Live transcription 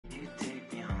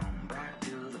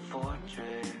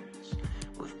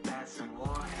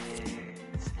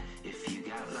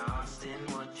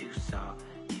you saw.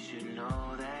 You should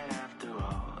know that after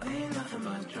all, ain't nothing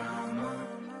but drama.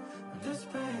 I'm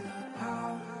just playing the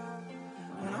part.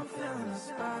 When I'm feeling the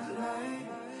spotlight,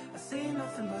 I see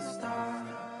nothing but stars.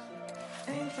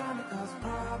 Ain't trying to cause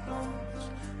problems.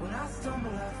 When I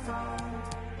stumble, I fall.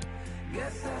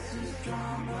 Guess that's just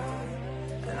drama,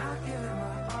 and I give it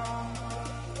my all.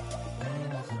 Ain't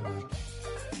nothing but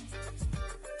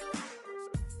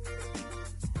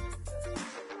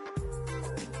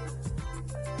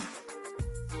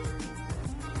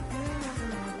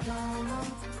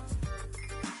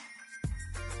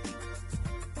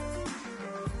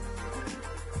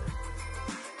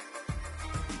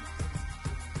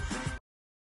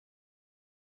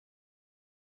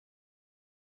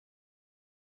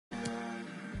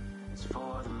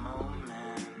for the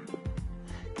moment.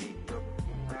 Kick the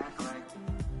back like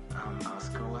I'm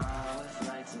Oscar Wilde with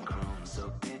lights and chrome.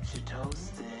 So get your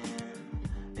toast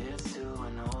in. Here's to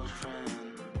an old friend.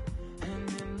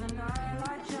 And in the night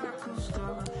like Jack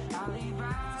Cousteau, I leave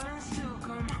out and still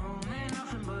come home. Ain't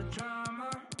nothing but drama.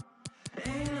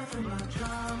 Ain't nothing but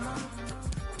drama.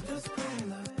 I'm just playing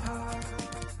the part.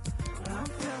 When I'm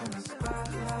feeling the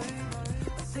spotlight,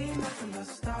 I see nothing but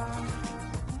stars.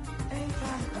 Ain't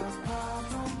trying to cause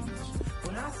problems.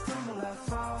 When I stumble, I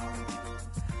fall.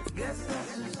 Guess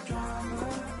that's just drama,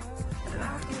 and I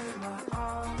give it my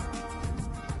all.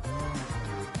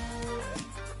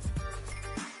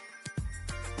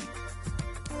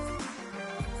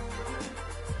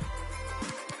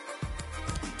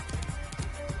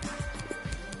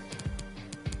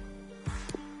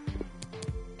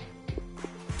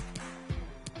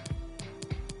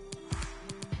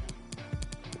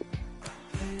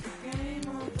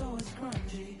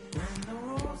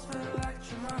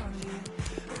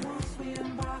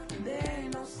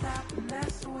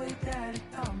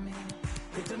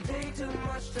 Too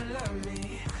much to love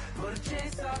me, but a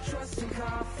chase I'll trust in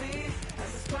coffee.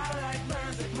 As the spotlight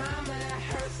burns like mama, that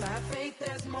hurts. I have faith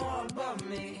there's more above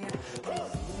me.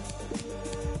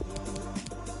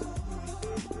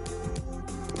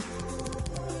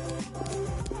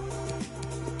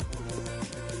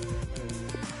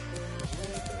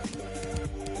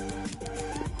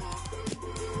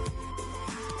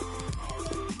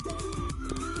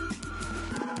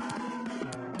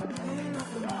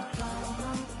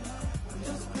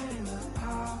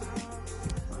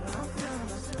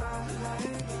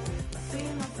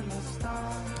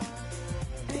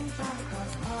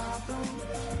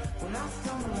 When I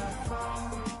stumble, I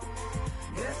fall.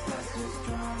 Guess that's just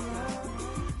drama,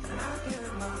 and I give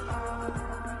it my all.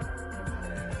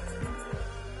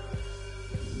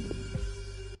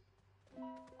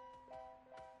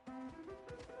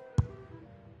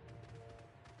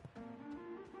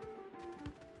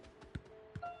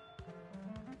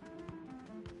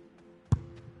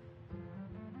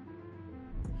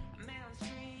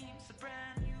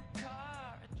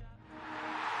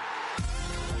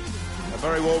 A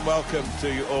very warm welcome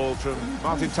to you all from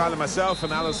Martin Tyler, myself,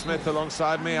 and Alan Smith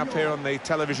alongside me up here on the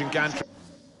television gantry.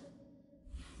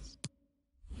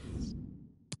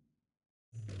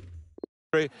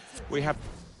 We have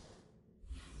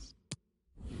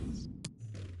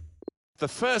the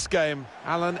first game,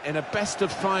 Alan, in a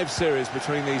best-of-5 series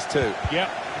between these two. Yep,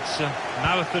 it's a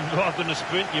marathon rather than a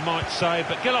sprint, you might say,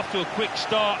 but get off to a quick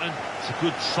start and it's a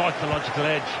good psychological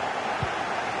edge.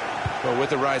 Well,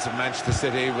 with the rise of Manchester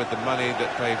City, with the money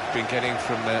that they've been getting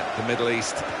from the Middle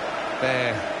East,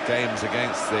 their games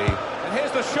against the... And here's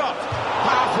the shot!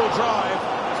 Powerful drive,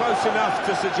 close enough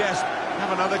to suggest,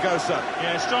 have another go, son.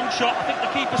 Yeah, strong shot. I think the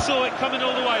keeper saw it coming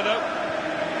all the way, though.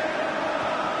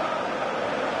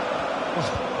 Oh,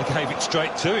 they gave it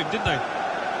straight to him, didn't they?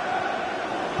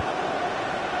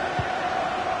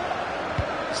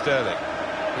 Sterling.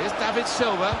 Here's David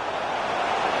Silva.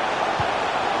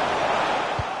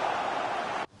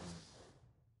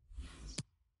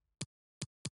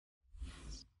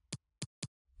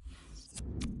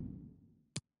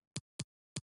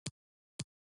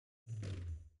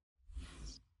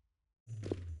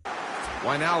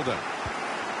 Wijnaldum.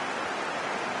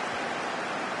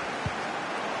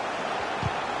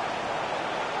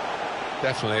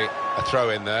 Definitely a throw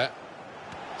in there.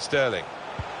 Sterling.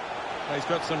 He's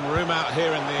got some room out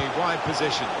here in the wide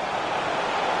position.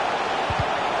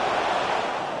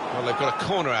 Well, they've got a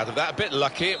corner out of that. A bit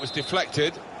lucky, it was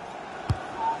deflected.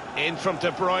 In from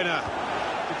De Bruyne.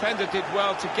 Defender did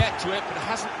well to get to it, but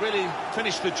hasn't really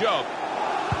finished the job.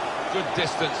 Good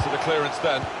distance to the clearance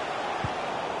done.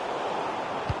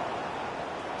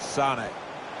 Sane.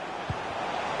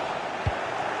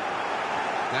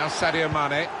 Now Sadio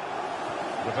Mane.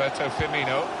 Roberto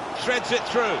Firmino threads it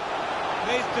through.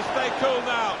 Needs to stay cool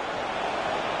now.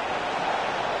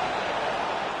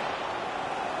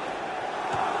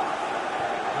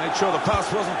 Made sure the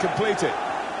pass wasn't completed.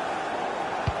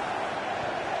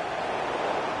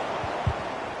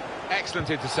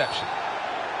 Excellent interception.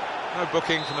 No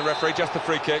booking from the referee, just a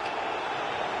free kick.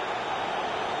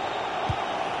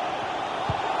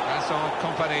 Vincent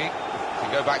Kompany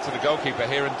can go back to the goalkeeper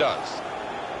here and does.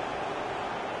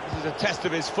 This is a test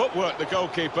of his footwork, the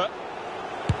goalkeeper.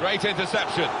 Great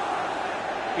interception.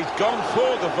 He's gone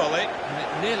for the volley, and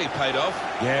it nearly paid off.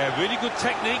 Yeah, really good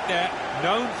technique there.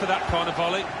 Known for that kind of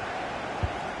volley.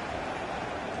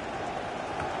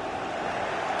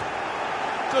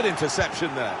 Good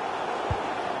interception there.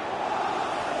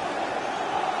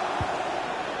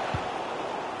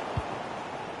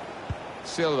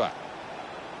 Silva.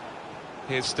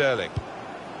 Here's Sterling.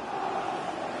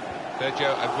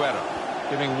 Sergio Aguero.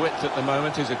 Giving width at the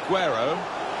moment is Aguero.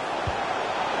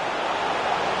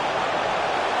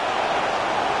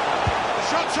 The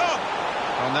shot's on!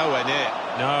 Oh, nowhere near.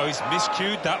 No, he's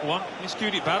miscued that one.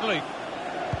 Miscued it badly.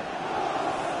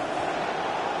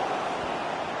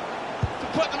 To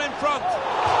put them in front.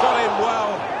 Got in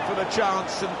well for the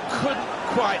chance and couldn't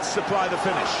quite supply the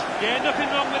finish. Yeah, nothing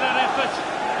wrong with that effort.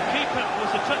 The keeper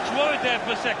was a touch worried there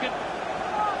for a second.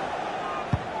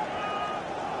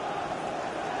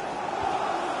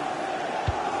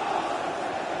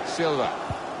 Silva.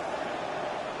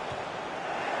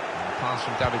 And the pass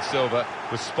from David Silva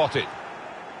was spotted.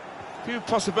 Few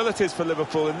possibilities for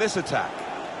Liverpool in this attack.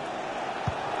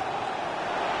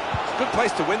 It's a good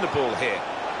place to win the ball here.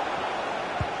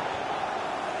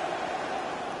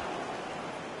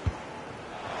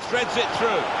 Threads it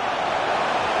through.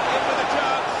 In with a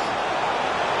chance.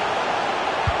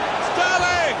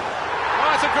 Sterling! Oh,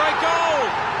 that's a great goal!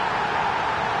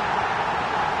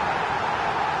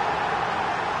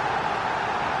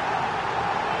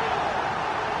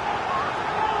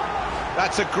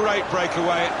 That's a great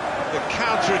breakaway. The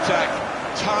counter-attack,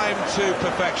 timed to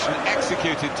perfection,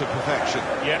 executed to perfection.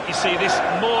 Yeah, you see this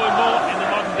more and more in the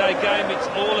modern-day game. It's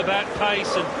all about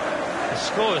pace, and the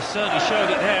score has certainly showed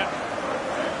it there.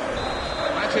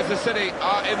 Manchester City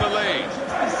are in the lead.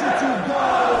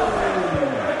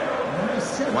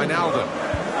 Wijnaldum.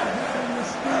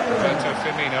 Roberto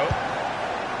Firmino.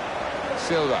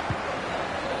 Silva.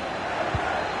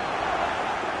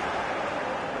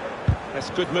 That's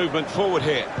good movement forward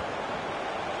here.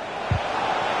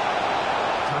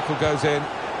 Tackle goes in.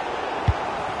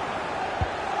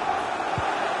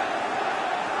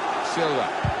 Silva.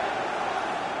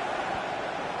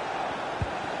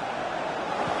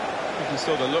 I think he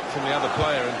saw the look from the other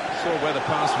player and saw where the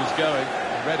pass was going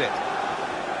and read it.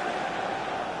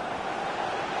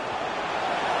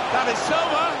 David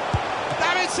Silva!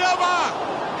 David Silva!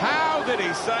 How did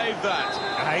he save that?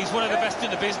 He's one of the best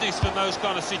in the business from those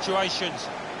kind of situations.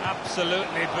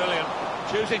 Absolutely brilliant.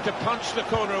 Choosing to punch the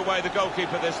corner away, the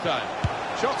goalkeeper this time.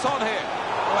 Shots on here.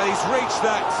 Well, he's reached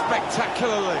that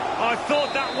spectacularly. I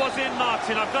thought that was in,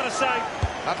 Martin, I've got to say.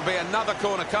 That'll be another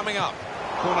corner coming up.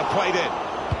 Corner played in.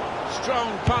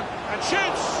 Strong punt and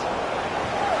shoots!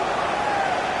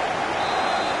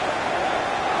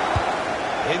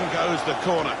 In goes the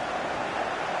corner.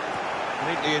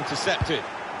 Neatly intercepted.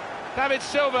 David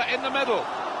Silva in the middle.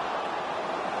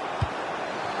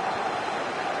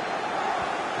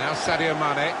 Now Sadio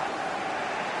Mane.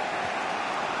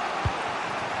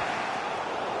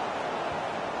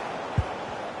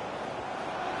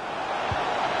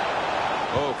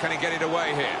 Oh, can he get it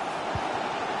away here?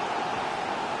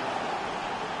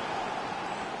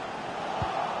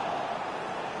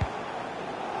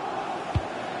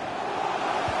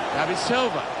 David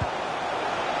Silva.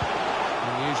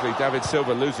 And usually David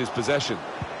Silva loses possession.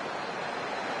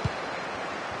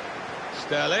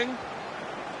 Sterling.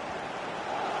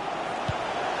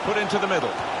 Put into the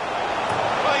middle.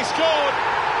 Well, he scored,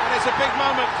 and it's a big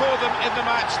moment for them in the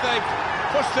match. They've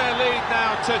pushed their lead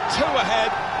now to 2 ahead.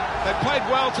 They've played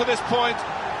well to this point,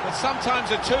 but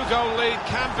sometimes a 2-goal lead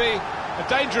can be a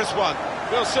dangerous one.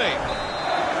 We'll see.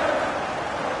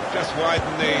 Just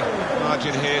widen the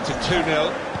margin here to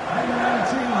 2-0.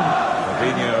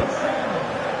 Fabinho.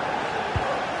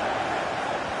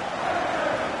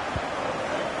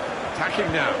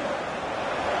 Attacking now.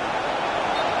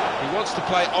 He wants to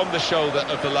play on the shoulder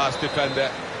of the last defender.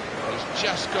 He's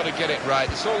just got to get it right.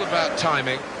 It's all about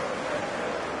timing.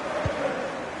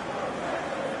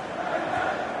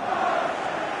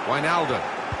 Wijnaldum.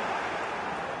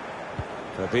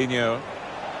 Fabinho.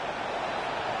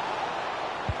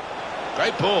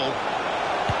 Great ball.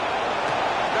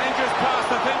 Dangerous pass,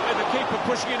 I think, with the keeper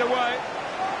pushing it away.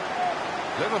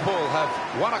 Liverpool have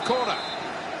won a corner.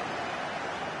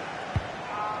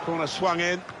 Corner swung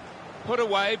in. Put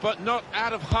away, but not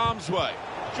out of harm's way.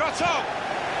 Shot on!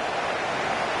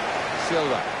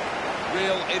 Silva.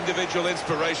 Real individual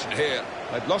inspiration here.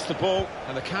 They've lost the ball,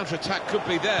 and the counter-attack could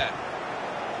be there.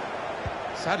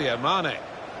 Sadio Mane.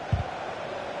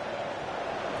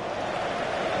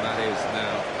 And that is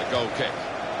now a goal kick.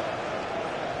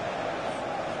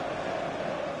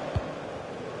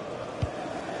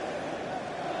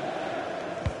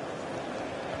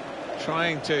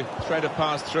 Trying to thread a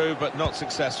pass through, but not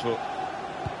successful.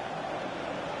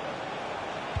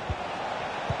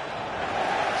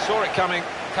 Saw it coming,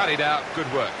 cut it out,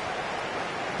 good work.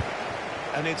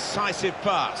 An incisive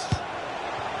pass.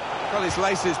 Got his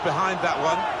laces behind that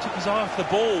one. Took his eye off the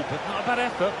ball, but not a bad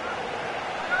effort.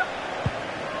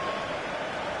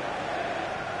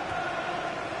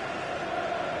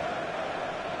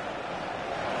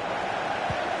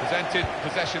 Presented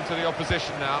possession to the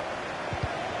opposition now.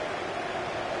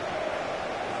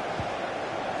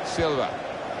 Silva.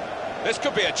 This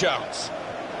could be a chance.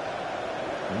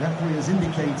 The referee has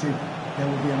indicated there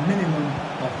will be a minimum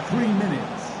of 3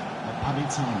 minutes of added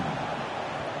time.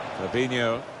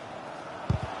 Fabinho.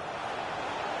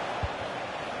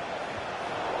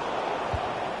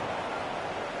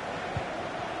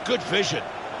 Good vision.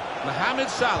 Mohamed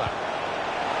Salah.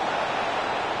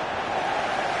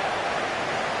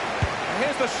 And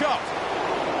here's the shot.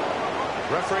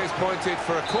 Referee is pointed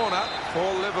for a corner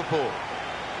for Liverpool.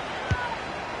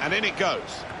 And in it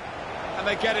goes. And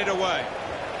they get it away.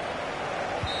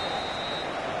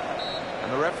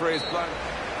 And the referee is blown.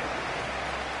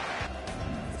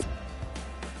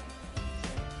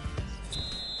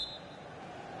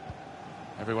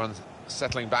 Everyone's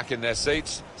settling back in their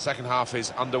seats. Second half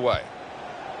is underway.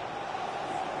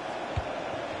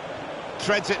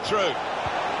 Threads it through.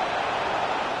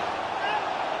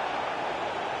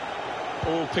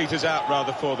 All peters out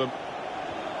rather for them.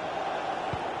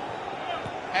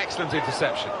 Excellent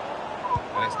interception.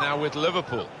 And it's now with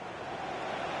Liverpool.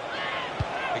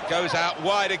 It goes out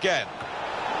wide again.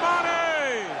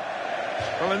 Mane!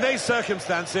 Well, in these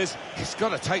circumstances, he's got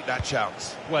to take that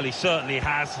chance. Well, he certainly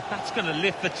has. That's going to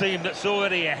lift the team that's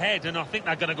already ahead, and I think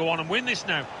they're going to go on and win this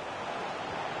now.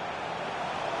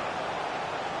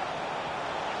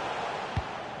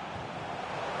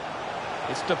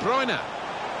 It's De Bruyne.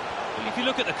 Well, if you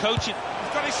look at the coaching...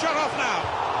 He's got his shot off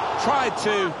now. Tried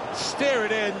to steer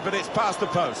it in, but it's past the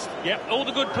post. Yep, all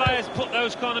the good players put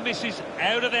those kind of misses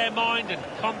out of their mind and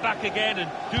come back again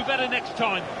and do better next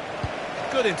time.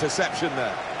 Good interception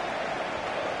there.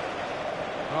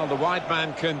 Well, the wide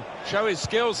man can show his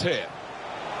skills here.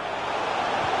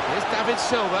 Here's David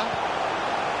Silva.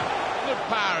 Good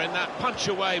power in that punch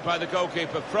away by the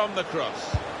goalkeeper from the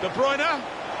cross. De Bruyne,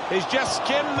 he's just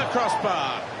skimmed the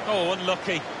crossbar. Oh,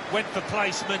 unlucky. Went for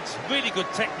placement. Really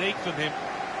good technique from him.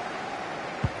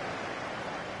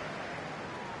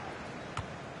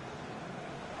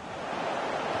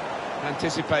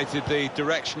 Anticipated the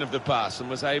direction of the pass and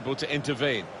was able to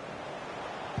intervene.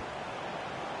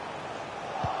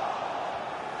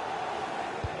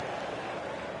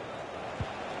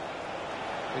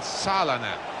 It's Salah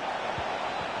now.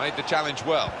 Made the challenge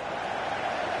well.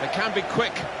 They can be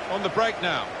quick on the break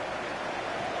now.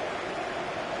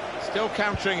 Still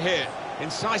countering here.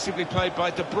 Incisively played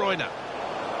by De Bruyne.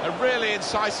 A really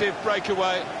incisive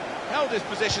breakaway. Held his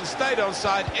position, stayed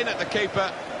onside, in at the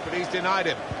keeper, but he's denied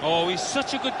him. Oh, he's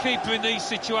such a good keeper in these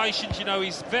situations, you know,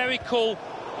 he's very cool,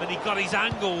 and he got his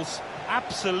angles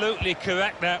absolutely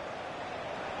correct there.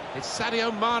 It's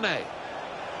Sadio Mane.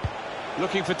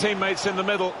 Looking for teammates in the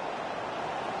middle.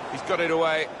 He's got it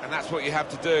away, and that's what you have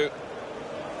to do.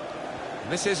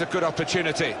 And this is a good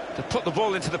opportunity to put the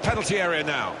ball into the penalty area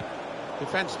now.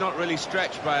 Defence not really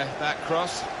stretched by that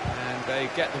cross, and they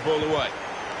get the ball away.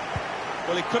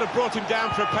 Well, he could have brought him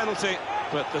down for a penalty,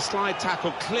 but the slide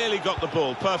tackle clearly got the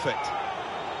ball. Perfect.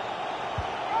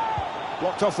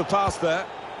 Blocked off the pass there.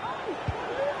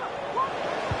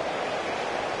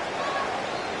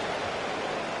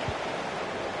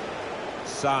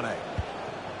 Sane.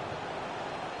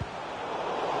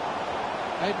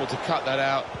 Able to cut that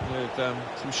out with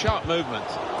some sharp movement.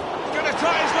 He's going to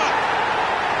try his luck.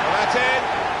 Well, that's in.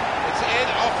 It's in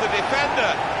off the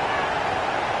defender.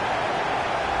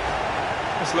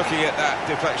 Just looking at that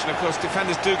deflection, of course,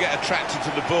 defenders do get attracted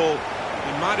to the ball.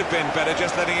 It might have been better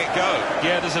just letting it go.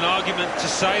 Yeah, there's an argument to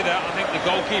say that. I think the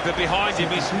goalkeeper behind him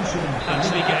is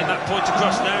actually getting that point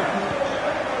across now.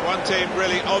 One team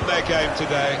really on their game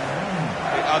today,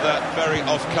 the other very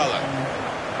off colour.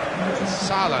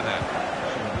 Salah now.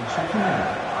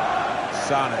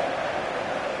 Sane.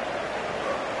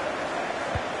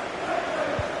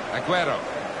 Aguero.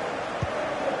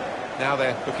 Now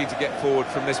they're looking to get forward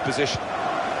from this position.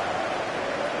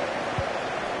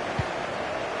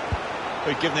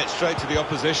 We've given it straight to the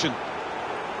opposition.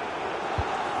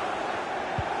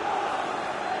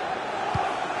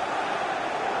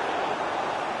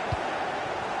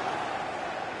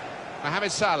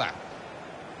 Mohamed Salah.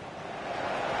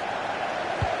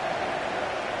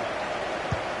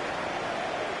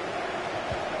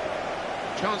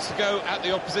 Chance to go at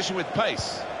the opposition with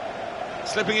pace.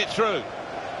 Slipping it through.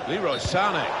 Leroy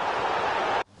Sané.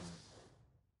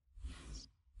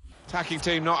 Attacking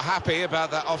team not happy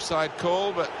about that offside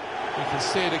call, but you can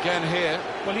see it again here.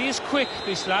 Well, he is quick,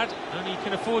 this lad, and he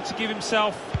can afford to give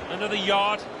himself another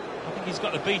yard. I think he's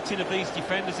got the beating of these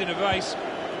defenders in a race.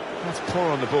 That's poor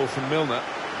on the ball from Milner.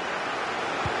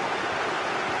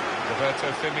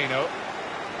 Roberto Firmino.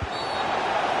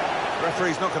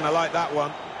 Referee's not going to like that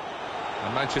one.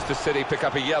 And Manchester City pick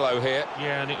up a yellow here.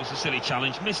 Yeah, and it was a silly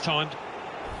challenge, mistimed.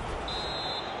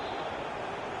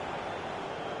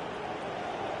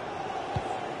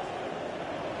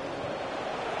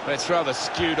 But it's rather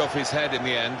skewed off his head in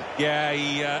the end. Yeah,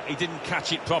 he didn't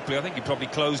catch it properly. I think he probably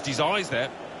closed his eyes there.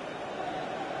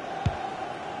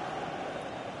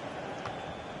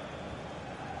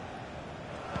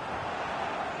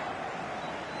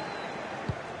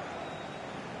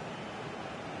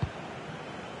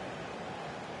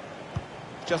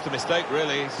 Just a mistake,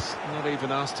 really. It's not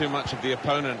even asked too much of the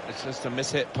opponent. It's just a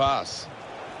mishit pass.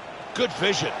 Good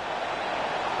vision.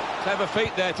 Clever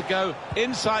feet there to go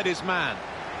inside his man.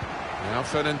 Now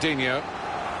Fernandinho.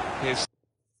 Here's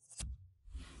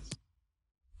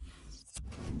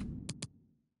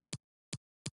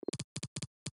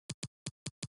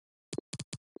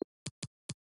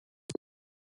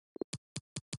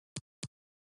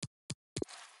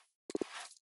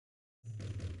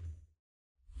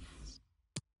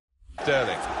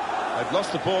Sterling. They've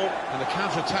lost the ball and the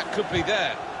counter-attack could be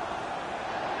there.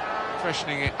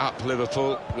 Freshening it up,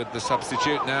 Liverpool, with the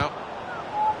substitute now.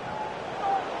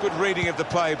 Good reading of the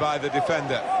play by the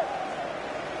defender.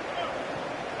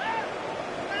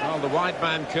 Well, the wide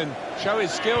man can show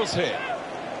his skills here.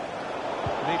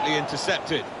 Neatly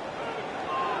intercepted.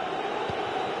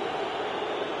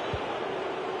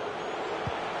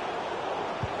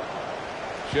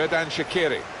 Xherdan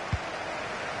Shaqiri.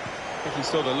 I think he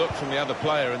saw the look from the other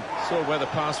player and saw where the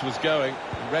pass was going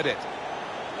and read it.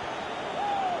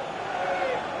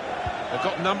 They've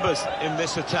got numbers in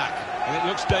this attack and it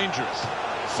looks dangerous.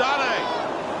 Sané!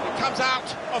 It comes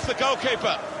out off the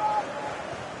goalkeeper.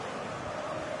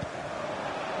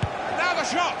 Now the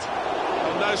shot!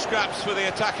 Well, no scraps for the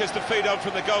attackers to feed on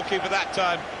from the goalkeeper that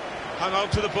time. Hung on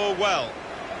to the ball well.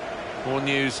 More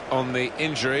news on the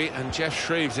injury, and Jeff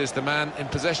Shreves is the man in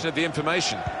possession of the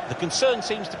information. The concern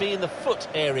seems to be in the foot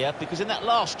area, because in that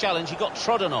last challenge he got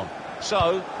trodden on.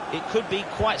 So, it could be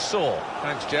quite sore.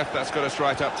 Thanks, Jeff. That's got us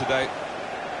right up to date.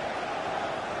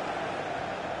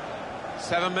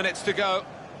 7 minutes to go.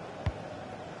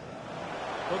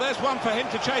 Well, there's one for him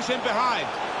to chase in behind.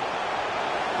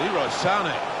 Leroy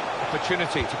Sané.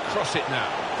 Opportunity to cross it now.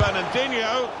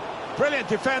 Fernandinho. Brilliant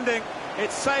defending.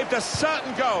 It saved a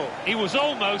certain goal. He was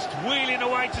almost wheeling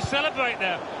away to celebrate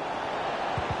there.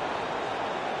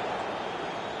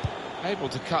 Able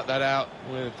to cut that out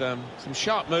with some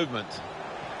sharp movement.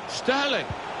 Sterling.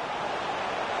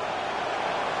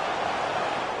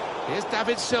 Here's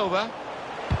David Silva.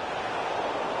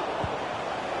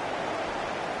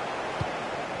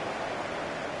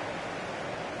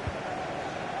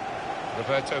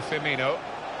 Roberto Firmino.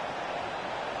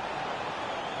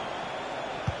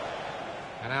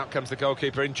 And out comes the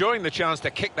goalkeeper, enjoying the chance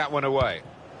to kick that one away.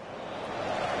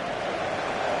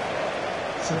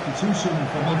 Substitution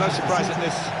for Well, no surprise at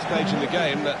this stage in the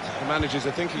game that the managers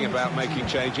are thinking about making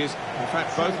changes. In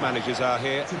fact, both managers are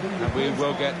here, and we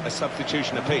will get a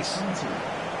substitution apiece.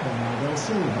 Bernardo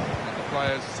Silva. And the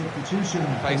players Substitution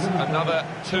face another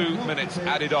 2 minutes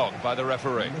added on by the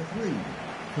referee. Number 3,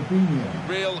 Fabinho.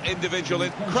 Real individual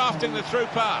in crafting the through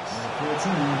pass.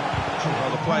 14,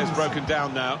 Well, the player's broken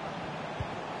down now.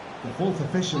 The fourth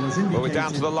official has indicated Well, we're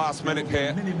down to the last minute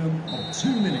there will be here. a minimum of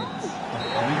 2 minutes of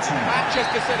any time.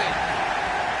 Manchester City.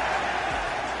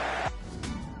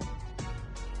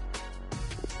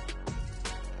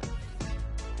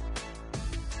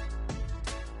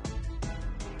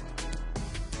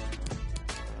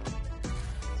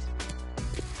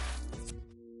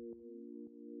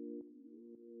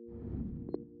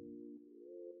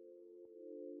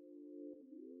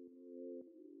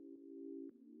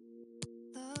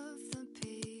 Love the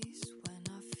peace when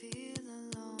I feel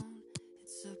alone.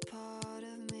 It's a part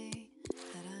of me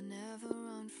that I never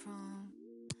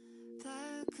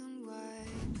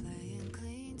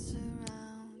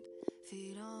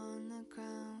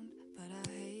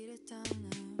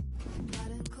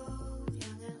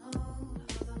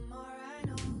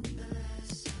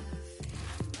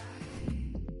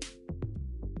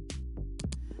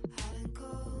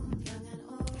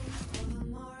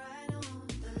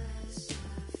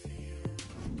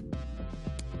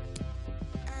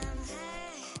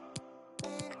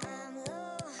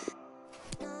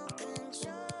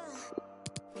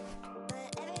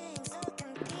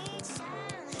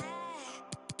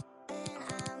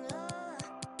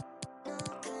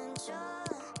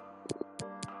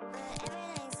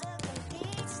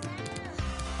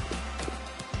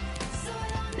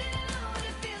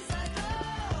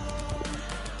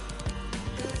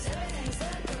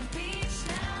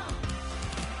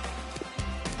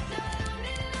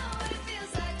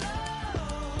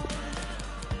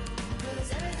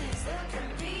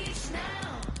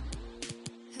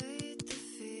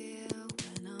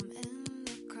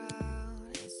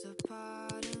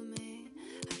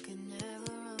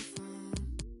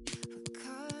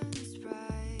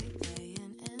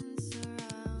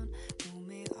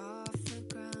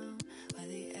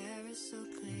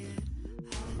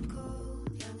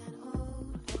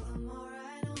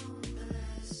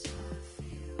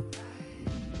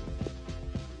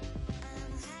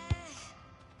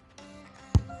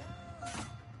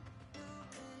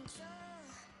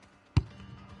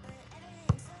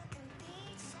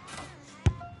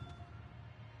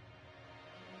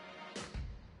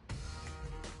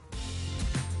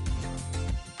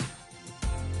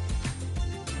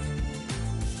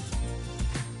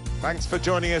Thanks for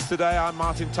joining us today. I'm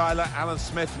Martin Tyler, Alan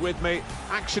Smith with me.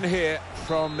 Action here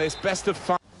from this best of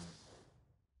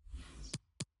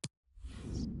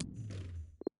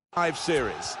five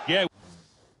series. Yeah.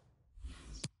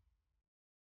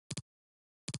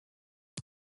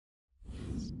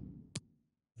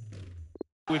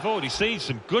 We've already seen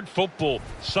some good football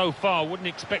so far. Wouldn't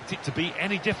expect it to be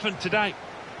any different today.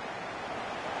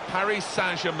 Paris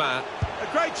Saint-Germain. A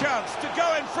great chance to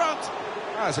go in front.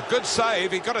 That's a good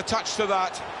save. He got a touch to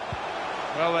that.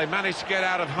 Well, they managed to get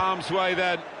out of harm's way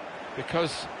then,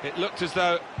 because it looked as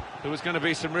though there was going to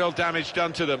be some real damage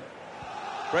done to them.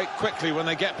 Break quickly when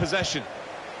they get possession.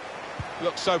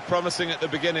 Looked so promising at the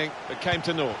beginning, but came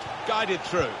to naught. Guided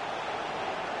through.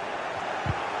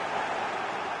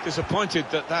 Disappointed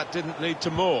that that didn't lead to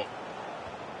more.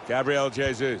 Gabriel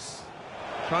Jesus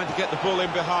trying to get the ball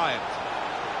in behind.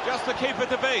 Just the keeper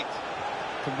to beat.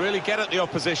 Can really get at the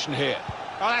opposition here.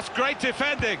 Oh, that's great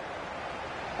defending.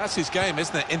 That's his game,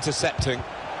 isn't it? Intercepting.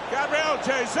 Gabriel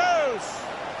Jesus!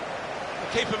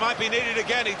 The keeper might be needed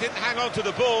again. He didn't hang on to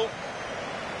the ball.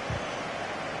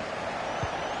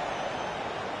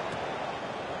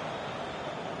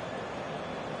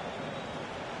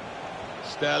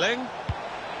 Sterling.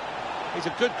 He's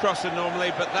a good crosser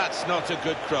normally, but that's not a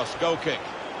good cross. Goal kick.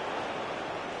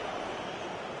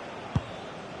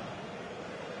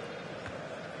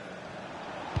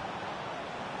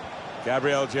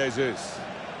 Gabriel Jesus.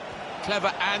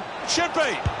 Clever and should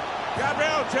be.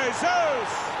 Gabriel Jesus.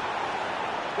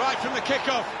 Right from the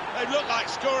kickoff. They look like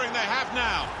scoring. They have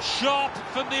now. Sharp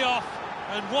from the off,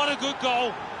 and what a good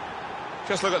goal.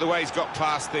 Just look at the way he's got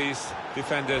past these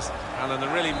defenders, Alan,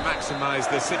 and really maximised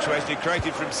the situation he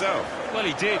created for himself. Well,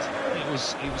 he did. He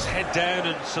was head down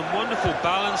and some wonderful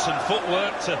balance and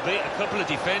footwork to beat a couple of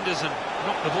defenders and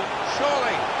knock the ball.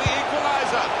 Surely the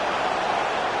equaliser.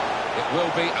 It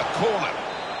will be a corner.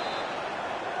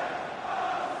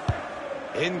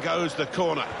 In goes the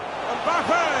corner.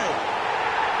 Mbappe!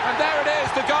 And there it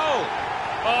is, the goal.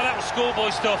 Oh, that was schoolboy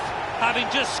stuff. Having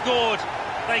just scored,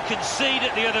 they concede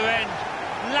at the other end.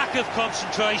 Lack of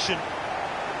concentration.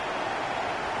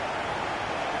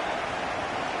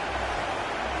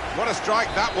 What a strike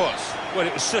that was. Well,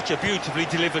 it was such a beautifully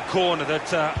delivered corner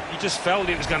that you just felt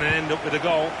it was going to end up with a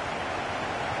goal.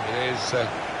 It is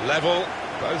level.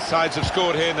 Both sides have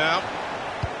scored here now.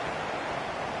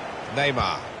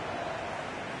 Neymar.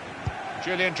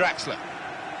 Julian Draxler.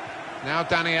 Now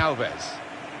Dani Alves.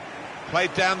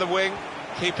 Played down the wing,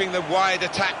 keeping the wide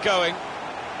attack going.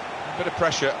 A bit of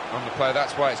pressure on the play,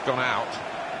 that's why it's gone out.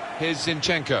 Here's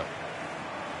Zinchenko.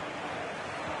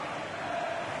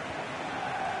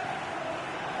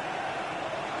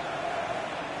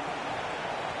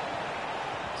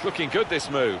 It's looking good, this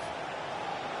move.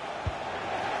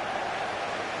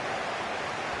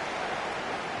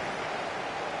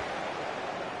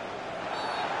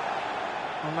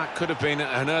 Well, that could have been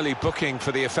an early booking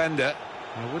for the offender.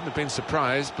 I wouldn't have been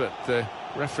surprised, but the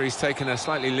referee's taken a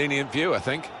slightly lenient view, I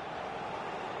think.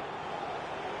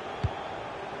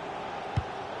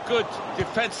 Good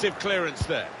defensive clearance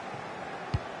there.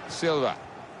 Silva.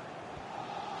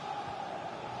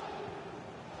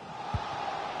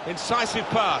 Incisive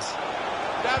pass.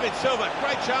 David Silva,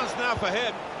 great chance now for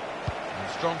him.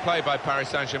 And strong play by Paris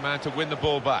Saint-Germain to win the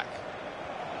ball back.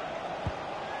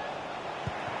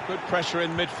 Good pressure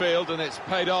in midfield, and it's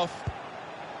paid off.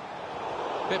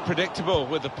 Bit predictable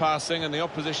with the passing, and the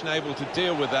opposition able to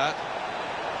deal with that.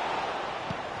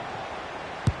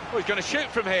 Oh, he's going to shoot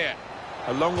from here.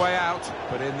 A long way out,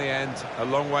 but in the end, a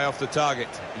long way off the target.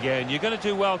 Yeah, and you're going to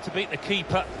do well to beat the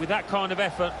keeper with that kind of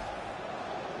effort.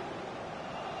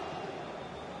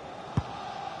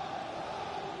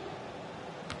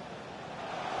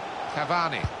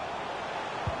 Cavani.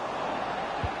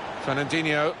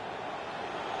 Fernandinho.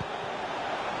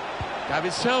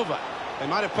 David Silva. They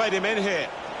might have played him in here.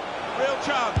 Real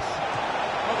chance.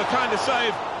 Well, the kind of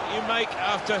save you make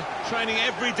after training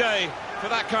every day for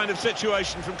that kind of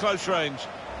situation from close range.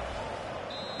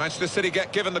 Manchester City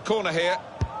get given the corner here.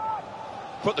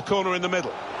 Put the corner in the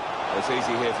middle. It's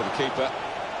easy here for the keeper.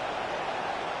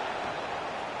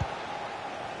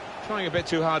 Trying a bit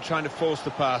too hard, trying to force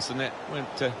the pass, and it went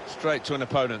straight to an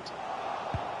opponent.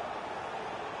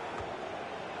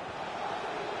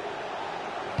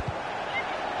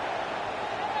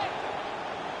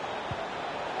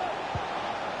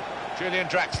 Julian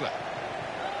Draxler.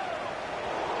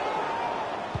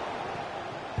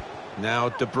 Now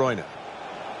De Bruyne.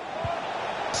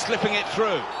 Slipping it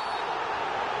through.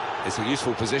 It's a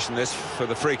useful position, this, for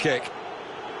the free kick.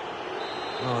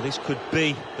 Oh, this could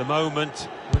be the moment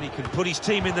when he can put his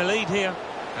team in the lead here.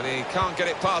 And he can't get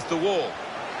it past the wall.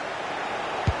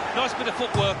 Nice bit of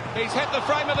footwork. He's hit the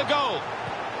frame of the goal.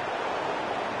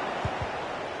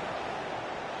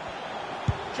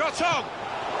 Shot on!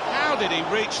 How did he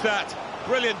reach that?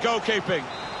 Brilliant goalkeeping.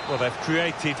 Well, they've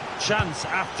created chance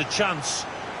after chance.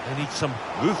 They need some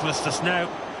ruthlessness now.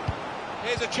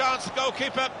 Here's a chance,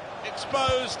 goalkeeper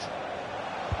exposed.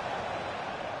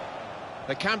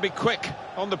 They can be quick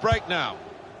on the break now.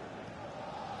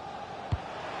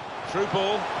 Through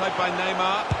ball, played by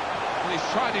Neymar. And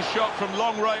he's tried his shot from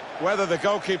long range. Whether the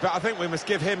goalkeeper, I think we must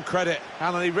give him credit.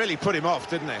 Alan, he really put him off,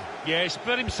 didn't he? Yeah, he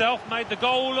spread himself, made the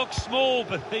goal look small,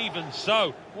 but even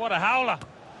so, what a howler.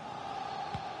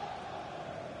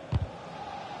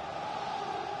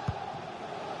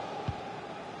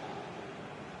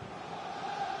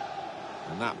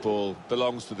 And that ball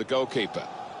belongs to the goalkeeper.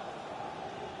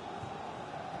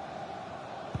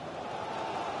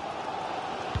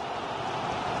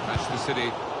 Manchester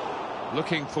City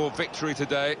looking for victory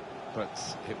today,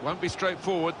 but it won't be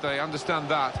straightforward, they understand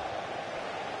that.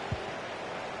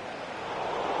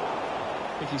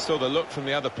 I think he saw the look from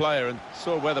the other player and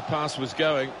saw where the pass was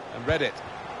going and read it.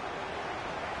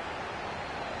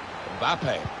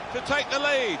 Mbappe to take the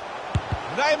lead.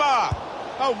 Neymar!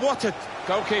 Oh, what a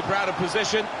goalkeeper out of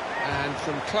position. And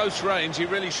from close range, he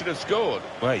really should have scored.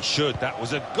 Well, he should. That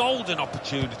was a golden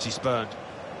opportunity spurned.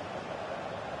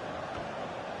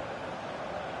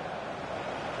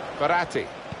 Verratti.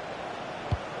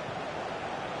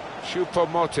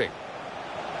 Choupo-Moting.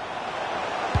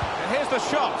 And here's the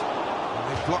shot.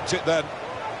 And they blocked it then.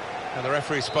 And the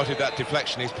referee spotted that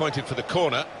deflection. He's pointed for the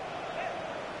corner.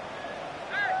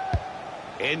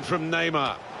 In from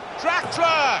Neymar.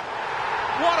 Draxler!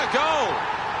 What a goal!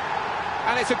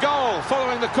 And it's a goal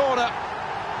following the corner.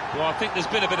 Well, I think there's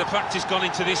been a bit of practice gone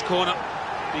into this corner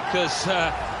because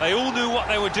they all knew what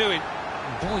they were doing.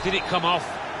 And boy, did it come off.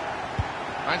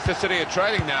 Manchester City are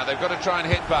trailing now. They've got to try and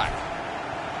hit back.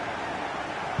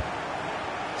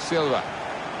 Silva.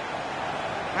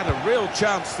 Had a real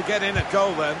chance to get in at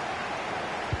goal then.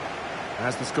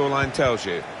 As the scoreline tells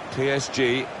you,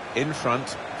 PSG in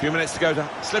front. A few minutes to go,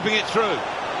 slipping it through.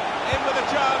 In with a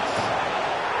chance.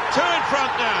 Two in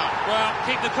front now. Well,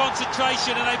 keep the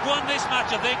concentration and they've won this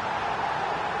match, I think.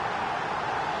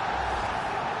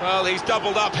 Well, he's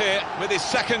doubled up here with his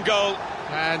second goal.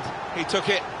 And he took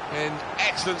it in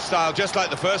excellent style, just like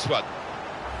the first one.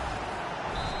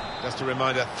 Just a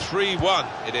reminder, 3-1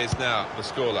 it is now, the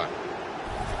scoreline.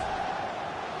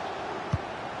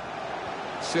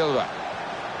 Silva.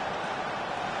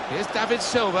 Here's David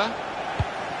Silva.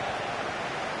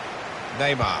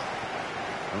 Neymar.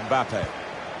 Mbappe.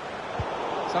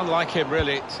 It's unlike him,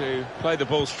 really, to play the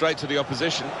ball straight to the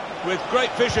opposition. With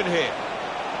great vision here.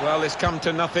 Well, it's come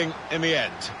to nothing in the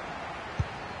end.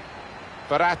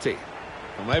 Verratti.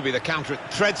 Well, maybe the counter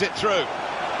threads it through.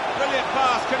 Brilliant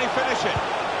pass, can he finish it?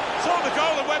 Saw the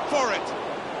goal and went for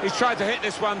it. He's tried to hit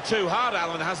this one too hard,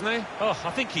 Alan, hasn't he? Oh,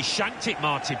 I think he shanked it,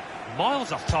 Martin.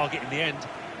 Miles off target in the end.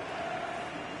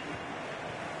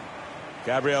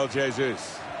 Gabriel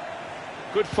Jesus.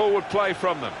 Good forward play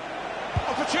from them.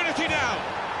 Opportunity now.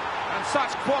 And such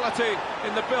quality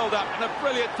in the build-up and a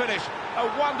brilliant finish. A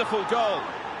wonderful goal.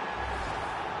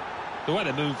 The way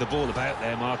they moved the ball about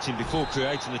there, Martin, before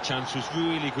creating the chance was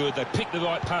really good. They picked the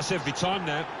right pass every time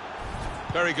now.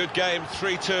 Very good game,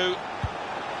 3-2. The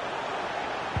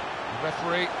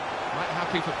referee quite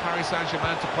happy for Paris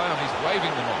Saint-Germain to play on. He's waving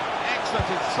them on. Excellent,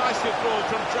 incisive ball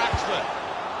from Draxler.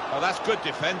 Oh, that's good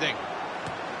defending.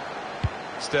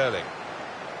 Sterling.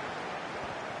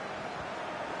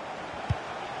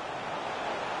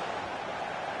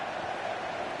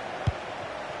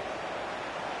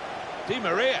 Di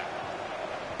Maria.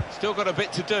 Still got a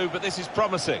bit to do, but this is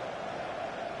promising.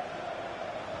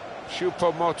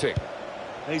 Choupo-Moting.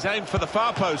 He's aimed for the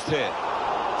far post here.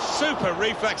 Super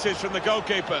reflexes from the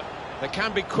goalkeeper. They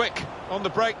can be quick on the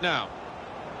break now.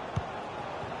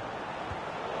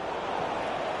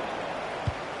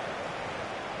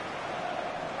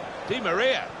 Di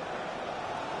Maria.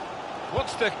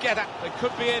 Wants to get at. They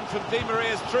could be in from Di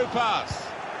Maria's through pass.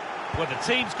 Well, the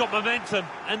team's got momentum,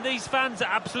 and these fans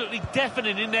are absolutely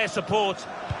deafening in their support.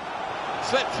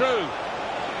 Slipped through.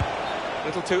 A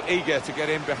little too eager to get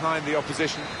in behind the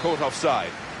opposition, caught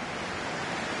offside.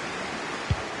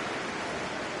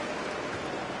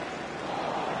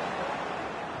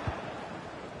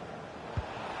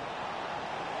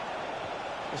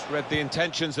 Just read the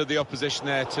intentions of the opposition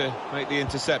there to make the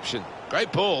interception.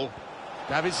 Great ball.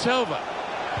 David Silva.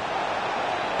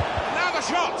 Now the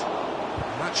shot.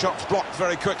 And that shot's blocked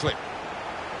very quickly.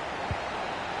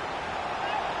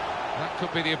 That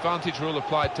could be the advantage rule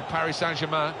applied to Paris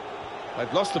Saint-Germain.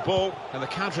 They've lost the ball, and the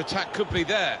counter-attack could be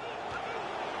there.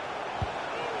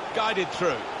 guided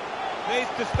through. Needs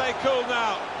to stay cool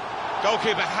now.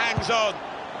 Goalkeeper hangs on.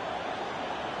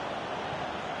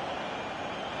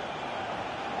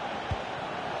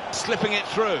 Slipping it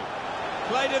through.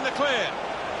 Played in the clear.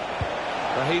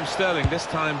 Raheem Sterling this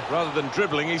time, rather than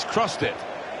dribbling, he's crossed it.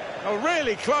 Oh,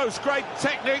 really close. Great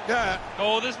technique there.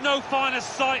 Oh, there's no finer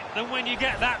sight than when you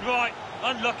get that right.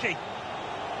 Unlucky.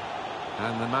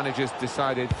 And the manager's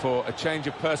decided for a change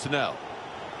of personnel.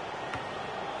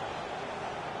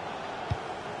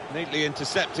 Neatly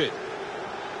intercepted.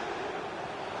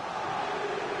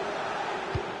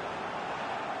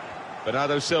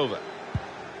 Bernardo Silva.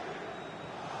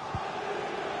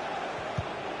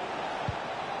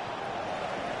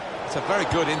 It's a very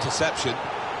good interception.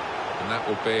 And that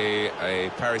will be a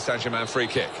Paris Saint-Germain free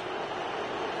kick.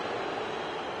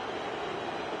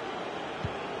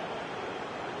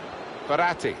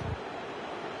 Verratti.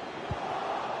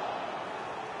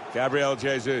 Gabriel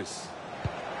Jesus.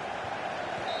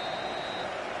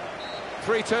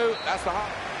 3-2, that's the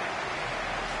half.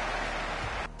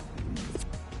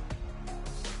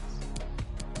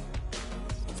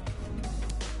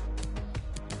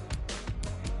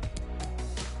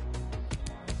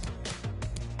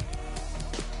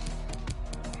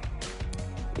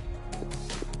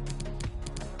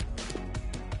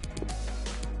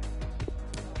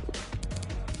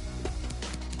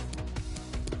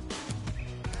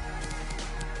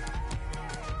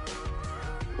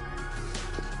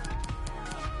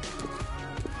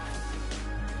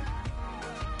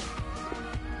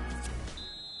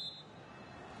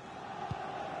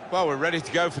 Well, we're ready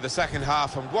to go for the second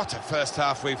half, and what a first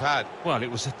half we've had. Well,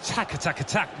 it was attack, attack,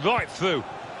 attack right through.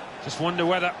 Just wonder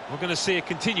whether we're going to see a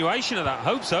continuation of that.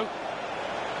 Hope so.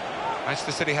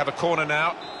 Manchester City have a corner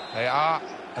now. They are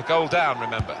a goal down,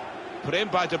 remember. Put in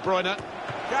by De Bruyne.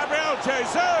 Gabriel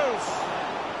Jesus!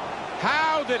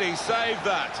 How did he save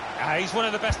that? He's one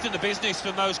of the best in the business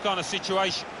from those kind of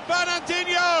situations.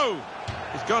 Fernandinho!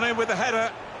 He's gone in with the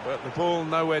header, but the ball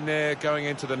nowhere near going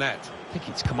into the net. I think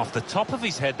it's come off the top of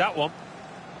his head, that one.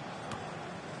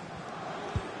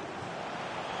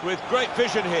 With great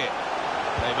vision here.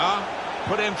 Neymar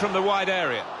put in from the wide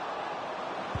area.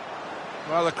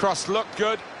 Well, the cross looked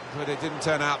good, but it didn't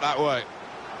turn out that way.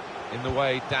 In the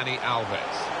way, Dani Alves.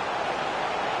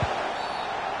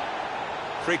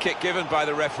 Free kick given by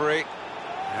the referee.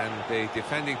 And the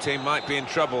defending team might be in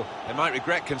trouble. They might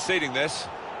regret conceding this.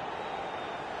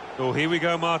 Oh, here we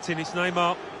go, Martin. It's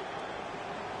Neymar.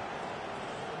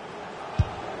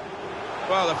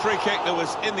 Well, the free kick that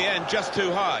was, in the end, just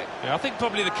too high. Yeah, I think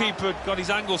probably the keeper got his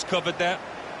angles covered there.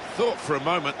 Thought for a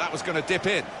moment that was going to dip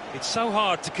in. It's so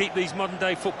hard to keep these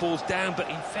modern-day footballs down, but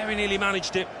he very nearly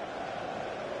managed it.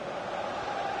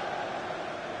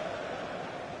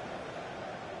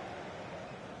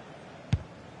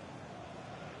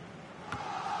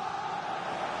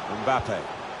 Mbappe.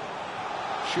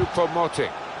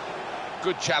 Choupo-Moting.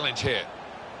 Good challenge here.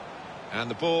 And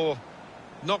the ball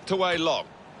knocked away long.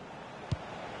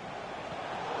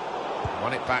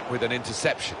 Won it back with an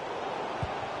interception.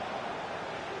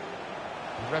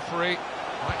 The referee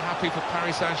quite happy for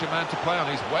Paris Saint-Germain to play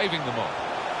on. He's waving them on.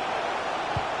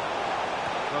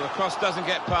 Well, the cross doesn't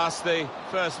get past the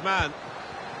first man.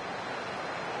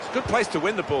 It's a good place to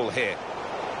win the ball here.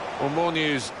 Well, more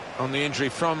news on the injury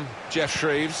from Jeff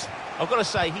Shreves. I've got to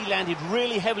say, he landed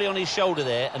really heavily on his shoulder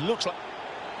there and looks like...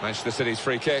 Manchester City's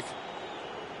free kick.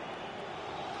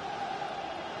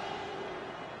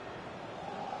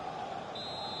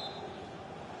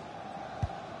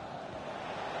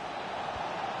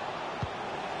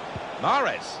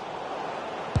 Mahrez.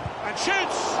 And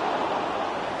shoots!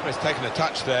 Well, he's taken a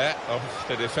touch there of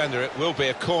the defender. It will be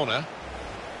a corner.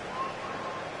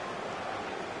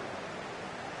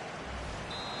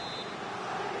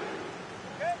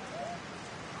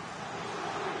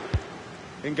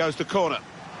 In goes the corner.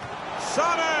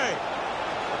 Sané!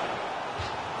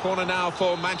 Corner now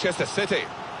for Manchester City.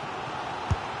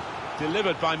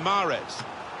 Delivered by Mahrez.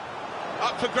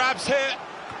 Up for grabs here.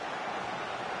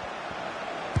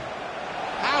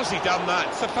 How's he done that?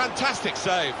 It's a fantastic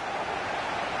save.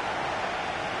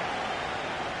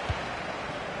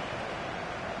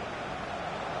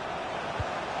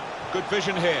 Good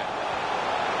vision here.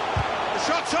 The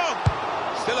shot's on.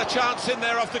 Still a chance in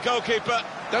there off the goalkeeper.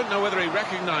 Don't know whether he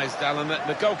recognised, Alan, that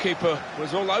the goalkeeper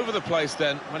was all over the place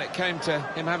then when it came to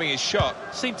him having his shot.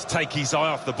 Seemed to take his eye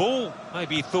off the ball.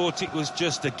 Maybe he thought it was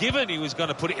just a given. He was going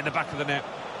to put it in the back of the net.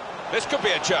 This could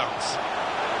be a chance.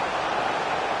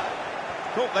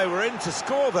 Thought they were in to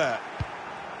score there.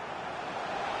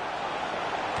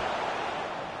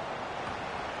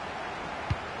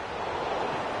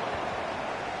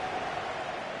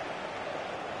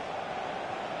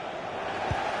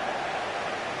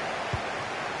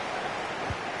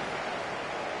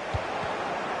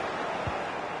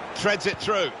 threads it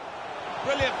through.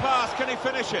 Brilliant pass, can he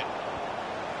finish it?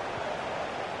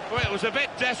 Well, it was a bit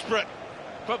desperate,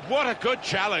 but what a good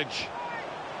challenge.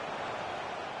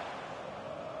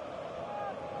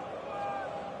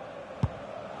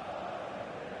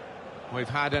 We've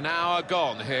had an hour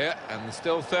gone here, and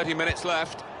still 30 minutes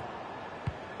left.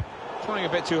 Trying a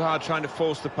bit too hard, trying to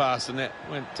force the pass, and it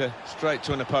went straight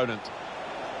to an opponent.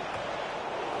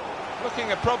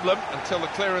 Looking a problem until the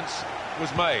clearance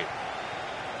was made.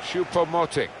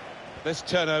 Choupo-Moting. This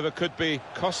turnover could be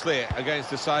costly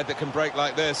against a side that can break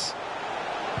like this.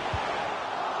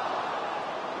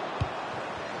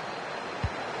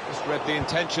 Just read the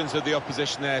intentions of the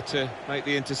opposition there to make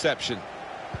the interception.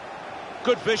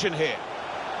 Good vision here.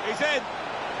 He's in.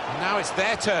 And now it's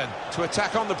their turn to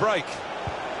attack on the break.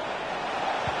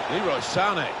 Leroy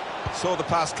Sané saw the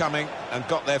pass coming and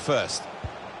got there first.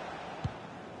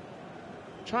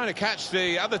 Trying to catch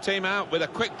the other team out with a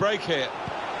quick break here.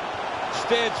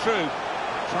 Steered through,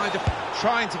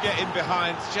 trying to get in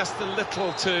behind, just a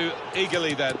little too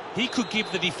eagerly then. He could give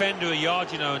the defender a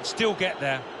yard, you know, and still get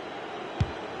there.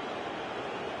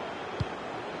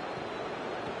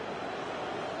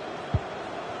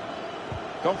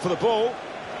 Gone for the ball.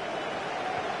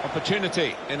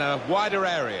 Opportunity in a wider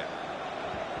area.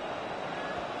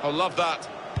 Oh, love that.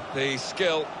 The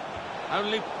skill.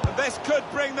 Only this could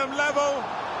bring them level.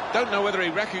 Don't know whether he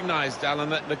recognised, Alan,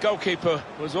 that the goalkeeper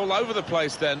was all over the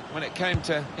place then when it came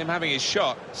to him having his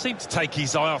shot. Seemed to take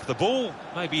his eye off the ball.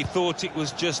 Maybe he thought it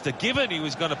was just a given. He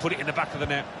was going to put it in the back of the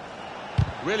net.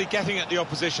 Really getting at the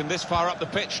opposition this far up the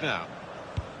pitch now.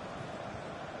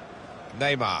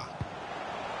 Neymar.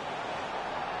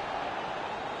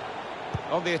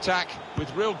 On the attack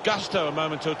with real gusto a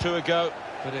moment or two ago,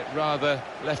 but it rather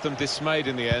left them dismayed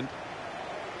in the end.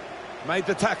 Made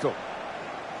the tackle.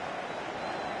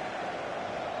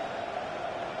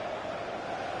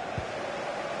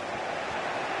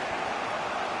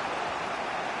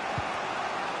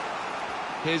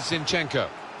 Here's Zinchenko.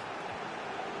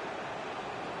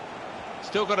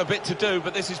 Still got a bit to do,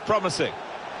 but this is promising.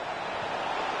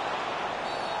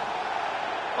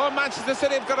 Oh, Manchester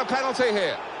City have got a penalty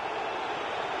here.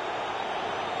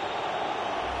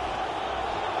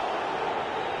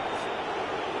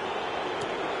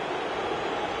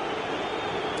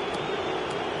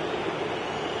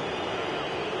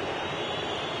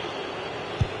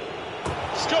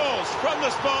 Scores from the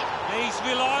spot. He's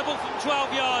reliable from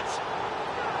 12 yards.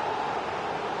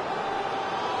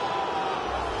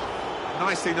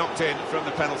 Nicely knocked in from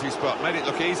the penalty spot, made it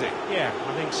look easy. Yeah,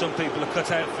 I think some people are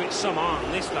cut out for it, some aren't,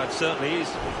 and this lad certainly is.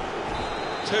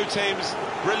 Two teams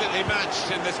brilliantly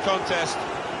matched in this contest.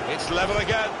 It's level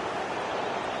again.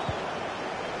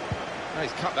 Oh,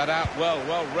 he's cut that out well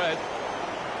read.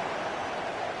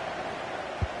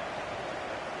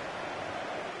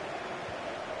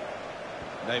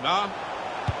 Neymar.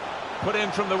 Put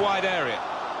in from the wide area.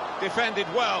 Defended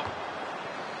well.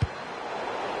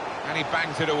 And he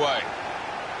bangs it away.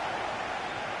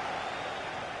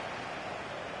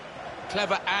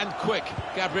 Clever and quick,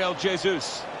 Gabriel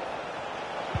Jesus.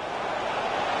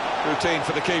 Routine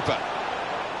for the keeper.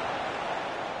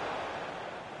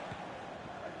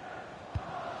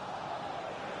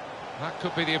 That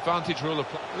could be the advantage rule of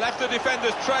play. Left the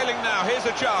defenders trailing now, here's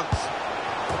a chance.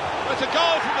 It's a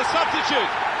goal from the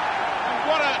substitute.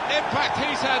 And what an impact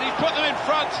he's had, he's put them in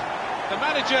front. The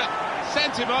manager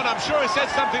sent him on, I'm sure he said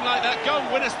something like that, go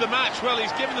and win us the match. Well,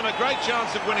 he's given them a great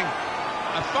chance of winning.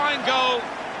 A fine goal.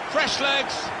 Fresh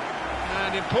legs,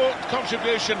 and important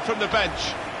contribution from the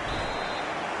bench.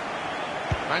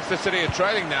 Manchester City are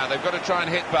trailing now, they've got to try and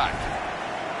hit back.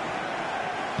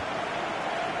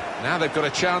 Now they've got a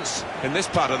chance in this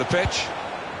part of the pitch.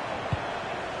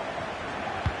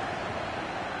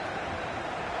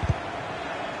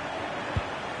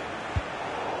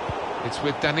 It's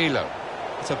with Danilo.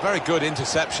 It's a very good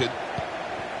interception.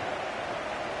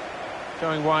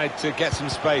 Going wide to get some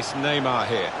space, Neymar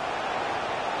here.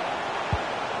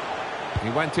 He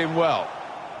went in well.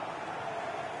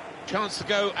 Chance to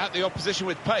go at the opposition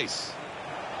with pace.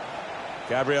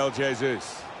 Gabriel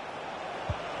Jesus.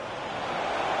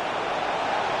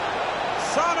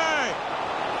 Sané!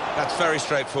 That's very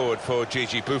straightforward for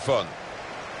Gigi Buffon.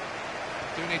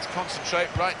 Do need to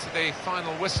concentrate right to the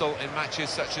final whistle in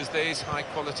matches such as these,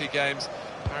 high-quality games.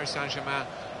 Paris Saint-Germain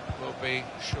will be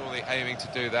surely aiming to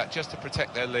do that, just to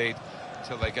protect their lead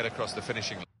until they get across the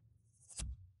finishing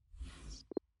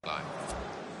line.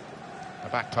 A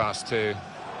back pass to...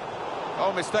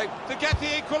 Oh, mistake to get the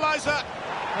equaliser.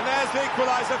 And there's the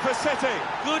equaliser for City.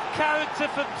 Good character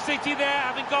for City there,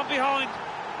 having gone behind.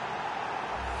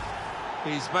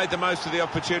 He's made the most of the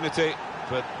opportunity.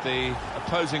 but the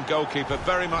opposing goalkeeper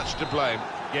very much to blame.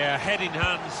 Yeah, head in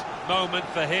hands moment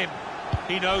for him.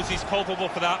 He knows he's culpable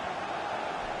for that.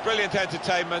 Brilliant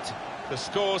entertainment. The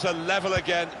scores are level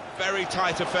again. Very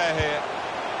tight affair here.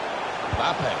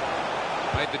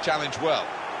 Mbappe made the challenge well.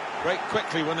 Break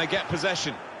quickly when they get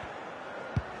possession.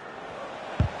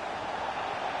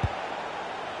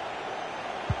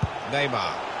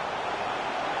 Neymar.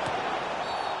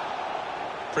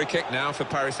 Free kick now for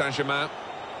Paris Saint-Germain.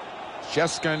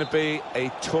 Just going to be a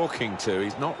talking to.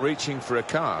 He's not reaching for a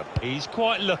card. He's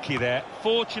quite lucky there.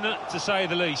 Fortunate, to say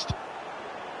the least.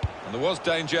 And there was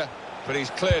danger, but he's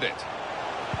cleared it.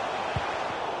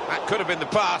 That could have been the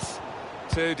pass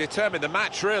to determine the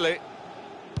match, really.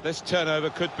 This turnover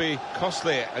could be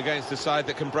costly against a side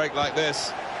that can break like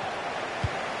this.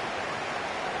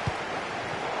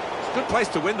 It's a good place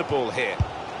to win the ball here.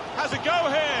 Has a go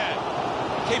here.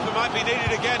 Keeper might be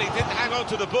needed again. He didn't hang on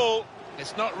to the ball.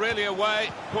 It's not really away.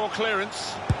 Poor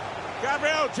clearance.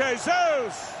 Gabriel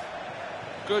Jesus.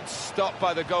 Good stop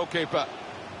by the goalkeeper.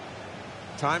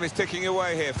 Time is ticking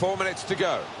away here. 4 minutes to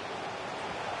go.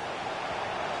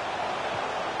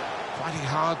 Fighting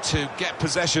hard to get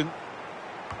possession.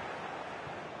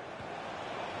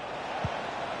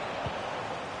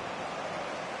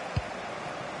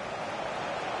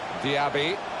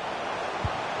 Diaby.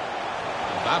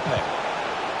 Mbappe.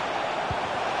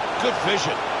 Good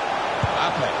vision.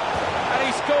 Mbappe. And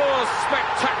he scores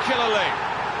spectacularly.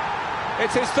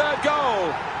 It's his third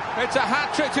goal. It's a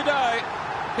hat-trick today.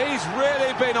 He's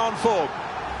really been on form.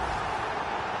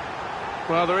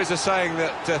 Well, there is a saying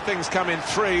that things come in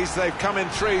threes. They've come in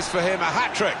threes for him. A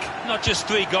hat-trick. Not just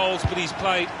 3 goals, but he's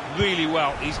played really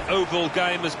well. His overall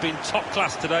game has been top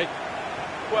class today.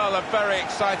 Well, a very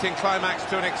exciting climax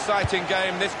to an exciting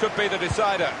game. This could be the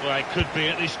decider. Well, it could be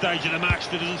at this stage of the match.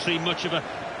 There doesn't seem much of an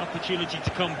opportunity to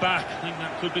come back. I think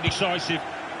that could be decisive.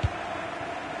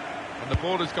 And the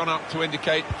ball has gone up to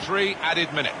indicate 3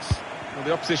 added minutes. Well,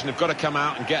 the opposition have got to come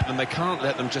out and get them. They can't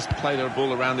let them just play their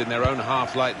ball around in their own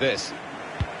half like this.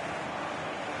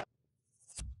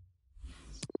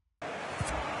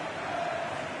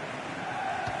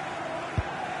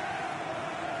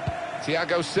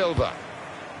 Thiago Silva.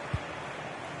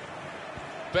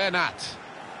 Bernat.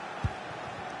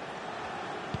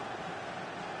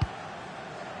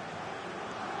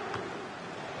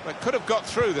 They could have got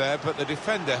through there, but the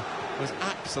defender was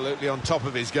absolutely on top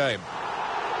of his game.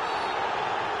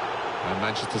 And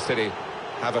Manchester City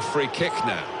have a free kick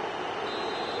now.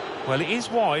 Well, it is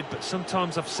wide, but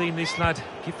sometimes I've seen this lad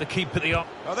give the keeper the up.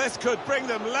 Well, this could bring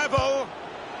them level.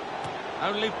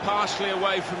 Only partially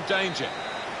away from danger.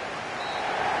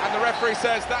 And the referee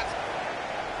says that's...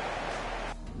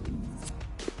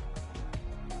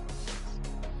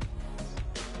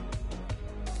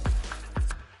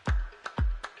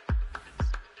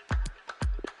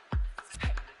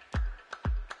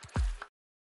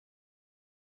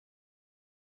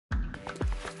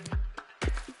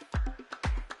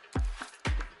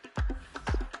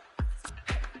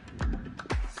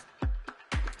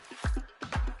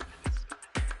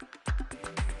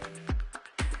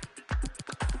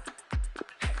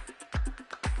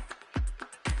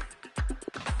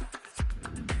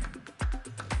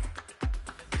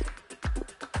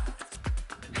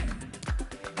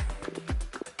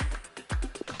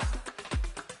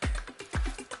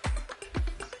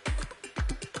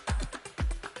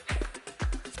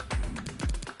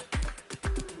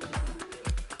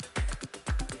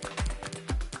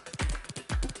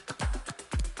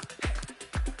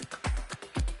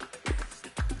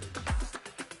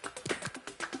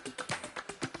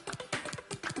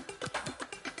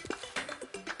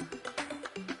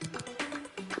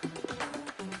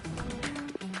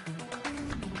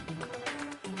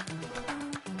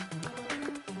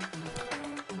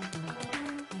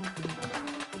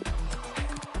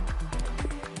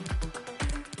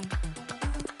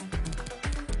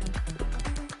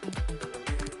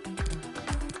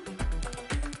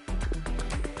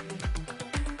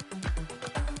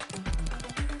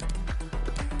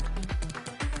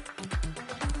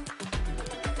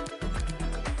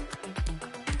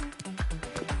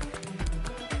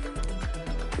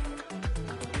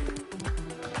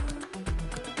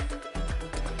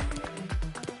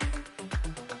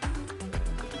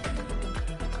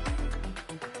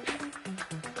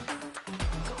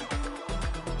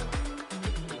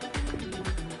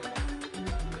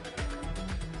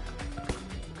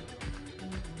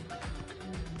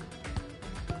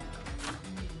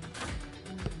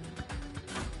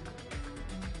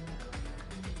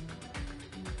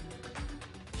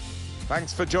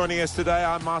 Thanks for joining us today.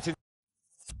 I'm Martin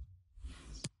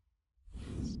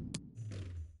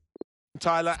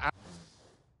Tyler.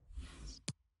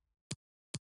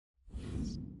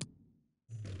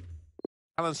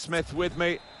 Alan Smith with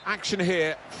me. Action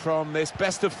here from this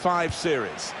best-of-5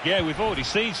 series. Yeah, we've already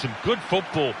seen some good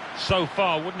football so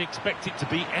far. Wouldn't expect it to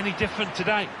be any different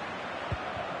today.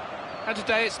 And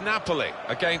today it's Napoli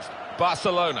against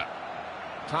Barcelona.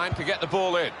 Time to get the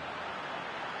ball in.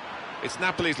 It's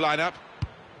Napoli's lineup.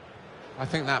 I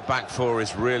think that back four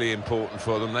is really important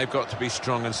for them. They've got to be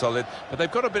strong and solid, but they've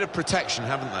got a bit of protection,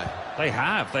 haven't they? They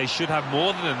have. They should have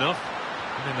more than enough.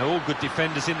 I mean, they're all good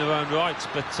defenders in their own rights,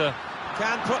 but...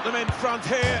 Can put them in front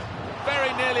here.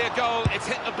 Very nearly a goal. It's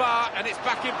hit the bar and it's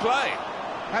back in play.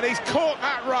 And he's caught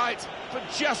that right, but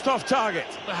just off target.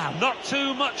 Wow, not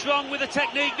too much wrong with the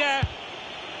technique there.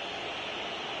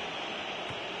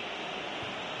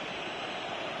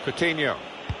 Coutinho.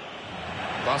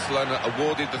 Barcelona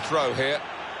awarded the throw here.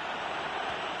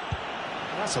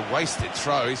 That's a wasted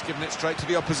throw. He's given it straight to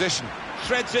the opposition.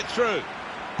 Threads it through.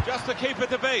 Just the keeper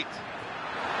to beat.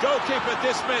 Goalkeeper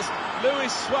dismissed.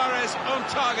 Luis Suarez on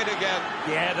target again.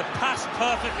 Yeah, the pass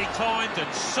perfectly timed,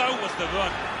 and so was the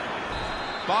run.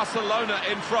 Barcelona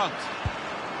in front.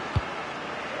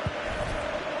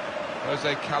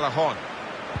 Jose Callejon.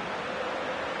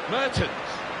 Mertens.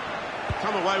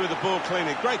 Come away with the ball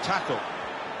cleanly. Great tackle.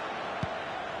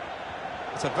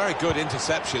 It's a very good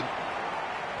interception.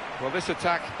 Well, this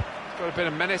attack has got a bit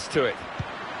of menace to it.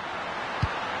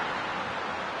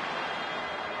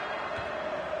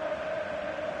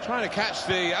 Trying to catch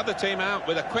the other team out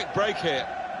with a quick break here.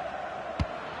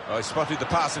 Oh, he spotted the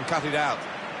pass and cut it out.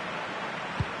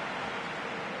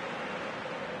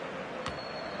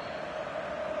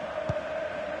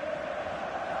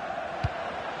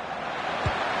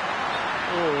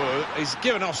 Oh, he's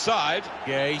given offside.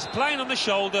 Yeah, he's playing on the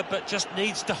shoulder, but just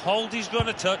needs to hold his run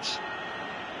a touch.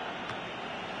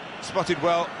 Spotted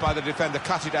well by the defender,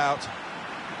 cut it out.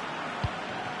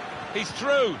 He's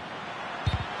through.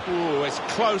 Oh, it's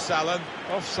close, Alan.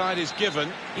 Offside is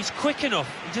given. He's quick enough.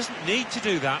 He doesn't need to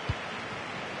do that.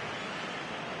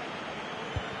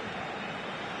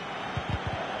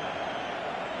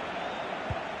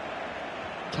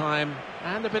 Time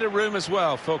and a bit of room as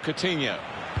well for Coutinho.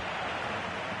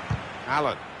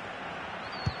 Alan.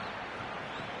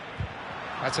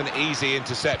 That's an easy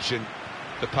interception.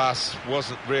 The pass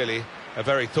wasn't really a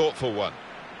very thoughtful one.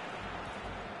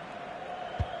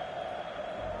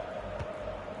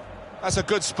 That's a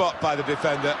good spot by the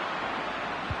defender.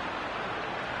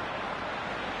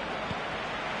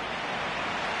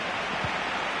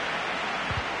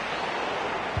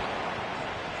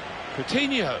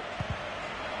 Coutinho.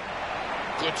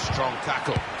 Good strong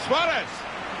tackle. Suarez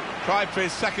tried for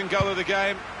his second goal of the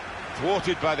game.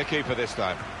 Thwarted by the keeper this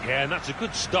time. Yeah, and that's a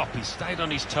good stop. He stayed on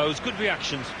his toes. Good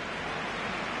reactions.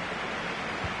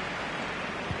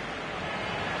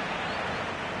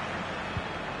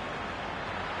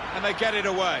 And they get it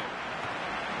away.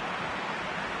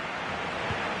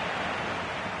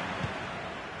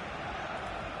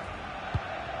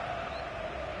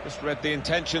 Just read the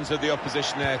intentions of the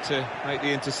opposition there to make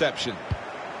the interception.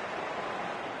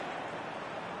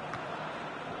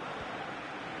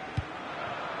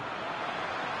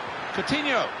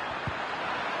 Coutinho.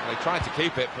 They tried to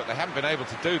keep it, but they haven't been able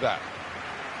to do that.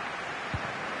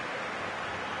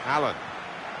 Alan.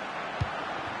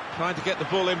 Trying to get the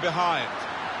ball in behind.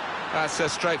 That's a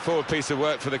straightforward piece of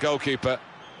work for the goalkeeper.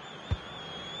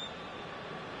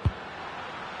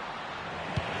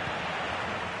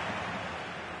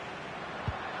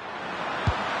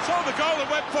 Saw the goal and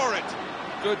went for it.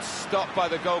 Good stop by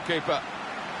the goalkeeper.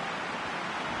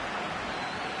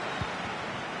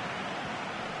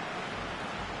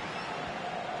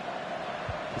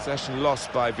 Possession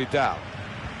lost by Vidal.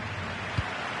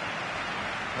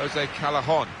 Jose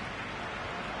Callejon.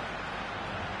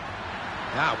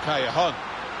 Now Callejon.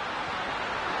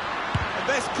 And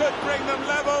this could bring them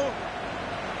level.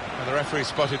 And the referee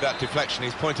spotted that deflection.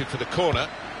 He's pointed for the corner.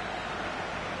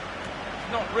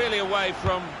 Not really away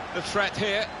from the threat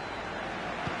here.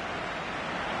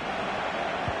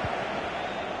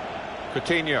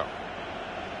 Coutinho.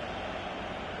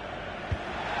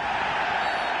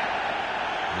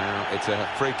 Now it's a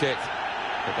free kick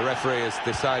that the referee has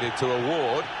decided to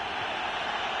award.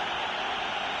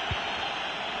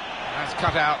 That's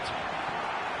cut out.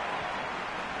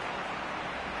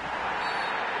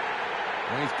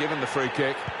 And he's given the free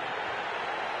kick.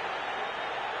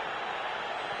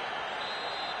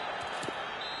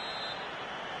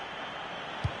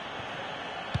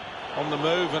 On the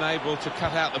move and able to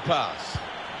cut out the pass.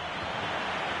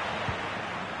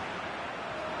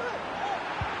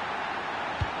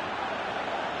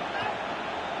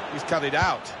 He's cut it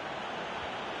out.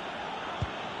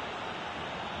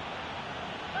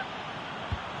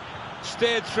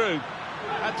 steered through.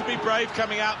 Had to be brave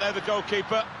coming out there, the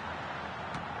goalkeeper.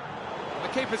 The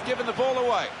keeper's given the ball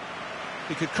away.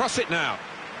 He could cross it now.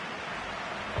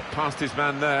 Got past his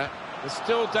man there. There's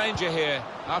still danger here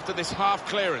after this half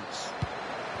clearance.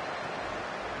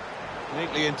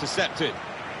 Neatly intercepted.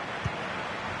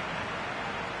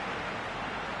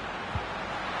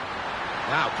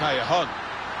 Now Callejon.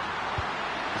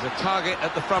 There's a target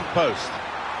at the front post.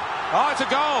 Oh, it's a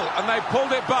goal, and they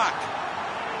pulled it back.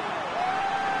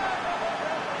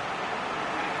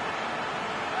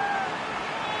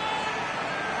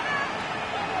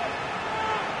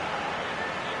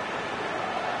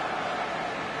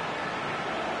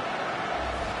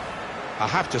 I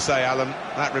have to say, Alan,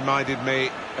 that reminded me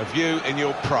of you in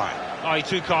your prime. Oh, you're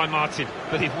too kind, Martin,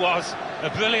 but it was a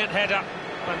brilliant header,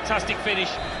 fantastic finish.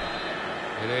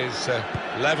 It is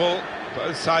level.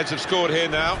 Both sides have scored here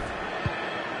now.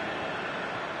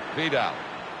 Vidal.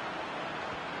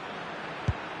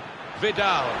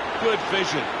 Good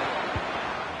vision.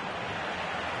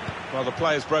 Well, the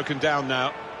player's broken down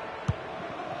now.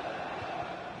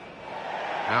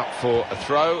 Out for a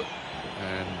throw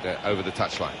and over the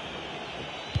touchline.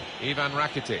 Ivan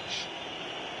Rakitic.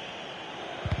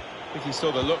 I think he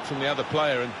saw the look from the other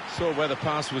player and saw where the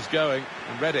pass was going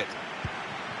and read it.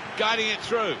 Guiding it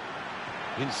through.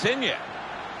 Insigne.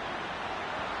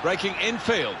 Breaking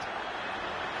infield.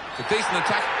 It's a decent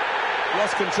attack.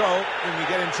 Lost control, and you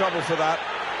get in trouble for that.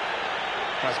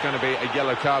 That's going to be a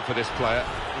yellow card for this player.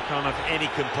 You can't have any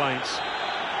complaints.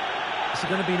 Is it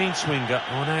going to be an in-swinger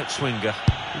or an out-swinger?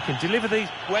 You can deliver these.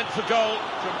 Went for goal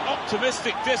from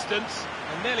optimistic distance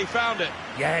and nearly found it.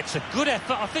 Yeah, it's a good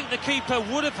effort. I think the keeper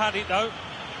would have had it, though.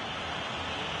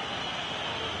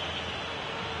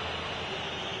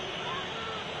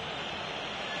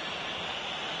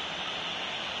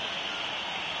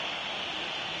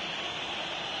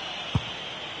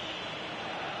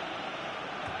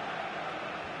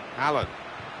 Allen.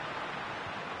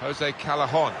 Jose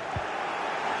Callejon.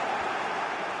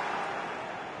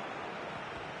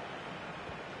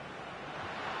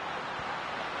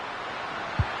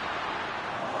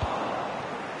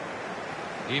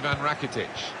 Ivan Rakitic.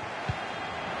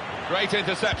 Great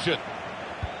interception.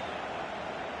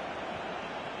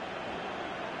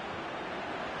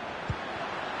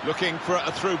 Looking for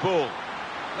a through ball.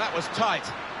 That was tight,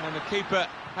 and the keeper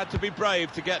had to be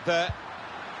brave to get there.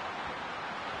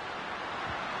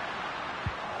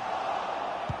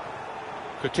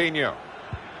 Coutinho.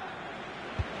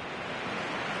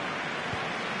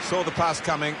 Saw the pass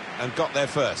coming and got there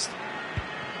first.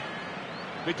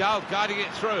 Vidal guiding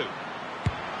it through.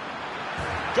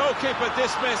 Goalkeeper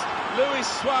dismissed. Luis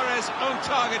Suarez on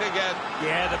target again.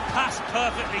 Yeah, the pass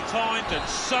perfectly timed, and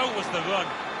so was the run.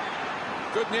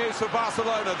 Good news for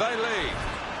Barcelona, they lead.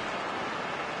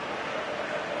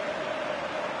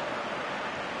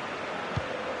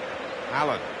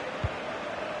 Allen.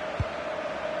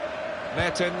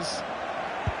 Mertens.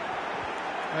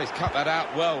 Oh, he's cut that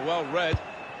out well read.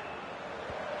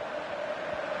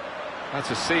 That's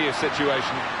a serious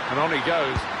situation, and on he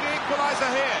goes. The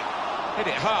equaliser here. Hit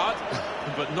it hard,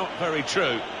 but not very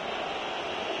true.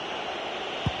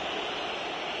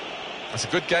 It's a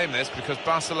good game, this, because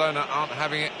Barcelona aren't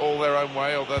having it all their own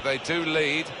way, although they do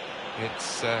lead.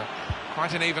 It's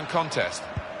quite an even contest.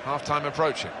 Half-time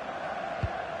approaching.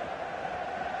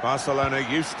 Barcelona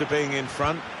used to being in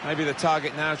front. Maybe the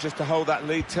target now is just to hold that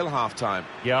lead till half-time.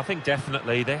 Yeah, I think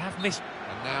definitely. They have missed.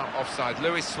 And now offside,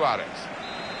 Luis Suarez.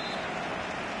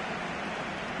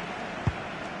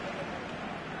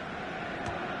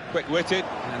 Quick-witted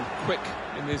and quick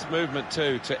in his movement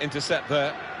too to intercept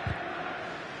there.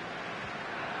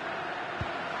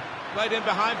 Played in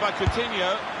behind by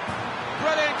Coutinho.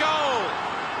 Brilliant goal!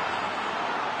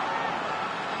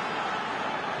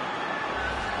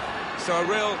 So a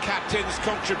real captain's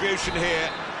contribution here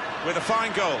with a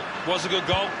fine goal. Was a good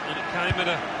goal, and it came at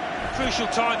a crucial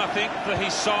time, I think, for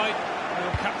his side.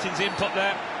 Real captain's input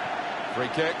there. Free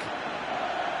kick.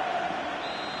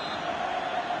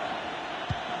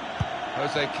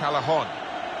 Jose Callejon.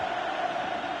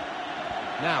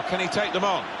 Now, can he take them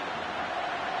on?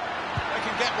 They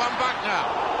can get one back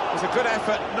now. It's a good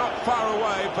effort, not far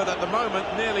away, but at the moment,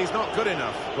 nearly's not good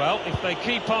enough. Well, if they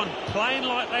keep on playing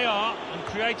like they are and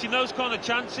creating those kind of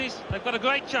chances, they've got a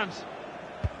great chance.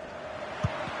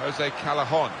 Jose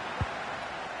Callejon.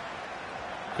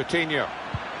 Coutinho.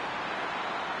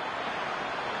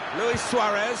 Luis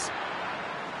Suarez.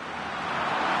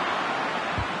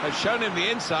 They've shown him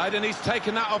the inside, and he's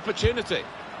taken that opportunity.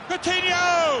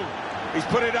 Coutinho! He's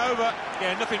put it over.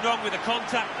 Yeah, nothing wrong with the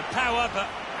contact, the power, but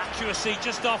accuracy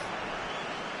just off.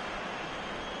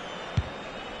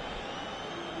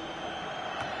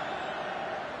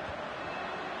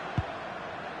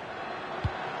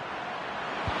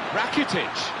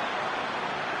 Rakitic.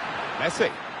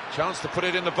 Messi. Chance to put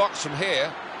it in the box from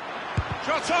here.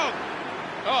 Shot on!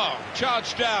 Oh,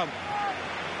 charged down.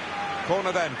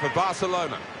 Corner then for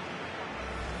Barcelona.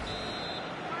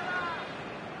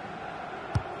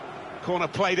 Corner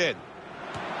played in.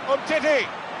 Umtiti!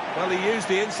 Well, he used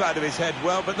the inside of his head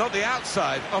well, but not the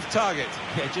outside, off target.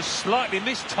 Yeah, just slightly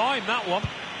mistimed that one.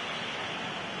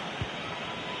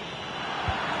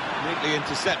 Neatly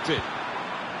intercepted.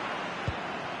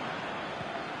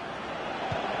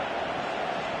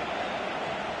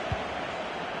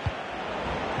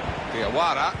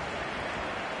 Diawara.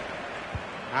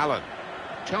 Allen.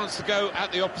 Chance to go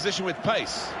at the opposition with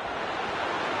pace.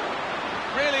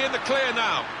 Really in the clear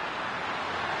now.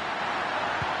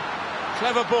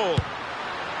 Clever ball.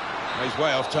 He's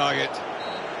way off target.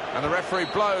 And the referee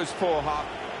blows for half.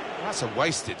 That's a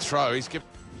wasted throw. He's given.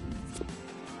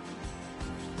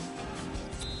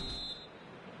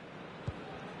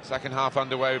 Second half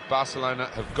underway. Barcelona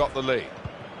have got the lead.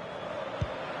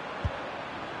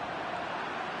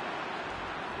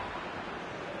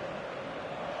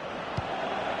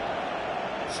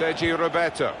 Sergi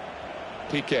Roberto.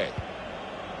 Piqué.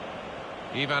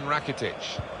 Ivan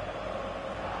Rakitic.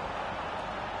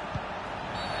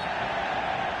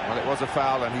 Well, it was a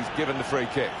foul and he's given the free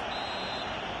kick.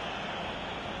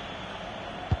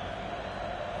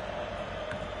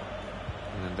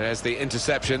 And there's the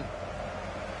interception.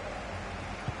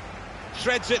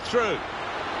 Threads it through.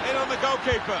 In on the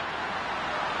goalkeeper.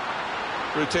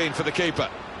 Routine for the keeper.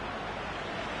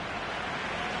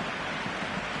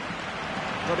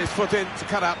 Got his foot in to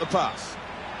cut out the pass.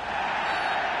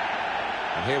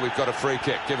 And here we've got a free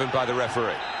kick given by the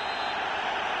referee.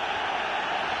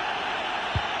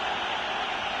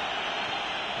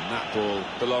 And that ball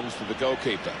belongs to the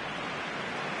goalkeeper.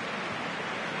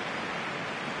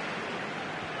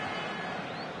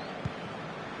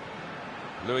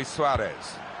 Luis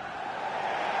Suarez.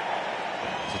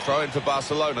 It's a throw in for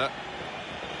Barcelona.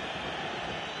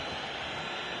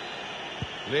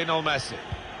 Lionel Messi.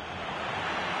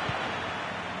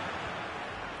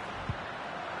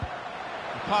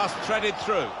 Pass threaded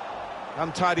through.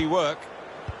 Untidy work.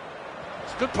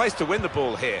 It's a good place to win the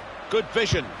ball here. Good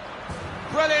vision.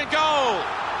 Brilliant goal!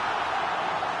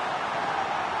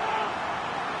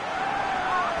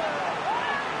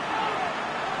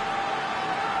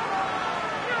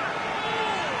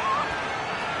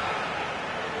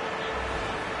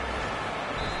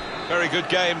 Very good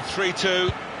game,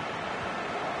 3-2.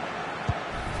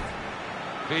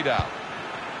 Vidal.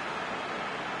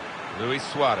 Luis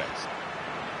Suarez.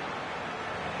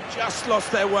 Just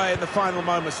lost their way in the final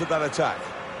moments of that attack.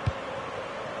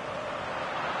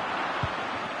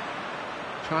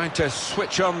 Trying to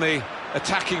switch on the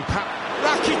attacking power.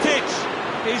 Rakitic!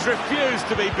 He's refused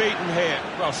to be beaten here.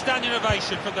 Well, standing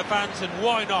ovation from the fans, and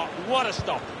why not? What a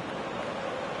stop.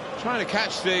 Trying to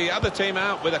catch the other team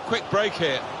out with a quick break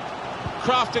here.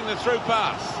 Crafting the through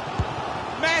pass.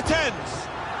 Mertens!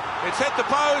 It's hit the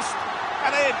post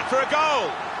and in for a goal.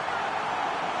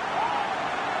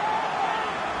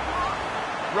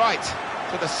 Right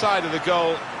to the side of the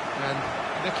goal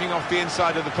and nicking off the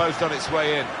inside of the post on its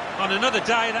way in. On another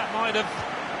day, that might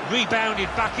have rebounded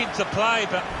back into play,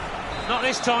 but not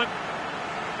this time.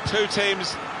 Two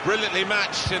teams brilliantly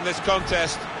matched in this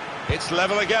contest. It's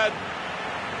level again.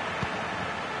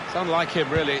 It's unlike him,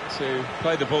 really, to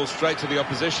play the ball straight to the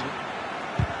opposition.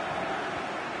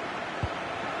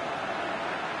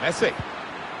 Messi.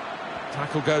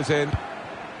 Tackle goes in.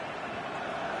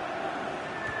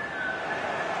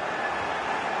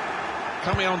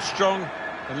 Coming on strong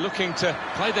and looking to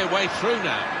play their way through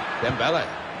now. Dembele.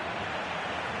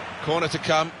 Corner to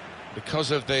come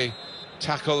because of the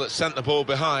tackle that sent the ball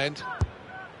behind.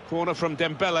 Corner from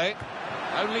Dembele.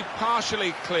 Only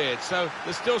partially cleared, so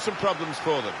there's still some problems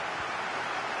for them.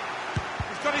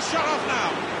 He's got his shot off now.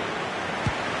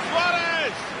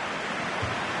 Suarez!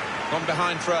 Gone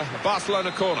behind for a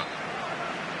Barcelona corner.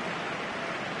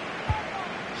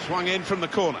 Swung in from the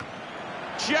corner.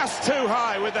 Just too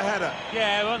high with the header.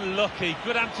 Yeah, unlucky.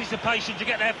 Good anticipation to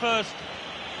get there first.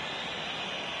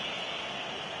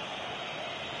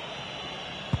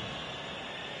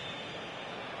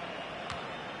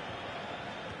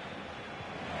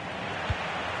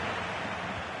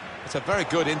 It's a very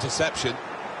good interception.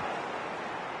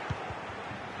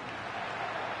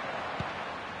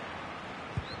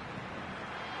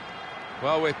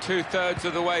 Well, we're two-thirds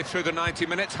of the way through the 90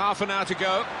 minutes, half an hour to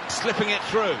go. Slipping it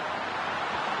through.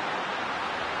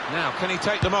 Now, can he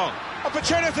take them on?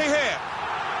 Opportunity here!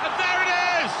 And there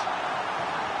it is!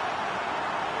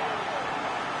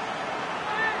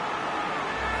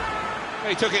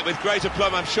 He took it with great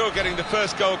aplomb. I'm sure getting the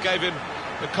first goal gave him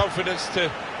the confidence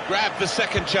to grab the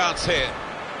second chance here.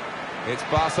 It's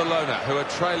Barcelona who are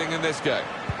trailing in this game.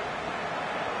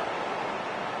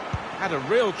 Had a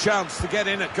real chance to get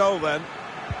in at goal then.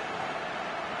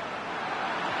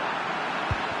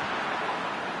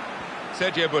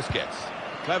 Sergio Busquets.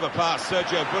 Clever pass,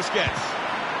 Sergio Busquets.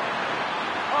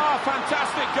 Oh,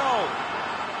 fantastic goal.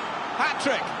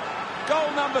 Hat-trick. Goal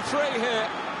number 3 here.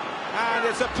 And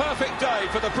it's a perfect day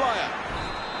for the player.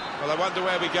 Well, I wonder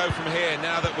where we go from here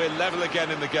now that we're level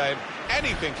again in the game.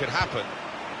 Anything could happen.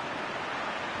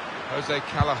 Jose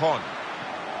Callejon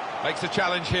makes a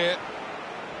challenge here.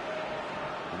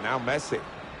 And now Messi.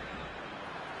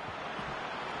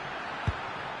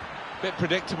 Bit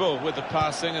predictable with the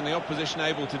passing and the opposition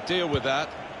able to deal with that.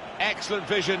 Excellent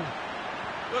vision.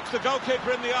 Looks the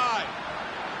goalkeeper in the eye.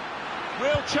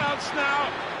 Real chance now.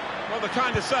 Well, the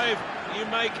kind of save you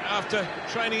make after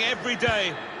training every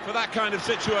day for that kind of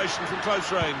situation from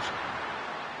close range.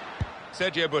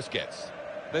 Sergio Busquets.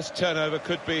 This turnover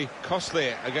could be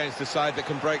costly against a side that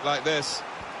can break like this.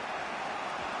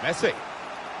 Messi.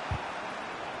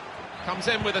 Comes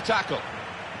in with a tackle.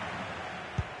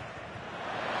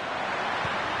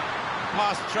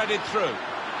 Pass threaded through.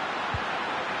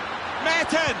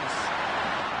 Mertens!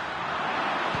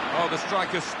 Oh, the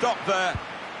strikers stopped there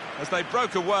as they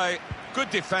broke away. Good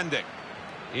defending.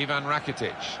 Ivan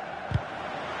Rakitic.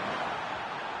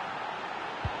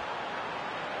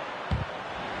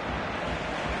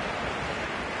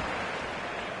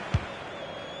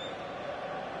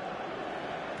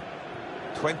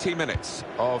 "20 minutes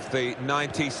of the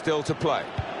 90 still to play.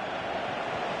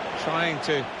 Trying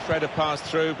to thread a pass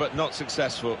through, but not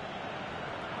successful.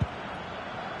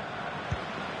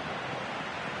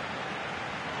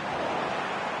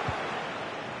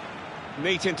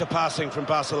 Neat into passing from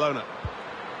Barcelona.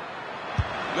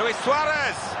 Luis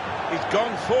Suarez! He's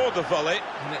gone for the volley,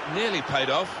 and it nearly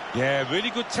paid off. Yeah, really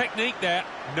good technique there.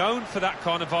 Known for that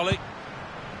kind of volley.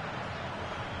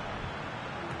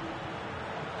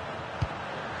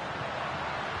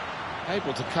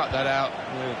 Able to cut that out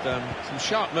with some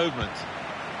sharp movement.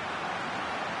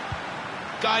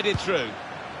 Guided through.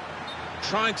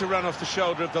 Trying to run off the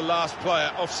shoulder of the last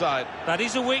player, offside. That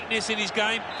is a weakness in his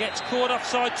game. Gets caught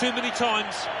offside too many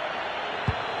times.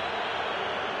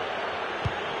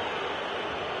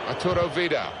 Arturo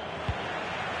Vidal.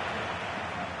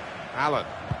 Allen.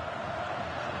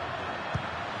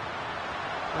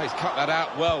 Oh, he's cut that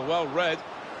out well read.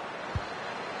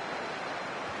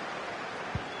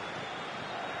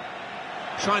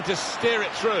 Trying to steer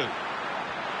it through.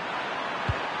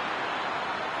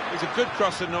 He's a good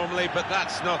crosser normally, but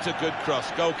that's not a good cross.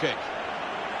 Goal kick.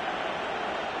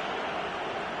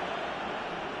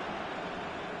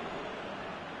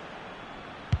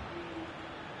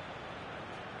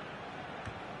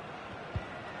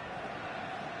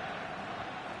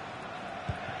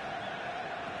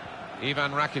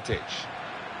 Ivan Rakitic.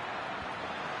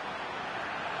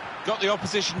 Got the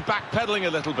opposition backpedaling a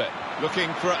little bit,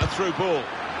 looking for a through ball.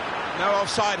 No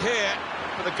offside here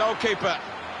for the goalkeeper.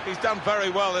 He's done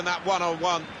very well in that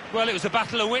one-on-one. Well, it was a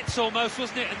battle of wits almost,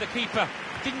 wasn't it? And the keeper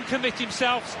didn't commit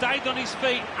himself, stayed on his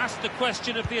feet, asked the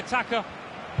question of the attacker.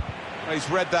 Well, he's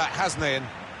read that, hasn't he, and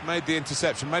made the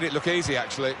interception, made it look easy,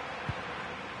 actually.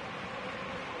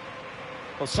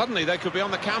 Well, suddenly they could be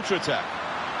on the counter-attack.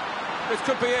 This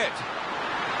could be it.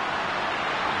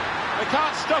 They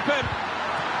can't stop him.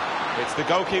 It's the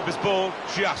goalkeeper's ball,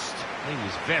 just. He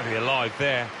was very alive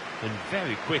there and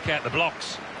very quick out the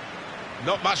blocks.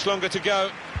 Not much longer to go,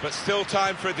 but still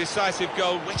time for a decisive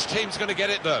goal. Which team's going to get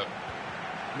it, though?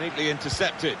 Neatly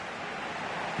intercepted.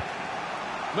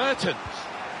 Mertens.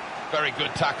 Very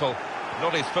good tackle.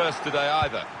 Not his first today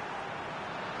either.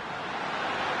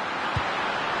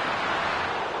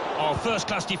 Oh,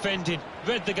 first-class defending.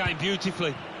 Read the game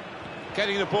beautifully.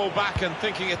 Getting the ball back and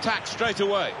thinking attack straight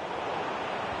away.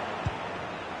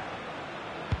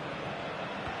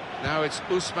 Now it's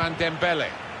Ousmane Dembele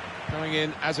going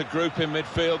in as a group in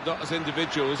midfield, not as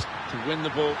individuals, to win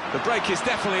the ball. The break is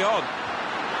definitely on.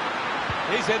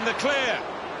 He's in the clear.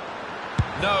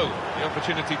 No, the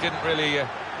opportunity didn't really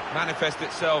manifest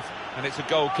itself, and it's a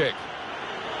goal kick.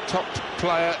 Top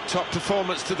player, top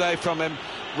performance today from him,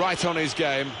 right on his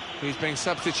game. He's being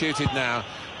substituted now,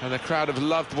 and the crowd have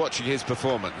loved watching his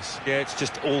performance. Yeah, it's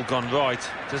just all gone right.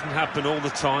 Doesn't happen all the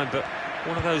time, but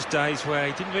one of those days where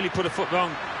he didn't really put a foot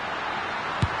wrong.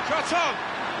 Shot on!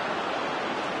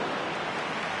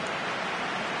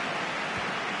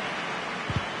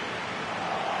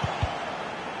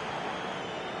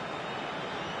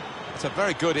 It's a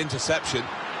very good interception.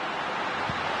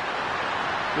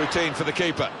 Routine for the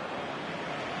keeper.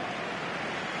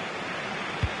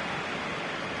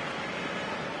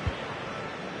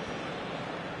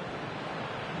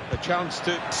 chance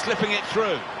to slipping it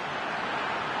through.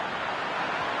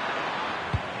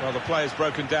 Well, the player's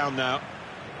broken down now.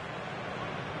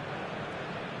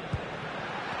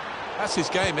 That's his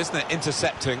game, isn't it?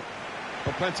 Intercepting.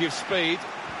 Well, plenty of speed,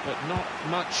 but not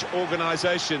much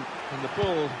organisation. And the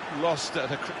ball lost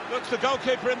at a... Looks the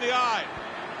goalkeeper in the eye.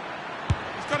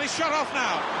 He's got his shot off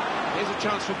now. Here's a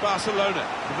chance for Barcelona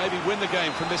to maybe win the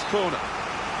game from this corner.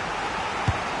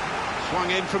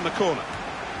 Swung in from the corner.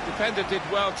 Defender did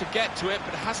well to get to it,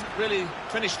 but hasn't really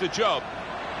finished the job.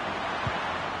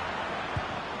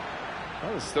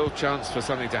 Well, there's still a chance for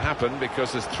something to happen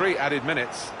because there's 3 added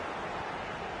minutes.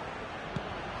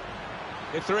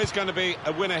 If there is going to be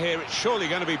a winner here, it's surely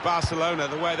going to be Barcelona,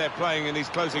 the way they're playing in these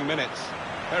closing minutes.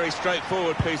 Very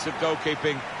straightforward piece of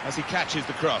goalkeeping as he catches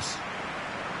the cross.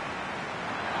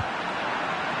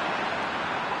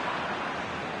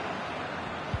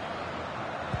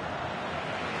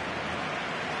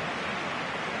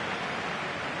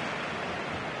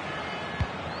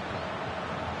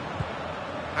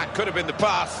 That could have been the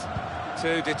pass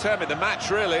to determine the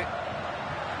match, really.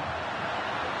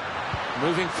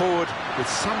 Moving forward with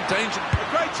some danger. A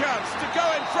great chance to go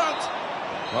in front.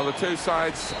 Well, the two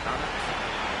sides...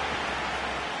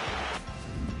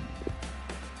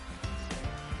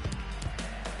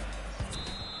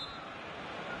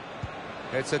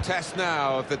 It's a test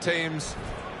now of the team's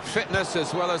fitness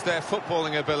as well as their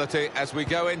footballing ability as we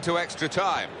go into extra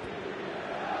time.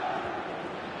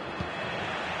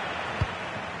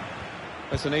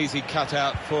 That's an easy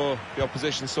cutout for the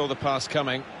opposition, saw the pass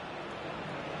coming.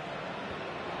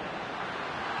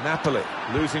 Napoli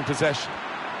losing possession.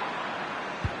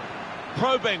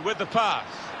 Probing with the pass.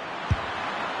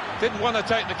 Didn't want to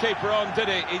take the keeper on, did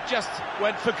he? He just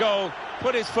went for goal,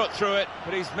 put his foot through it,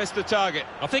 but he's missed the target.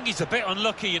 I think he's a bit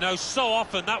unlucky, you know. So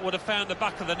often that would have found the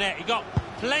back of the net. He got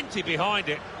plenty behind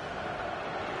it.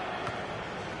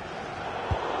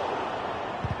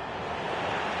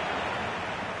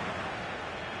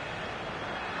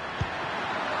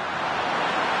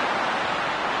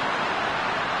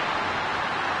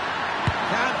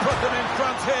 Put them in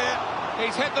front here.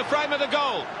 He's hit the frame of the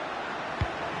goal.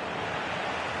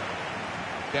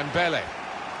 Dembele.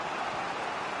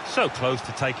 So close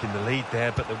to taking the lead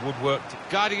there, but the woodwork...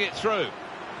 Guiding it through.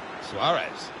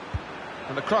 Suarez.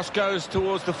 And the cross goes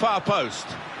towards the far post.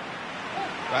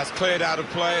 That's cleared out of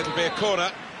play. It'll be a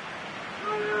corner.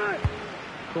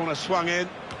 Corner swung in.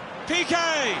 PK!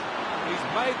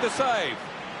 He's made the save.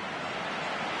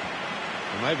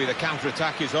 Well, maybe the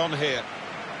counter-attack is on here.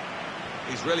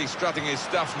 He's really strutting his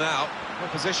stuff now.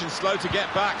 Opposition slow to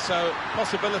get back, so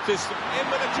possibilities in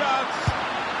with a chance.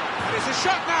 And it's a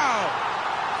shot now.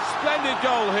 Splendid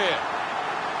goal here.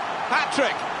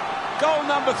 Hat-trick. Goal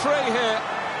number 3 here.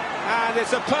 And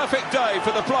it's a perfect day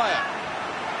for the player.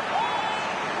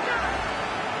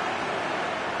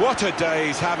 What a day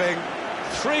he's having.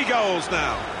 3 goals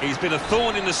now. He's been a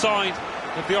thorn in the side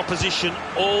of the opposition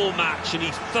all match, and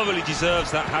he thoroughly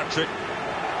deserves that hat-trick.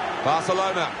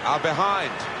 Barcelona are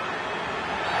behind.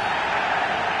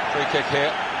 Free kick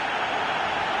here.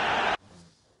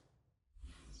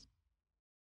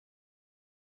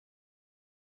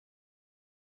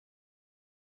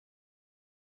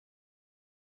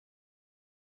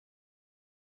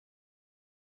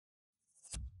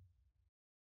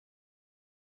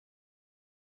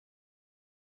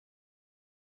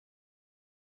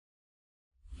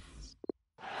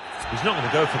 He's not going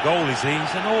to go for goal, is he?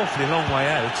 He's an awfully long way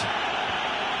out.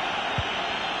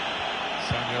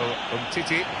 Samuel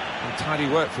Umtiti, and tidy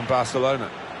work from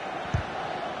Barcelona.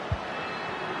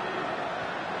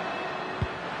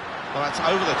 Well, that's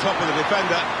over the top of the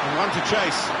defender, and one to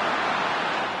chase.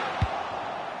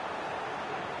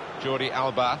 Jordi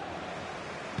Alba.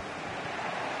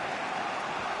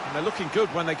 And they're looking good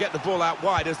when they get the ball out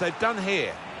wide, as they've done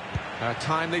here. A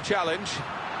timely challenge.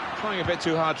 Trying a bit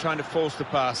too hard, trying to force the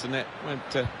pass, and it went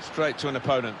straight to an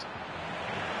opponent.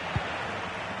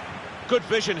 Good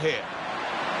vision here.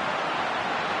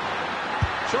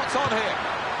 Shots on here.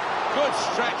 Good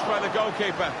stretch by the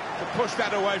goalkeeper to push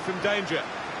that away from danger.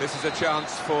 This is a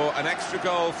chance for an extra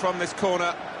goal from this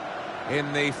corner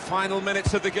in the final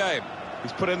minutes of the game.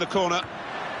 He's put in the corner.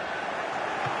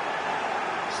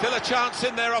 Still a chance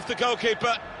in there off the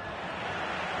goalkeeper.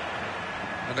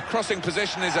 And the crossing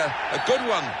position is a good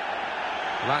one.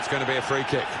 Well, that's going to be a free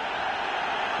kick.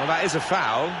 Well, that is a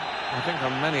foul. I think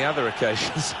on many other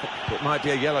occasions it might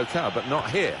be a yellow card, but not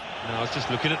here. No, I was just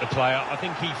looking at the player. I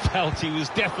think he felt he was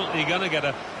definitely going to get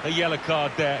a yellow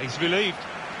card there. He's relieved.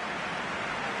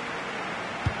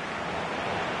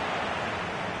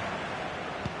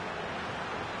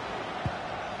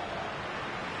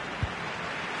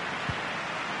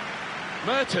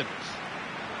 Mertens.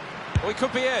 Oh, he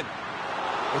could be in.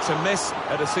 It's a miss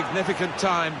at a significant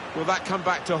time. Will that come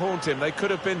back to haunt him? They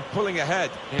could have been pulling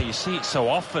ahead. Yeah, you see it so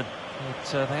often.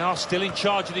 But they are still in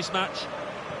charge of this match.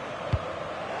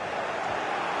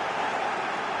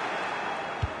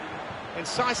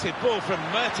 Incisive ball from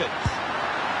Mertens.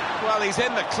 Well, he's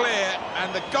in the clear,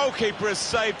 and the goalkeeper has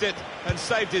saved it and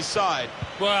saved his side.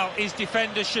 Well, his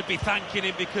defenders should be thanking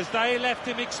him because they left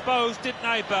him exposed, didn't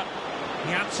they? But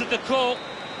he answered the call.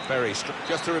 Very strong.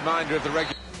 Just a reminder of the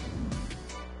regular.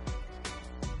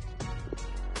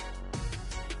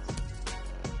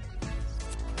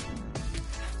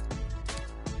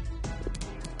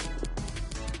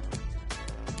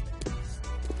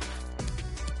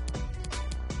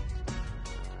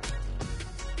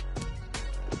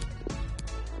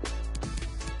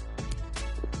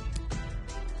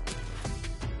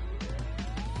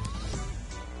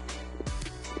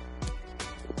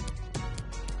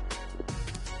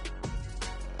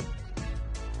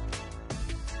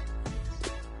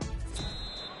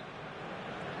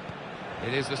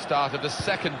 It is the start of the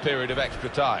second period of extra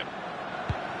time.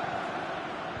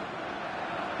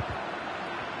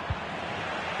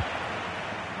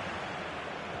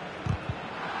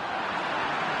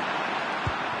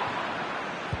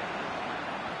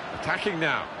 Attacking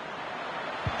now.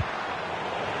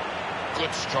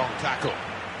 Good strong tackle.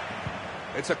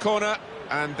 It's a corner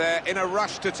and they're in a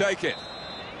rush to take it.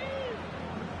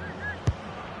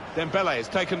 Dembele has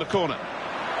taken the corner.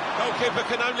 Goalkeeper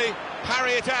can only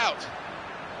parry it out.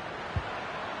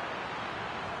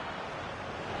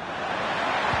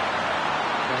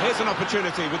 Here's an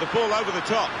opportunity with the ball over the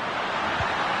top.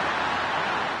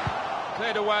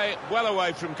 Cleared away, well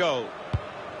away from goal.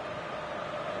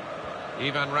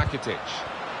 Ivan Rakitic.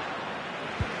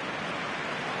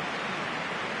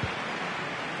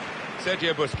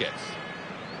 Sergio Busquets.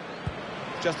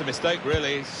 Just a mistake,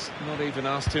 really. He's not even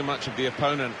asked too much of the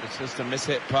opponent. It's just a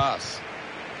mishit pass.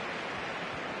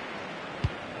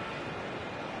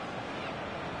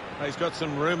 He's got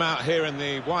some room out here in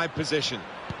the wide position.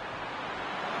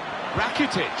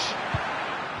 Rakitic.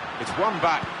 It's one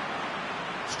back.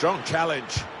 Strong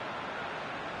challenge.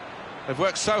 They've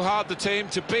worked so hard, the team,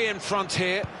 to be in front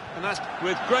here, and that's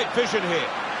with great vision here.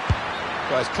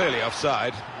 Well, it's clearly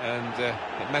offside, and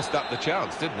it messed up the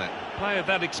chance, didn't it? Player of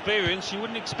that experience, you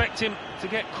wouldn't expect him to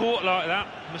get caught like that.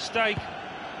 Mistake.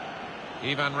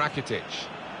 Ivan Rakitic.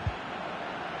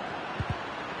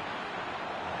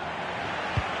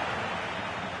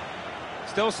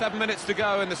 Still 7 minutes to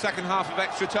go in the second half of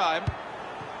extra time.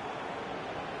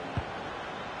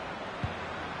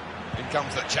 In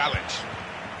comes the challenge.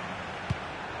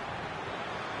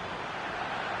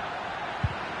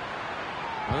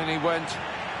 And he went,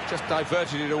 just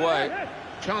diverted it away.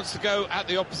 Chance to go at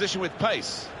the opposition with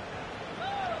pace.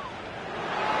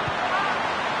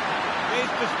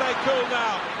 Needs to stay cool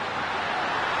now.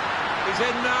 He's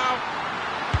in now.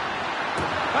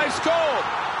 They scored!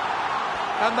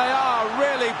 And they are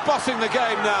really bossing the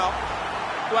game now.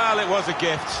 Well, it was a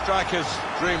gift. Strikers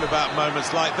dream about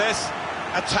moments like this.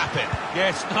 A tap-in.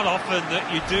 Yes, not often that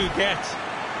you do get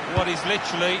what is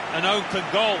literally an open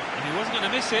goal. And he wasn't going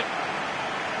to miss it.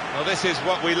 Well, this is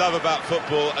what we love about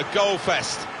football, a goal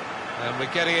fest. And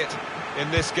we're getting it in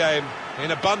this game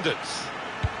in abundance.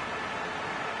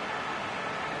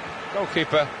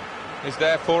 Goalkeeper is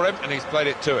there for him, and he's played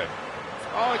it to him.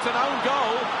 Oh, it's an own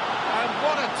goal, and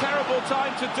what a terrible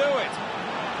time to do it.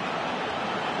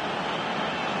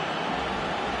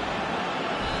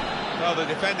 Well, the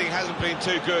defending hasn't been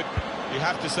too good, you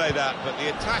have to say that, but the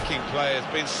attacking play has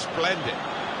been splendid.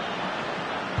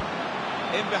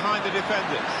 In behind the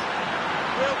defenders.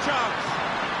 Real chance.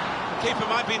 The keeper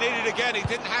might be needed again, he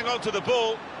didn't hang on to the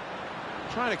ball.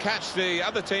 Trying to catch the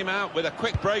other team out with a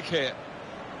quick break here.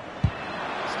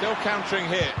 Still countering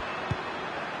here.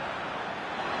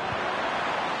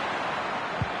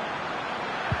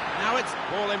 Now it's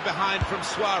ball in behind from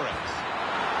Suarez.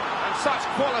 And such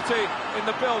quality in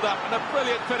the build-up and a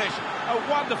brilliant finish. A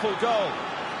wonderful goal.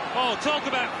 Oh, talk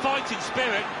about fighting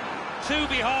spirit. Two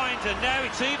behind and now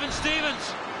it's even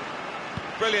Stevens.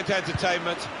 Brilliant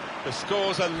entertainment. The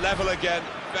scores are level again.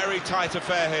 Very tight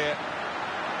affair here.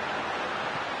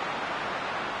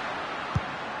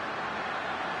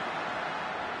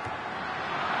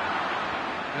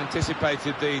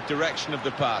 Anticipated the direction of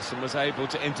the pass and was able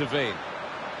to intervene.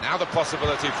 Now the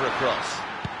possibility for a cross.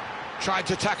 Tried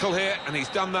to tackle here and he's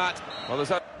done that. Well,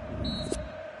 there's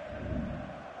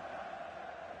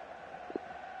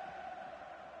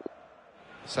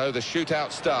so the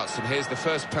shootout starts, and here's the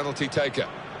first penalty taker.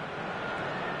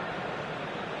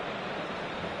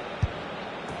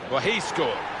 Well, he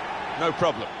scored. No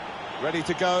problem. Ready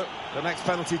to go, the next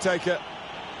penalty taker.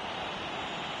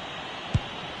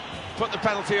 Put the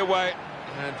penalty away,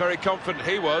 and very confident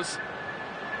he was.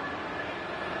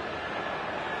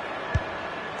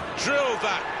 Drilled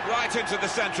that right into the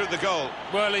centre of the goal.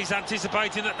 Well, he's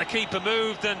anticipating that the keeper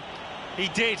moved, and he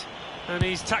did, and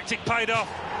his tactic paid off.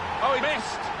 Oh, he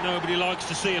missed! Nobody likes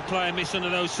to see a player miss under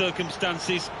those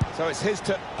circumstances. So it's his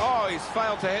turn. Oh, he's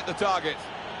failed to hit the target.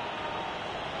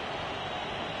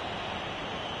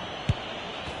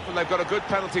 Well, they've got a good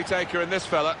penalty taker in this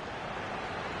fella.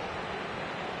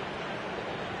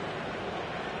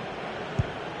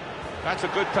 That's a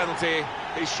good penalty.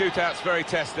 His shootout's very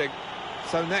testing.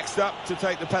 So next up to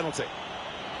take the penalty.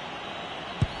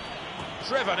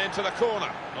 Driven into the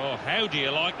corner. Oh, how do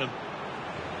you like them?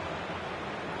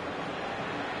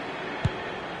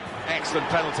 Excellent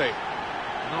penalty.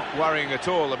 Not worrying at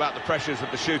all about the pressures of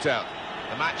the shootout.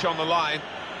 The match on the line.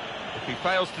 If he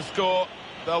fails to score,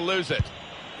 they'll lose it.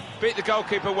 Beat the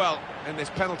goalkeeper well in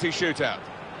this penalty shootout.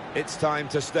 It's time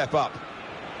to step up.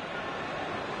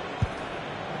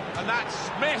 And that's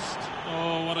missed.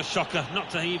 Oh, what a shocker, not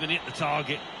to even hit the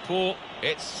target. Poor.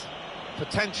 It's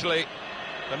potentially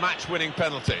the match-winning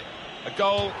penalty. A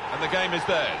goal and the game is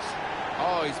theirs.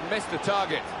 Oh, he's missed the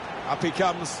target. Up he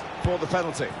comes for the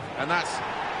penalty. And that's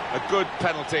a good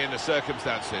penalty in the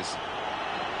circumstances.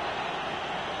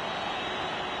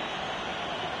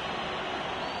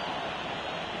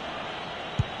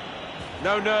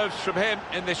 No nerves from him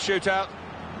in this shootout.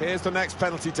 Here's the next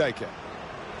penalty taker.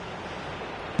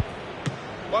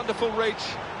 Wonderful reach.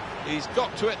 He's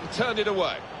got to it and turned it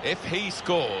away. If he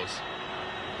scores,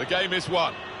 the game is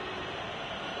won.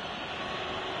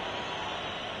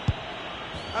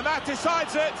 And that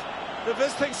decides it. The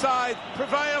visiting side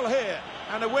prevail here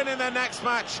and a win in their next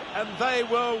match, and they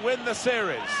will win the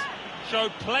series.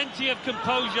 Showed plenty of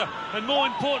composure and, more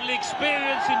importantly,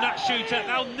 experience in that shootout.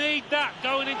 They'll need that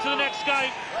going into the next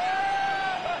game.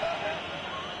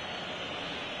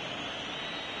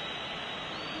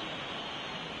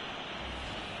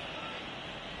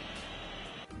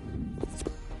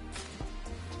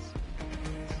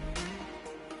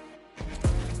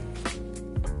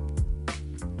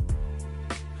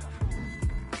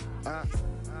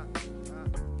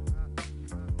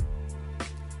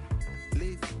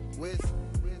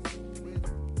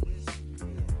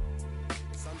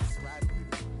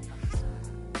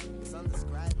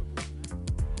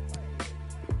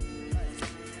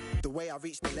 The way I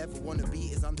reached the level, wanna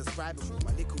beat is undescribable.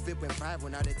 My little vid went viral,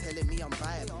 now they're telling me I'm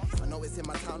viable. I know it's in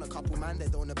my town, a couple man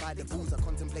that don't abide the rules. I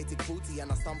contemplated cruelty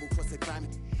and I stumbled across a crime.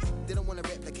 Didn't wanna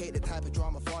replicate the type of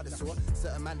drama father saw.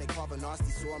 Certain man they carve a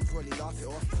nasty, so I'm probably laugh it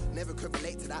off. Never could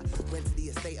relate to that. Went to the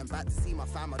estate and back to see my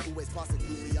fam. I'd always pass a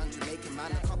groovy young Jamaican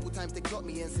man. A couple times they clocked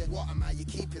me and said, what am I? You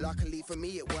keep it luckily for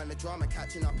me, it weren't a drama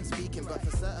catching up and speaking. But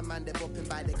for certain man they're bopping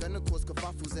by, they're gonna cause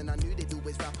kerfuffles. And I knew they'd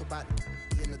always rap about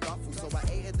in the duffel. So I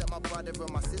hated that my brother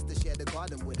and my sister shared the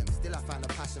garden with him. Still I found a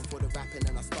passion for the rapping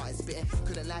and I started spitting.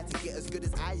 Couldn't lie, to get as good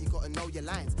as I, you gotta know your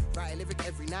lines. Write a lyric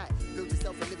every night, build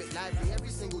yourself a lyric library, every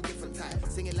single different type.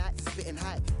 Singing like spitting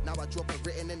hype. Now I drop a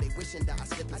written and they wishing that I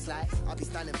slip and slide. I'll be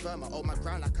standing firm, I hold my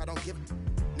ground like I don't give it.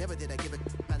 Never did I give it,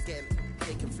 man's getting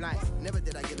taking flight. Never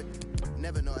did I give it,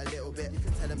 never not a little bit.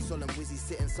 Tell them Sol and Wizzy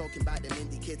sitting soaking back them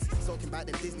indie kids, soaking back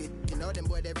them Disney. You know them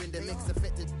boy, they're in the mix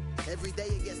affected. Every day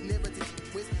it gets nearer to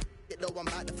whiz. Though I'm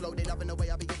about to flow, they loving the way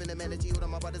I be giving them energy. All of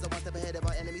my brothers are one step ahead of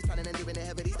our enemies, planning and doing it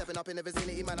heavily. Stepping up in the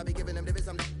vicinity, man, I be giving them lyrics.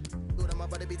 I'm all of my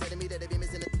brother be telling me that they be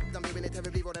missing it. I'm doing it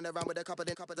terribly, rolling around with a couple of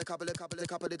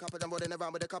I'm rolling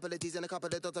around with a couple of G's and a couple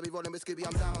of dots. I be rolling with Scooby.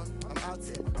 I'm down, I'm out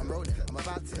it, I'm rolling, I'm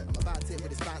about it with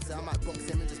this bouncer. I might box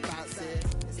him and just bounce it.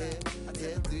 Yeah, I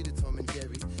dare do the Tom and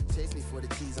Jerry. Chase me for the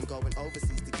teas, I'm going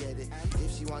overseas to get it.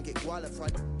 If she won't get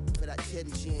qualified for that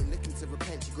cheddar, she ain't looking to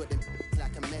repent. She got them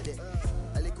like a medic.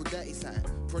 A little dirty sign,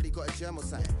 probably got a germ or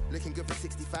sign. Looking good for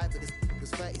 65, but this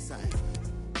was 30 sign.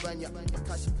 Burn your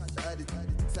cut early,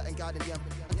 certain garden, yeah.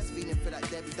 I'm just feeling for that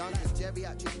Debbie Duncan.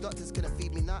 Geriatric doctors couldn't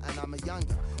feed me nothing, I'm a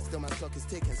younger. Still my clock is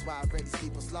ticking, so I rarely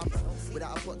sleep or slumber.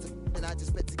 Without a pot to and I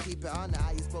just bet to keep it on.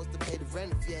 How you supposed to pay the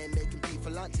rent if you ain't making pee for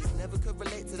lunches? Never could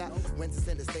relate to that. Went to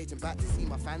center stage and back to see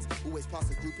my fans. Always pass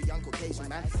a group of young Caucasian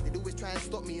man. They'd always try and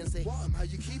stop me and say, what am I,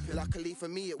 you keep it? Luckily for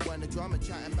me, it weren't a drama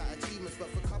chatting about achievements. But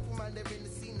for a couple man, they're in the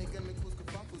scene, they're gonna cause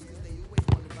kerfuffles. Cause they always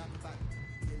want to rap about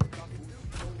in the couple.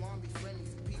 Don't want to be friendly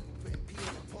to people putting pee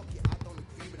in my pocket. I don't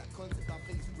agree with that concept, I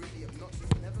think it's really obnoxious.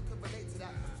 Never could relate to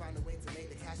that. Find a way to make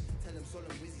the cash. Tell them Sol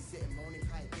and Wizzy sitting moaning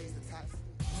how he pays the tax.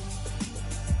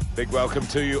 Big welcome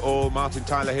to you all. Martin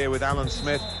Tyler here with Alan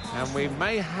Smith, and we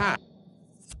may have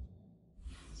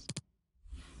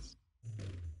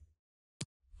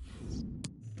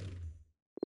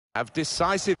have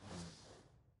decisive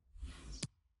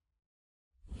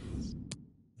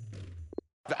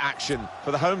action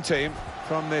for the home team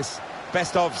from this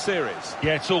best-of series.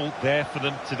 Yeah, it's all there for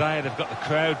them today. They've got the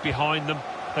crowd behind them.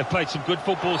 They've played some good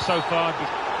football so far.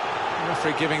 The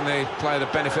referee giving the player the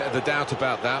benefit of the doubt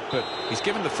about that, but he's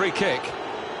given the free kick.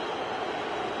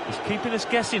 He's keeping us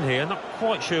guessing here, not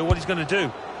quite sure what he's going to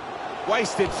do.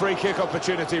 Wasted free kick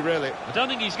opportunity, really. I don't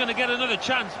think he's going to get another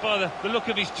chance by the look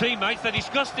of his teammates. They're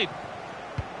disgusted.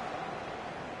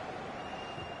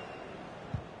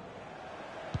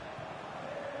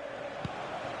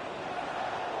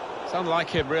 It's unlike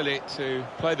him, really, to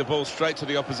play the ball straight to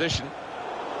the opposition.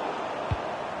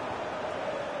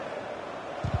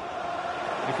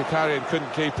 Mkhitaryan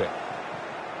couldn't keep it.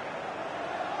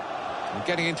 And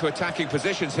getting into attacking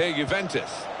positions here,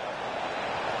 Juventus.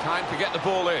 Time to get the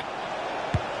ball in.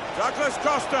 Douglas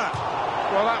Costa.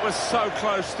 Well, that was so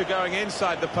close to going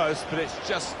inside the post, but it's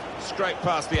just straight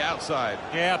past the outside.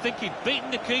 Yeah, I think he'd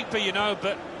beaten the keeper, you know,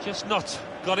 but just not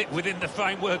got it within the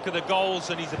framework of the goals,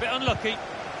 and he's a bit unlucky.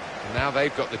 And now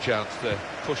they've got the chance to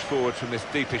push forward from this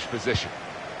deepish position.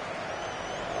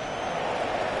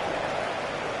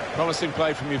 Promising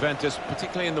play from Juventus,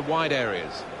 particularly in the wide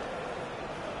areas.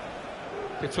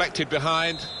 Deflected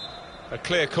behind, a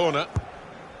clear corner,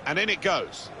 and in it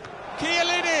goes.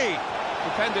 Chiellini!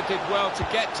 Defender did well to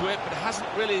get to it, but hasn't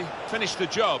really finished the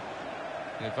job.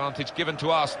 The advantage given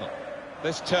to Arsenal.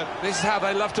 This is how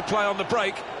they love to play on the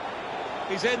break.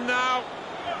 He's in now.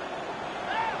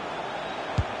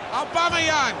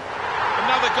 Aubameyang!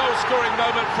 Another goal-scoring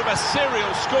moment from a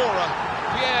serial scorer,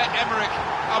 Pierre-Emerick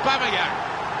Aubameyang.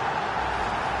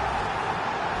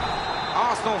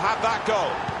 Arsenal have that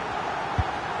goal.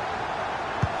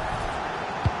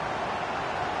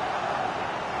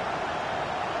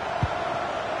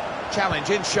 Challenge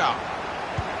in sharp.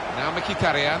 Now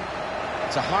Mkhitaryan.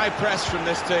 It's a high press from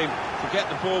this team to get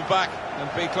the ball back and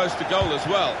be close to goal as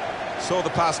well. Saw the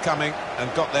pass coming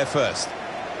and got there first.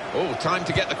 Oh, time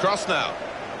to get the cross now.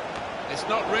 It's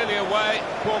not really away.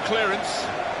 Poor clearance.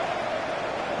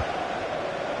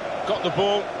 Got the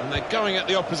ball and they're going at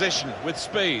the opposition with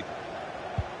speed.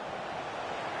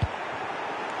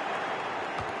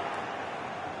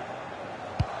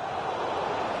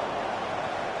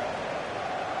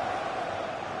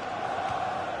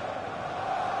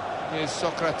 Here's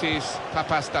Socrates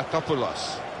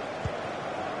Papastatopoulos.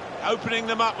 Opening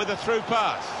them up with a through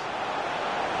pass.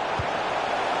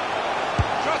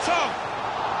 Shot on!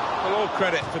 Well, all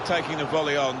credit for taking the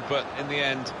volley on, but in the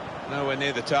end, nowhere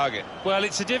near the target. Well,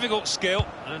 it's a difficult skill,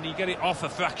 and you get it off a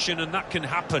fraction, and that can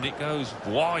happen. It goes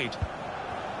wide.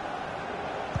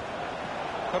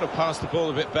 Got to pass the ball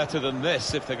a bit better than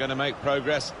this if they're going to make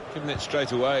progress. Giving it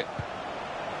straight away.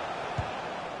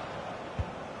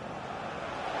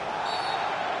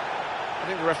 I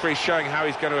think the referee's showing how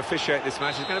he's going to officiate this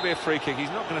match. It's going to be a free kick.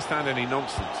 He's not going to stand any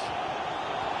nonsense.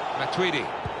 Matuidi.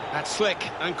 That's slick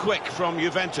and quick from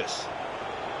Juventus.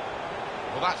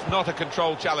 Well, that's not a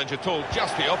controlled challenge at all,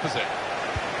 just the opposite.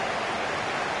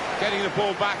 Getting the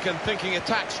ball back and thinking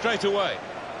attack straight away.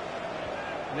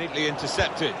 Neatly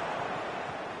intercepted.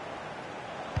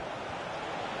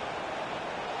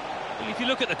 Well, if you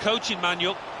look at the coaching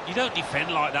manual, you don't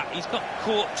defend like that. He's got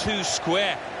caught too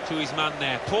square to his man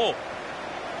there. Poor.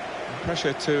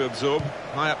 Pressure to absorb,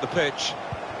 high up the pitch.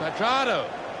 Quadrado.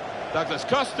 Douglas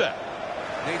Costa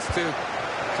needs to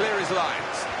clear his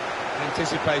lines.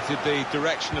 Anticipated the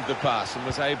direction of the pass and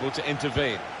was able to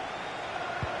intervene.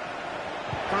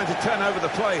 Trying to turn over the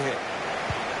play here.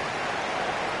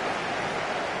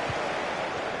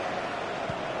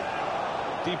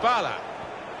 Dybala.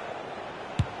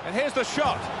 And here's the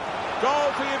shot.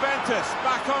 Goal for Juventus,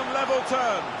 back on level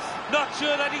terms. Not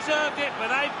sure they deserved it, but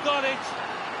they've got it.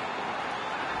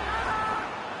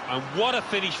 And what a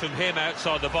finish from him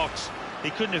outside the box. He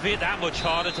couldn't have hit that much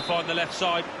harder to find the left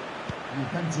side.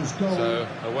 So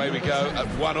away we go at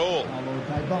 1-1.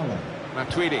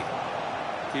 Matuidi.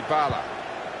 Dybala.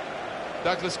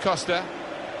 Douglas Costa.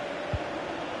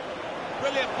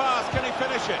 Brilliant pass, can he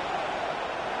finish it?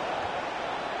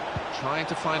 Trying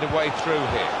to find a way through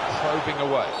here, probing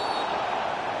away.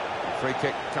 Free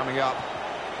kick coming up.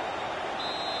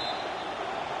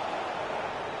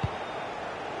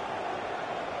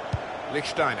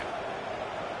 Lichtsteiner.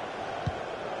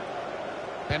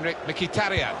 Henrik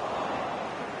Mkhitaryan.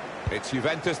 It's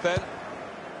Juventus then,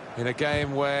 in a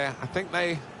game where I think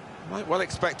they might well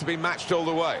expect to be matched all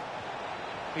the way.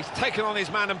 He's taken on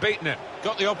his man and beaten him.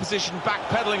 Got the opposition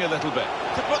backpedaling a little bit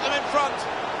to put them in front.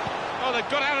 Oh, they've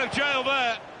got out of jail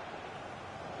there.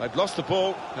 They've lost the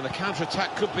ball and the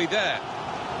counter-attack could be there.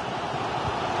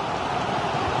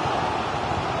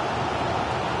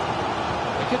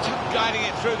 guiding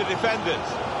it through the defenders.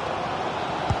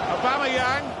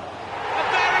 Aubameyang. And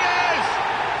there he is!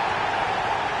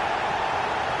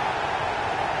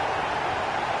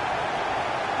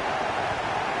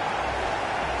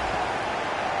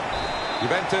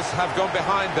 Juventus have gone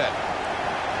behind them.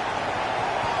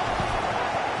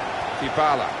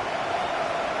 Dybala.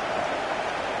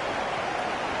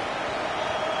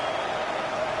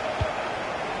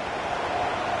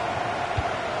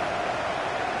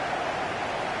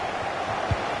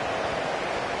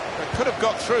 Could have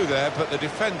got through there, but the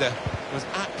defender was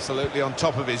absolutely on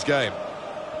top of his game.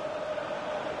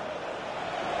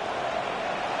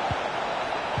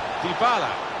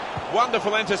 Dybala,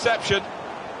 wonderful interception.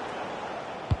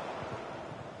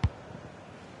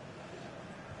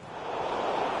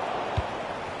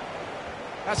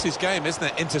 That's his game, isn't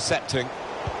it? Intercepting.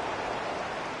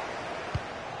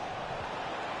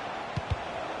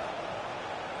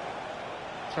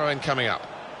 Throw in coming up.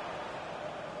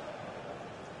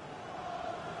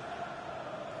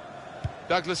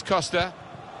 Douglas Costa,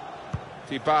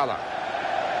 Dybala,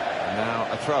 and now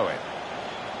a throw-in.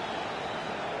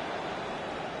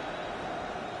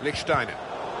 Lichtsteiner.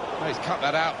 Oh, he's cut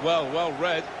that out well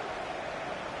read.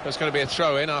 There's going to be a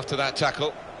throw-in after that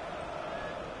tackle.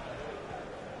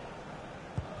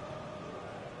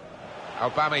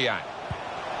 Aubameyang.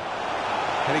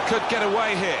 And he could get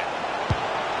away here.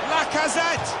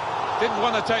 Lacazette! Didn't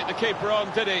want to take the keeper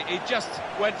on, did he? He just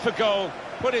went for goal.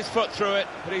 Put his foot through it,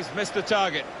 but he's missed the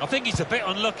target. I think he's a bit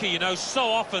unlucky, you know. So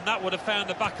often that would have found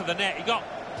the back of the net. He got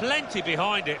plenty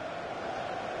behind it.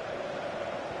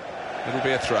 It'll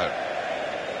be a throw.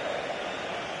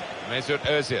 Mesut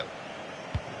Ozil.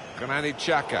 Granit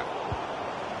Xhaka.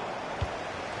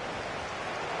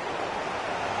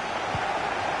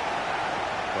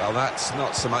 Well, that's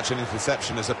not so much an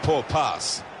interception as a poor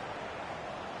pass.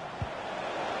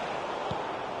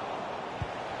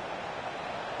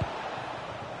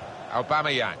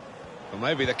 Aubameyang. Well,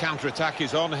 maybe the counter-attack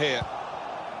is on here.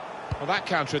 Well, that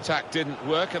counter-attack didn't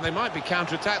work, and they might be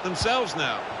counter-attacked themselves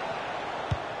now.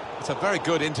 It's a very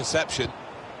good interception.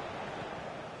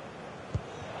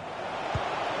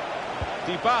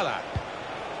 Dybala.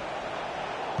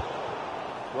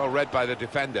 Well read by the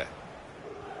defender.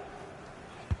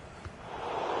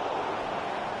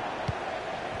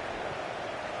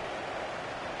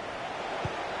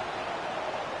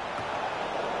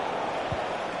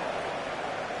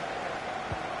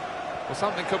 Well,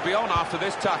 something could be on after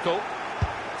this tackle.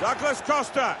 Douglas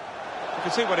Costa. You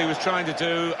can see what he was trying to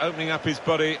do, opening up his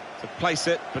body to place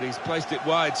it, but he's placed it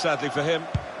wide, sadly for him.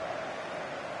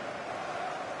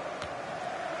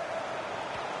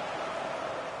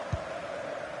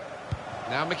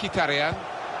 Now Mkhitaryan.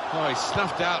 Oh, he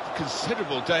snuffed out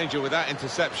considerable danger with that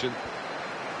interception.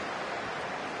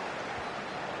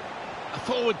 A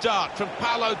forward dart from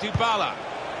Paulo Dybala.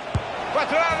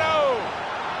 Quadrado!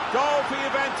 Goal for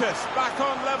Juventus, back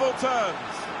on level terms.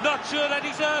 Not sure they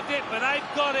deserved it, but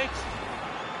they've got it.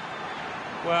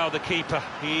 Well, the keeper,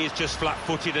 he is just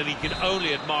flat-footed, and he can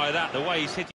only admire that, the way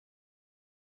he's hitting.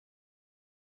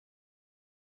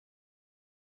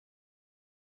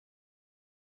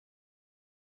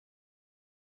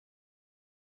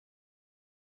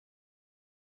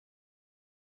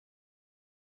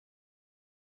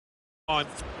 Goal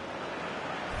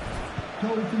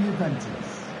for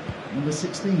Juventus. Number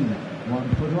 16, Juan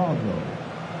Cuadrado.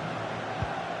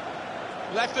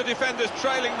 Left the defenders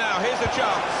trailing now. Here's a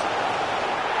chance.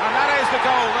 And that is the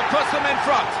goal that puts them in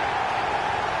front.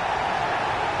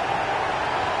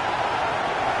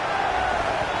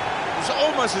 It's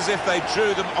almost as if they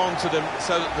drew them onto them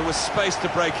so that there was space to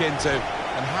break into.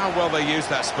 And how well they used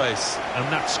that space. And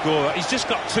that scorer, he's just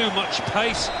got too much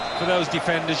pace for those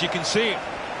defenders, you can see it.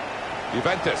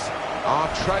 Juventus are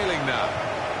trailing now.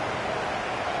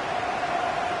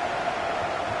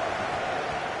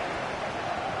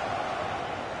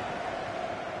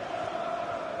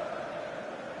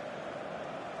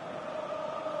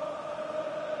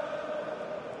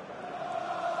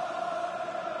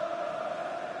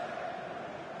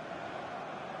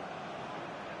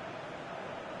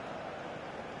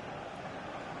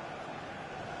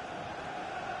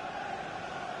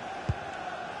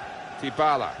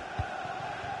 Dybala.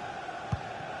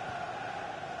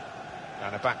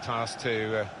 And a back pass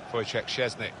to Wojciech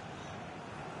Szczesny.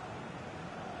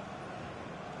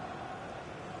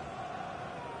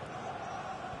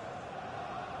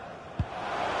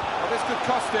 Well, this could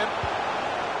cost him.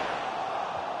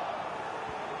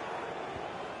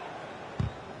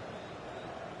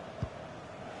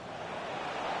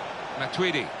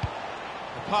 Matuidi.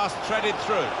 The pass threaded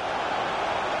through.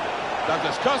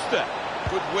 Douglas Costa.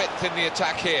 Good width in the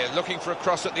attack here, looking for a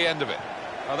cross at the end of it.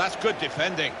 Oh, that's good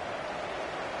defending.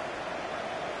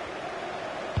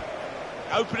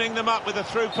 Opening them up with a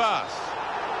through pass.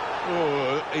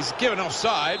 Oh, he's given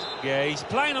offside. Yeah, he's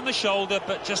playing on the shoulder,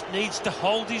 but just needs to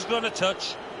hold his run a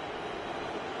touch.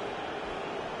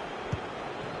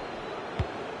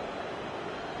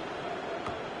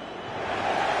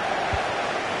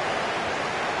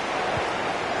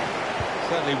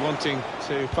 Certainly wanting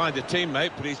to find a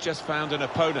teammate, but he's just found an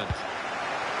opponent.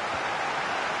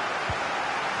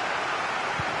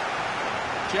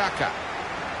 Xhaka.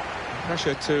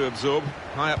 Pressure to absorb,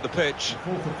 high up the pitch.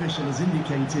 The fourth official has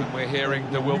indicated... And we're hearing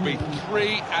there will be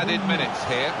 3 added minutes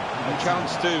here. A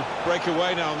chance to break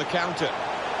away now on the counter.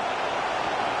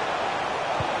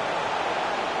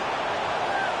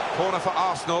 Corner for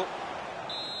Arsenal.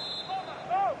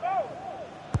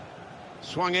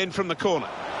 Swung in from the corner.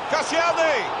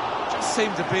 Koscielny! Just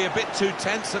seemed to be a bit too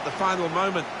tense at the final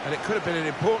moment, and it could have been an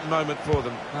important moment for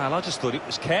them. Well, I just thought it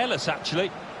was careless,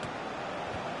 actually.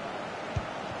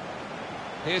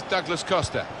 Here's Douglas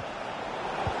Costa.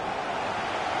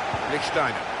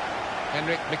 Lichtsteiner.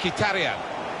 Henrik Mkhitaryan.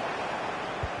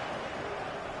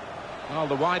 Well,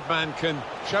 the wide man can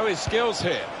show his skills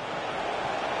here.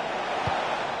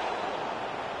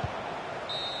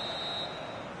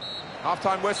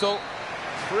 Half-time whistle.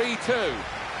 3-2.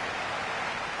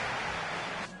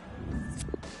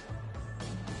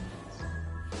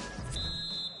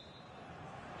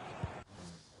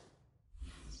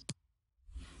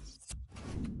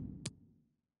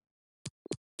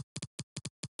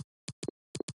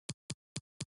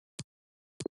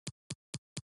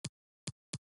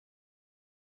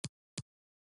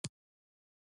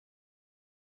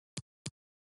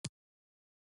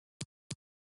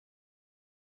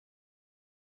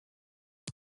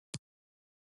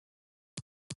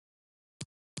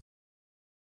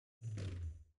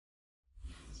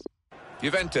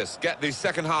 Juventus get the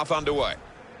second half underway.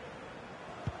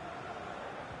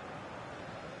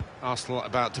 Arsenal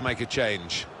about to make a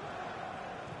change.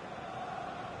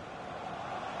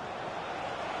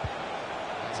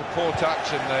 It's a poor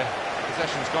touch and the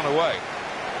possession's gone away.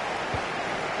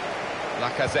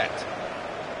 Lacazette.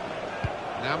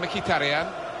 Now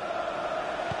Mkhitaryan.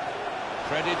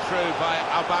 Threaded through by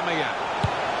Aubameyang.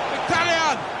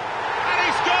 Mkhitaryan! And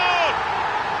he scored!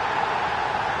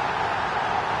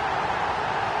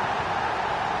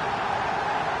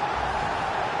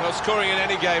 Well, scoring in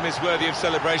any game is worthy of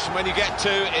celebration. When you get 2,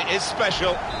 it is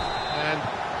special.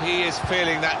 And he is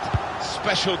feeling that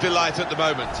special delight at the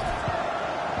moment.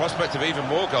 Prospect of even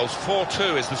more goals.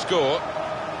 4-2 is the score.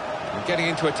 And getting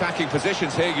into attacking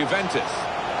positions here, Juventus.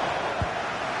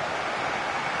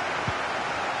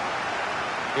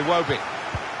 Iwobi.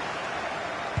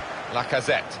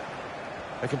 Lacazette.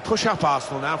 They can push up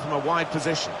Arsenal now from a wide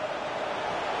position.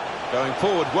 Going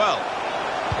forward well.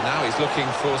 And now he's looking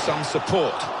for some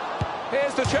support.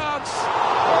 Here's the chance.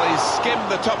 Well, he's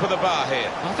skimmed the top of the bar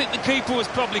here. I think the keeper was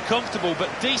probably comfortable, but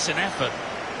decent effort.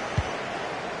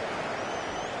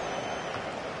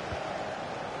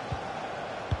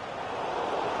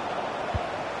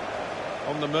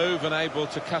 On the move and able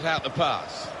to cut out the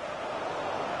pass.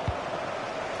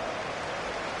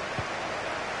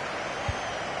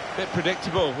 Bit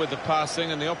predictable with the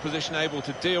passing and the opposition able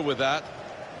to deal with that.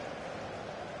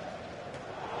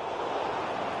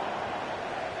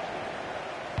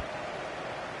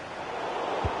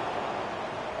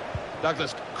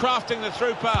 Douglas crafting the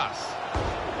through pass.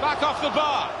 Back off the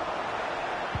bar.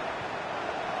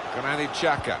 Granit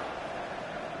Xhaka.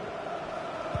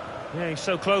 Yeah, he's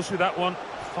so close with that one.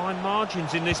 Fine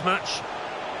margins in this match.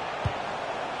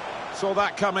 Saw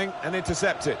that coming and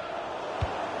intercepted.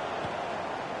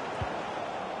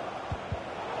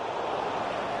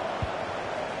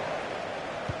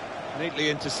 Neatly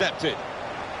intercepted.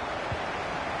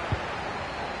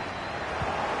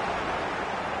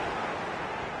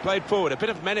 Played forward, a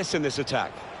bit of menace in this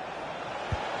attack.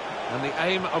 And the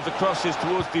aim of the cross is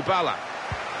towards Dybala.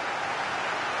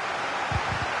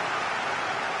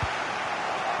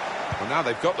 Well, now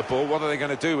they've got the ball, what are they going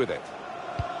to do with it?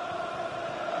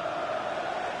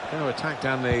 Going to attack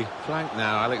down the flank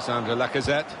now, Alexander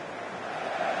Lacazette.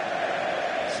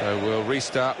 So we'll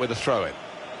restart with a throw-in.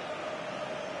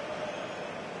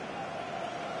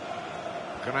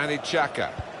 Granit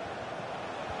Xhaka.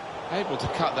 Able to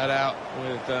cut that out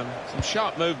with some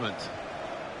sharp movement.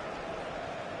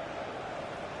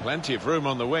 Plenty of room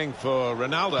on the wing for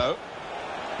Ronaldo.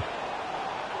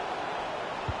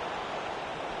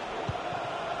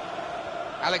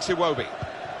 Alex Iwobi.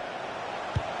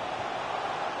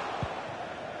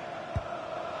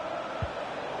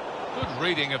 Good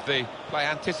reading of the play,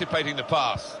 anticipating the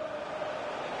pass.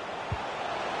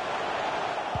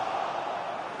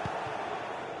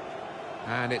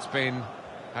 And it's been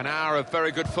an hour of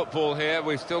very good football here.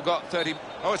 We've still got 30...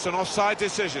 Oh, it's an offside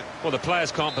decision. Well, the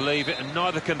players can't believe it, and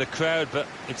neither can the crowd, but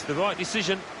it's the right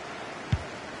decision.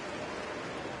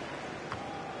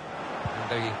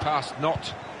 And the pass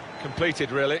not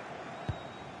completed, really.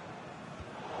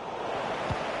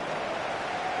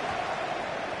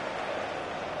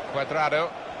 Cuadrado.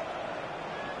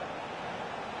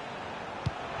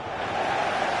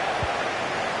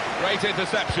 Great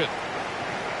interception.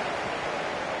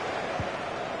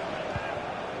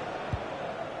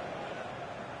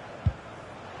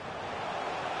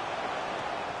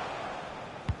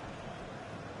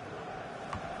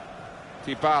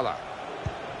 Dybala.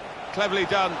 Cleverly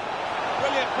done.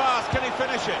 Brilliant pass. Can he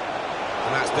finish it?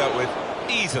 And that's dealt with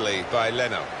easily by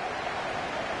Leno.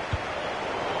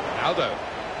 Ronaldo.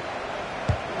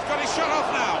 He's got his shot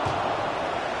off now.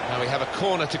 Now we have a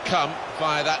corner to come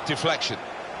via that deflection.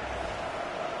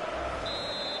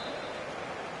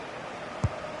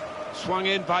 Swung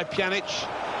in by Pjanic.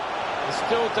 There's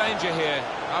still danger here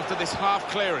after this half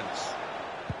clearance.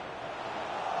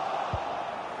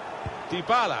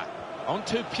 Dybala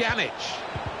onto Pjanic.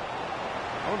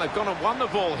 Oh, they've gone and won the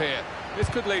ball here. This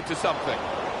could lead to something.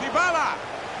 Dybala!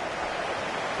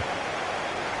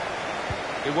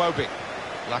 Iwobi.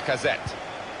 Lacazette.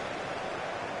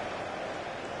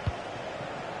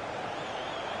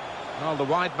 Well, the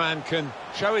wide man can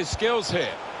show his skills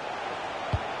here.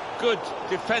 Good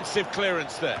defensive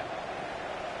clearance there.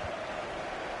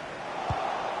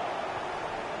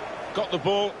 Got the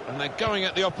ball, and they're going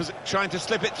at the opposite, trying to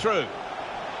slip it through.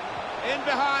 In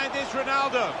behind is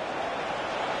Ronaldo.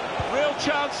 Real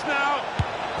chance now,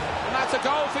 and that's a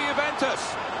goal for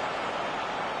Juventus.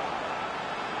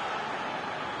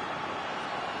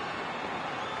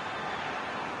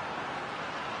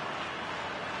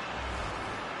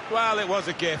 Well, it was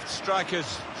a gift.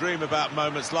 Strikers dream about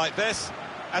moments like this.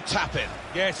 A tap-in.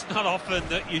 Yes, not often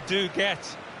that you do get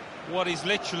what is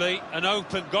literally an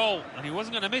open goal, and he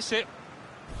wasn't going to miss it.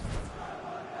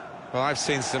 Well, I've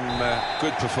seen some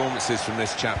good performances from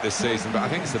this chap this season, but I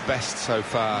think it's the best so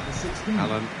far,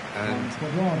 Alan, and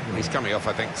he's coming off,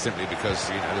 I think, simply because,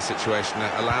 you know, the situation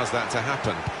allows that to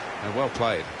happen. And well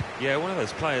played. Yeah, one of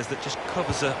those players that just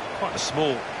covers quite a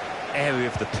small area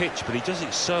of the pitch, but he does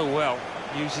it so well,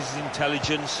 uses his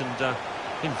intelligence, and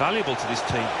invaluable to this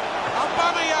team.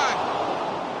 Aubameyang!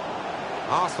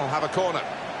 Arsenal have a corner.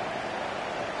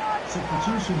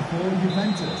 Substitution for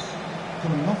Juventus.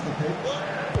 Coming off the pitch.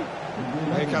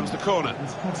 Here comes the corner.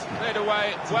 Played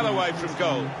away, well away from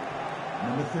goal.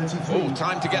 Number 33. Oh,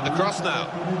 time to get the cross now.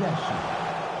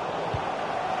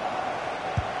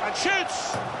 And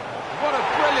shoots! What a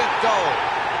brilliant goal.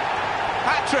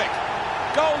 Hat-trick.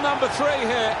 Goal number 3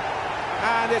 here.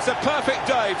 And it's a perfect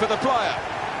day for the player.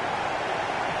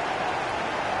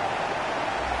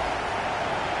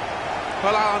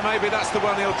 Well, Alan, maybe that's the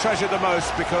one he'll treasure the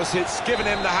most because it's given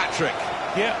him the hat-trick.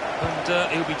 Yeah,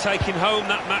 and he'll be taking home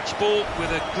that match ball with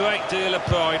a great deal of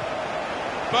pride.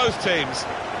 Both teams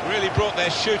really brought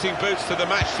their shooting boots to the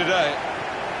match today.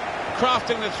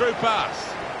 Crafting the through pass.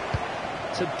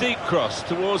 It's a deep cross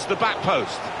towards the back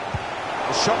post.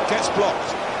 The shot gets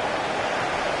blocked.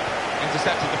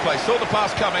 Intercepted the play, saw the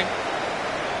pass coming.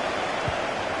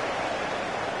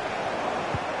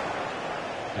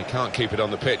 He can't keep it on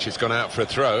the pitch, it's gone out for a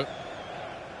throw.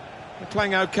 They're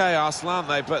playing OK, Arsenal, aren't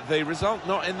they? But the result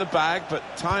not in the bag, but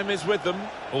time is with them.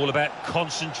 All about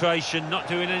concentration, not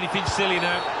doing anything silly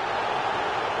now.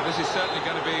 Well, this is certainly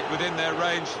going to be within their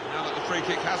range now that the free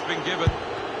kick has been given.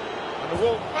 And the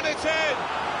wall, and it's in!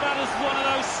 That is one of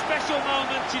those special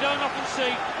moments you don't often see.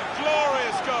 A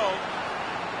glorious goal.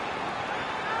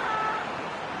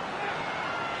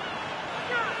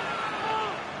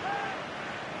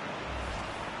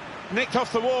 Nicked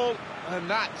off the wall, and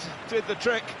that did the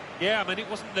trick. Yeah, I mean, it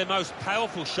wasn't the most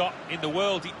powerful shot in the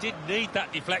world. It did need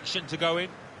that deflection to go in.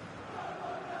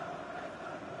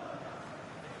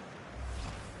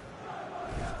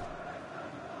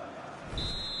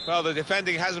 Well, the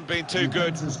defending hasn't been too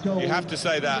good, you have to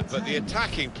say that, but the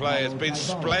attacking play has been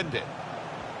splendid.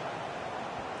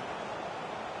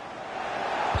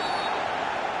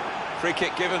 Free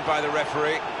kick given by the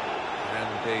referee,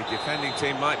 and the defending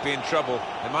team might be in trouble.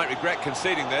 They might regret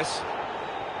conceding this.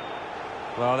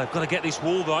 Well, they've got to get this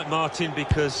wall right, Martin,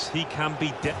 because he can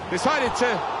be... Decided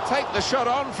to take the shot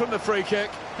on from the free kick.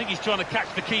 I think he's trying to catch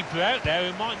the keeper out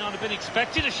there, who might not have been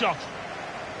expecting a shot.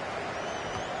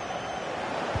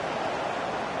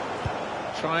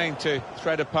 Trying to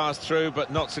thread a pass through,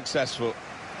 but not successful.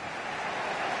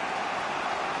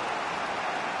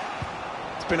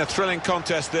 been a thrilling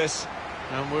contest, this,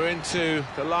 and we're into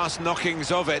the last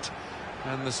knockings of it.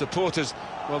 And the supporters,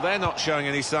 well, they're not showing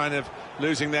any sign of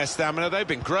losing their stamina. They've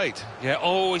been great. Yeah,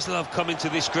 always love coming to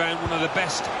this ground. One of the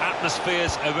best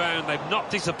atmospheres around. They've not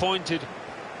disappointed.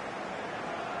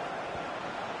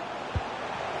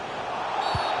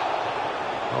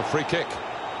 Oh, free kick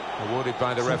awarded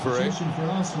by the referee. For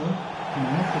Arsenal,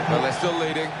 Well, they're still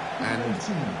leading, and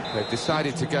they've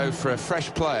decided to go for a fresh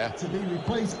player to be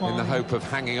replaced by in the hope of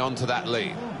hanging on to that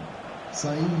lead.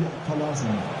 Saeed Kolazny.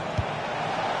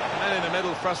 And in the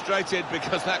middle, frustrated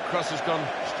because that cross has gone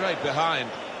straight behind.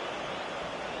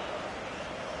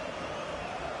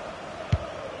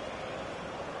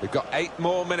 We've got 8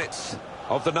 more minutes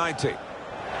of the 90.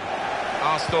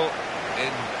 Arsenal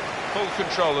in full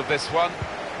control of this one,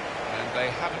 and they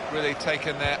haven't really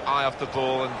taken their eye off the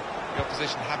ball, and the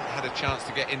opposition haven't had a chance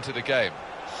to get into the game.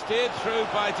 Steered through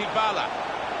by Dybala.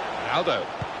 Ronaldo.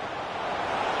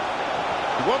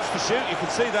 He wants to shoot, you can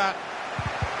see that.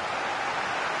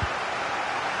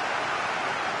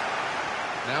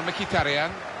 Now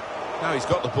Mkhitaryan. Now he's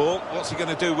got the ball. What's he going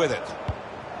to do with it?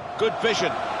 Good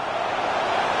vision.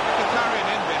 Mkhitaryan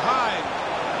in behind.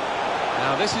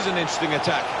 Now this is an interesting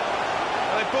attack.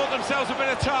 Well, they bought themselves a bit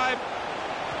of time.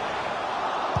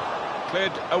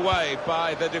 Cleared away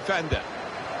by the defender.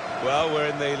 Well, we're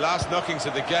in the last knockings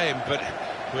of the game, but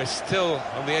we're still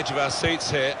on the edge of our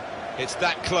seats here. It's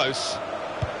that close.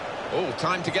 Oh,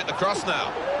 time to get the cross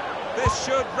now. This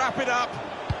should wrap it up.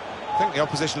 I think the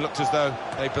opposition looked as though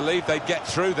they believed they'd get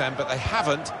through them, but they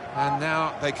haven't, and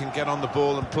now they can get on the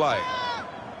ball and play.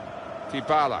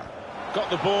 Dybala got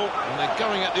the ball, and they're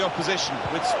going at the opposition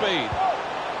with speed.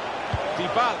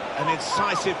 Dybala, an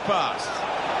incisive pass.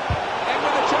 In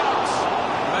with a chance.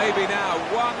 Maybe now,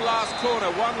 one last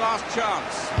corner, one last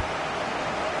chance.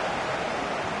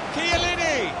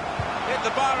 Chiellini hit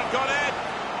the bar and got in.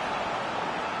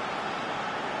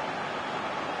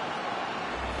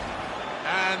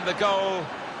 And the goal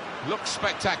looks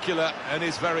spectacular and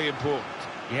is very important.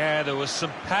 Yeah, there was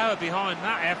some power behind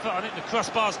that effort. I think the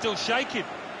crossbar's still shaking.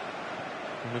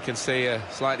 And we can see a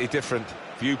slightly different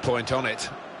viewpoint on it.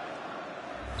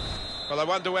 Well, I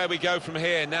wonder where we go from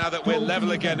here now that we're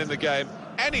level again in the game.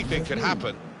 Anything could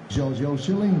happen. Giorgio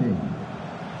Chiellini.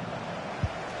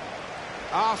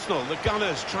 Arsenal, the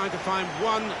Gunners, trying to find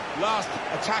one last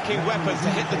attacking weapon to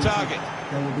hit the target.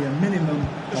 There will be a minimum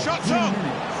The of shot's 3 on!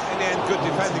 minutes. In the end, good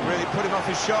defending really put him off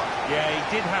his shot. Yeah,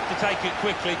 he did have to take it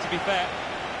quickly, to be fair.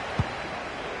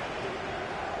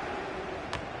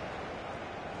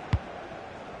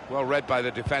 Well read by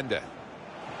the defender.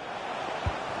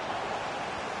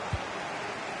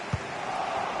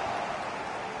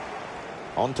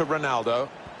 On to Ronaldo.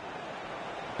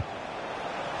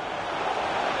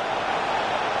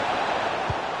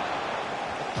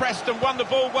 Pressed and won the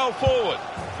ball well forward.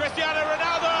 Cristiano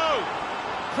Ronaldo!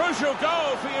 Crucial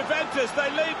goal for Juventus, they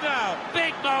lead now.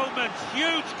 Big moment,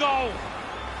 huge goal.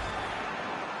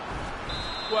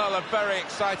 Well, a very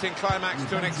exciting climax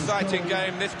to an exciting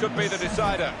game. This could be the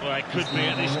decider. Well, it could be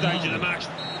at this stage of the match.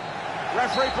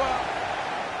 Referee block.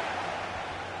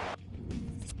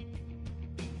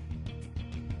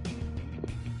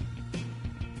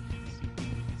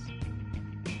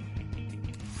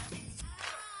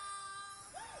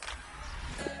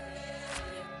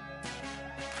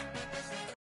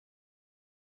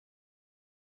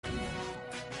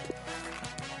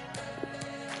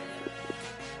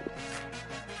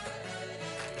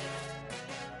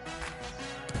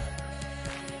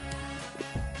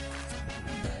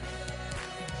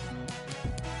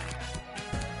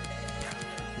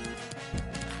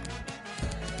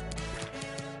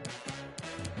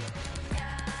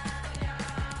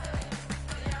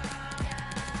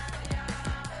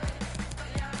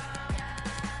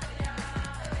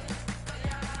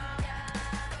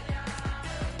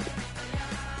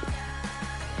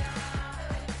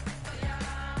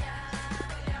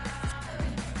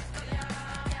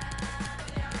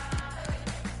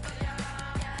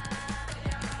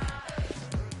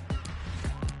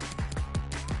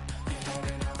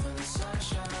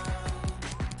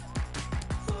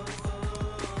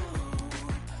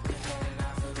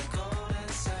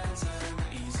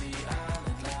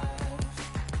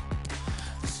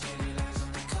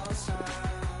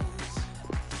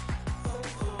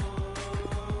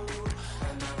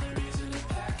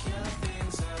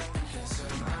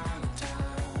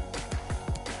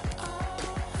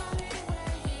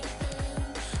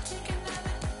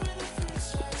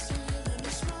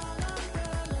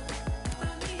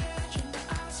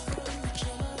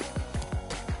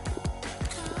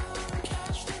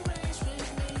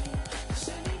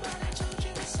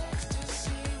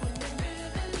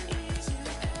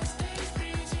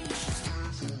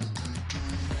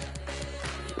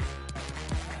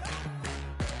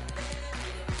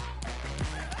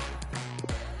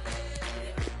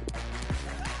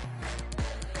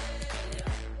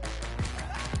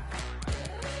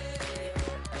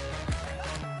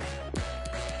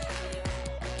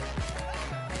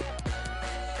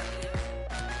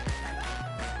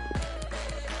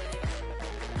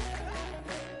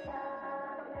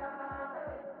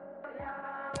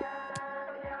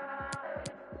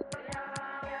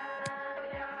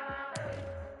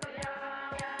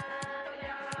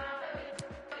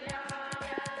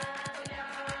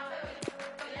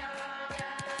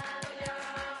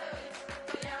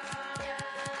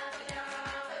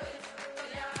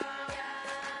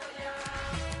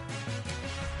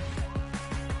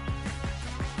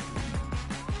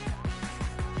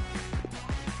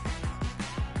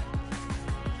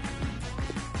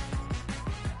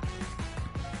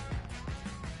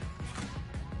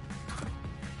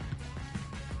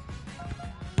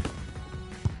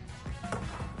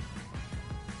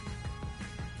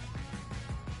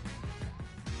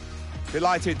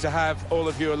 Delighted to have all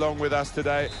of you along with us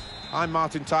today. I'm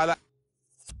Martin Tyler.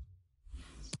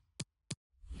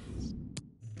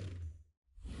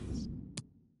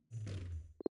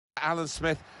 Alan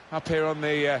Smith up here on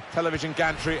the television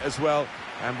gantry as well.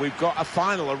 And we've got a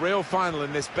final, a real final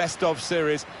in this best-of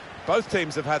series. Both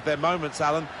teams have had their moments,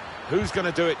 Alan. Who's going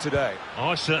to do it today?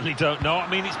 I certainly don't know. I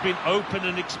mean, it's been open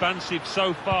and expansive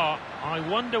so far. I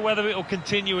wonder whether it'll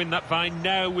continue in that vein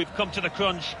now we've come to the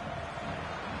crunch.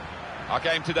 Our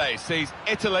game today sees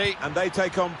Italy, and they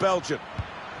take on Belgium.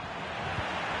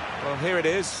 Well, here it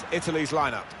is, Italy's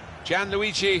lineup.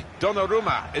 Gianluigi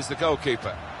Donnarumma is the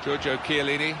goalkeeper. Giorgio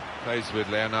Chiellini plays with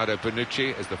Leonardo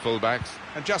Bonucci as the fullbacks.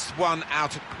 And just one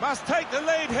out. Must take the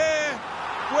lead here,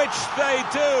 which they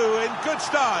do in good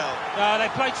style. They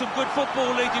played some good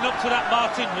football leading up to that,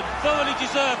 Martin, and thoroughly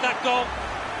deserved that goal.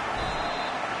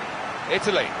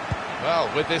 Italy, well,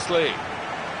 with this lead.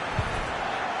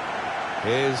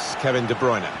 Here's Kevin De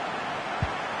Bruyne.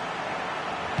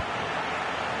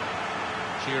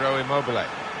 Ciro Immobile.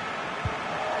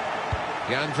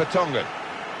 Jan Vertonghen.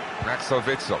 Axel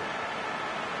Witsel.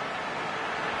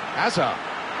 Hazard.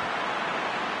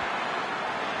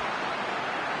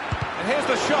 And here's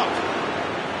the shot.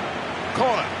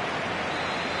 Corner.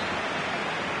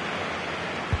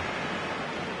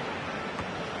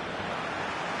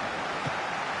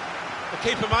 The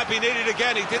keeper might be needed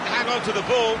again. He didn't hang on to the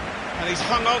ball, and he's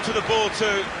hung on to the ball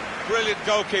too. Brilliant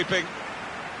goalkeeping.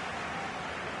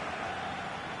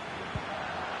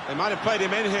 They might have played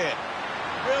him in here.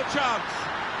 Real chance.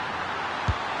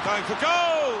 Going for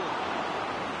goal.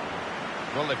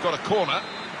 Well, they've got a corner.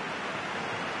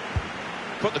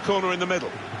 Put the corner in the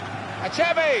middle.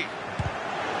 Achebi!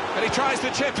 And he tries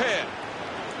to chip here.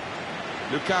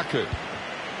 Lukaku.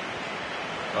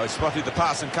 Oh, he spotted the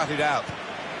pass and cut it out.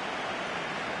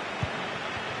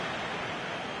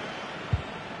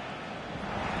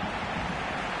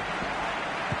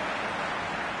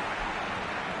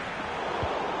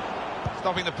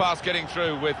 Stopping the pass getting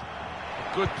through with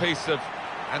a good piece of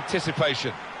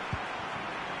anticipation.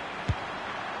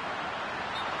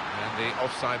 And the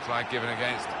offside flag given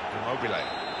against Immobile.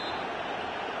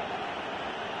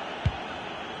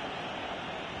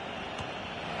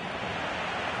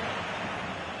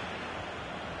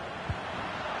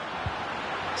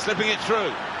 Slipping it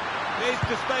through. Needs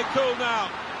to stay cool now.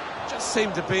 Just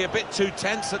seemed to be a bit too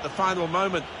tense at the final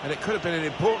moment, and it could have been an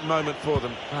important moment for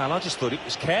them. Well, I just thought it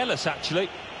was careless, actually.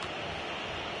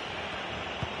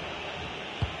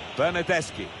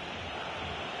 Bernardeschi.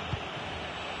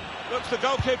 Looks the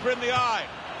goalkeeper in the eye.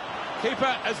 Keeper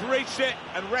has reached it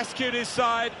and rescued his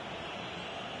side.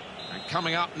 And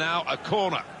coming up now, a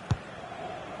corner.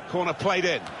 Corner played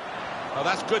in. Oh,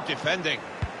 that's good defending.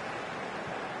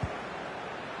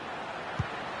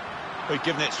 We've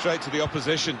given it straight to the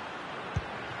opposition.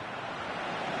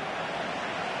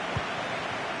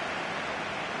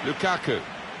 Lukaku.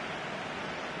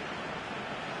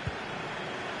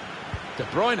 De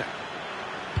Bruyne.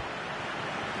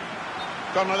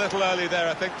 Gone a little early there,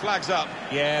 I think. Flags up.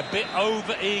 Yeah, a bit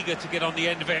over-eager to get on the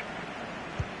end of it.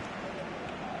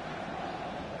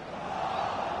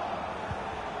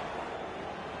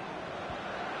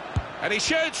 And he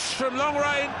shoots from long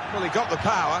range. Well, he got the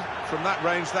power. From that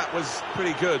range, that was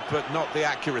pretty good, but not the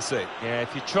accuracy. Yeah,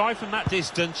 if you try from that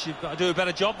distance, you've got to do a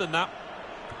better job than that.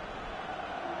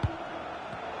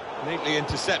 Neatly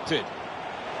intercepted.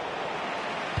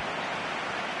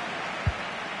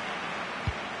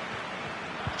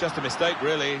 Just a mistake,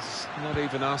 really. He's not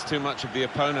even asked too much of the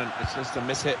opponent. It's just a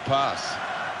mishit pass.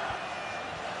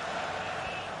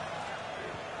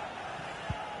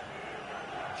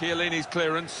 Chiellini's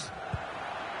clearance.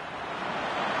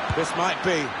 This might be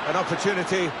an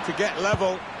opportunity to get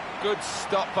level. Good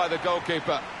stop by the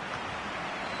goalkeeper.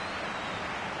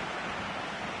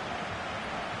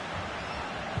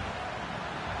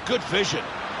 Good vision.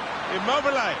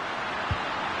 Immobile.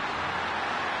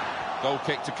 Goal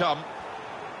kick to come.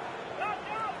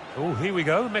 Oh, here we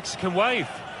go, Mexican wave.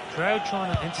 Crowd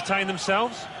trying to entertain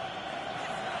themselves.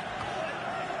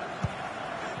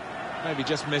 Maybe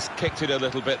just kicked it a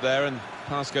little bit there, and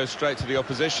pass goes straight to the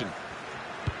opposition.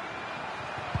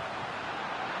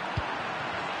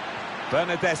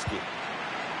 Bernardeschi.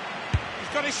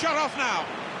 He's got his shot off now.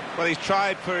 Well, he's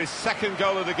tried for his second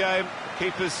goal of the game.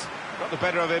 Keeper's got the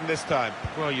better of him this time.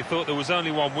 Well, you thought there was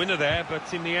only one winner there,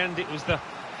 but in the end it was the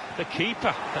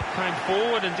keeper that came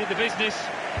forward and did the business.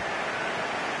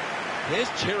 Here's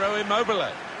Ciro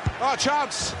Immobile. Oh,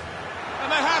 chance!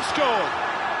 And they have scored!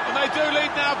 And they do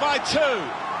lead now by 2.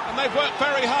 And they've worked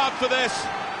very hard for this.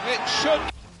 It should...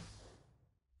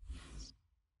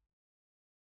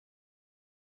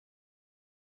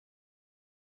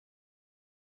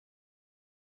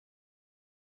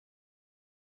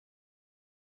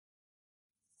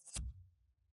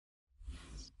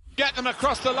 get them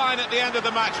across the line at the end of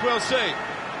the match, we'll see.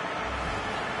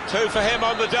 2 for him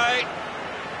on the day,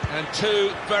 and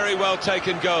 2 very well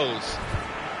taken goals.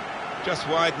 Just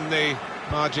widen the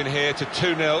margin here to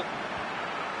 2-0.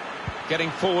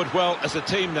 Getting forward well as a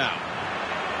team now.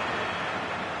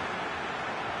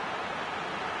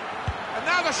 And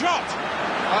now the shot!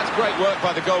 Oh, that's great work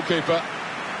by the goalkeeper.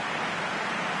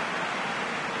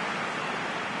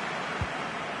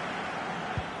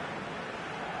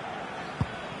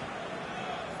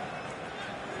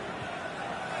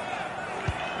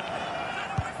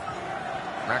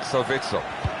 Axel Witsel.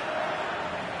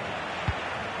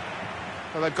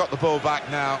 Well, they've got the ball back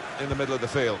now in the middle of the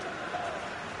field.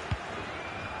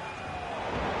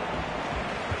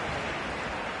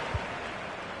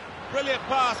 Brilliant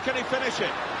pass, can he finish it?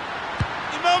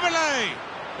 Immobile!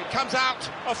 It comes out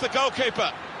off the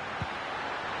goalkeeper.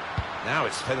 Now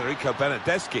it's Federico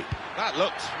Bernardeschi. That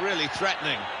looked really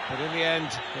threatening, but in the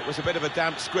end it was a bit of a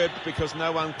damp squib because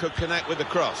no one could connect with the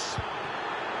cross.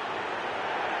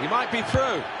 He might be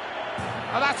through.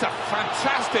 Oh, that's a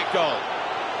fantastic goal.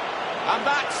 And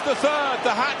that's the third, the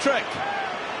hat-trick.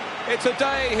 It's a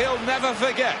day he'll never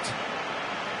forget.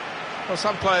 Well,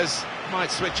 some players might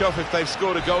switch off if they've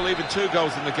scored a goal, even 2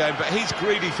 goals in the game, but he's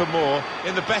greedy for more,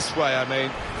 in the best way, I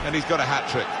mean, and he's got a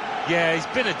hat-trick. Yeah, he's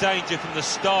been a danger from the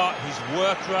start. His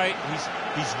work rate,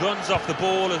 his runs off the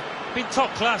ball have been top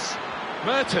class.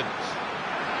 Mertens.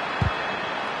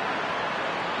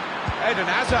 Eden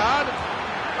Hazard.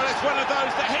 Well, it's one of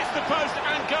those that hits the post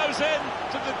and goes in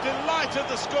to the delight of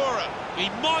the scorer. He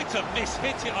might have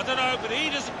mishit it, I don't know, but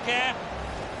he doesn't care.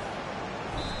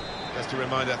 Just a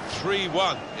reminder,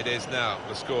 3-1 it is now,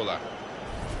 the scoreline.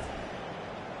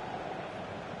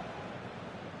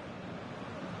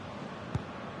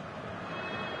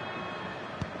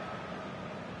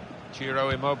 Ciro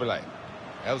Immobile.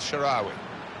 El Shaarawy.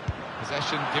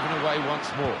 Possession given away once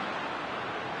more.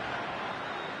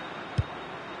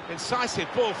 Incisive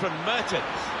ball from Mertens.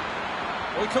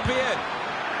 Well, he could be in.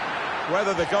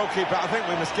 Whether the goalkeeper, I think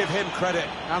we must give him credit.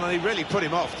 And he really put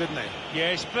him off, didn't he?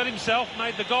 Yeah, he split himself,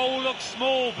 made the goal look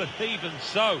small, but even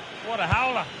so, what a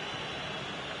howler.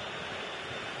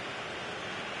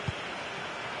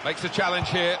 Makes a challenge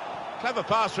here. Clever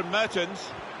pass from Mertens.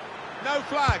 No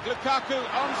flag, Lukaku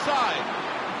onside.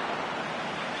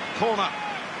 Corner.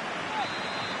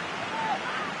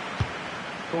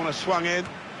 Corner swung in.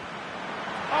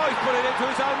 Oh, he's put it into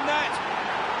his own net.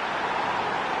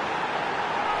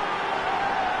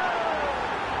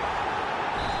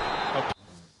 Oh.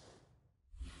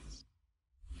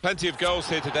 Plenty of goals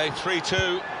here today,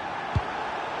 3-2.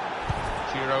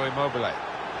 Ciro Immobile.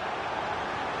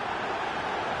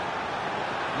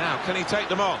 Now, can he take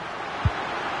them on?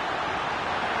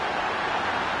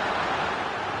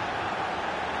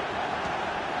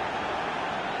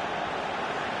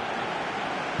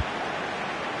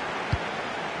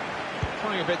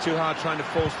 Trying a bit too hard, trying to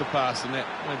force the pass, and it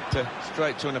went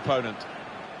straight to an opponent.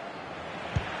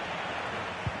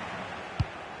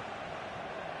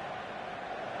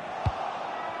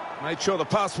 Made sure the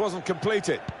pass wasn't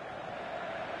completed.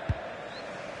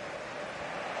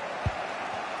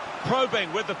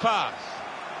 Probing with the pass.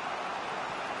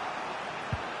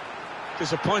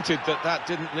 Disappointed that that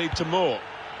didn't lead to more.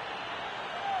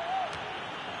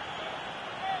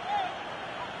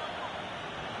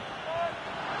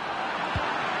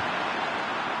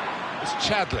 It's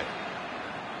Chadley.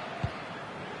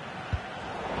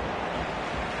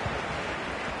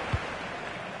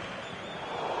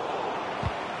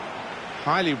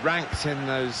 Highly ranked in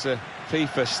those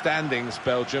FIFA standings,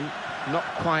 Belgium. Not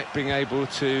quite being able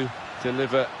to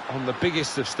deliver on the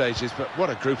biggest of stages, but what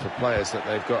a group of players that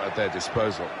they've got at their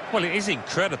disposal. Well, it is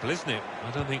incredible, isn't it?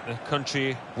 I don't think the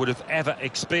country would have ever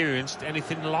experienced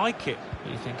anything like it.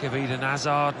 You think of Eden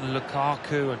Hazard and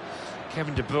Lukaku and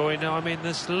Kevin De Bruyne. I mean,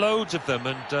 there's loads of them,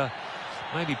 and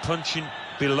maybe punching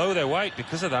below their weight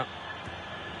because of that.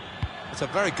 It's a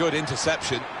very good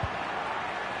interception.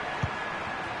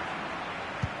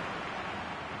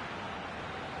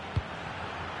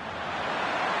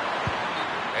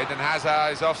 Eden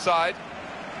Hazard is offside.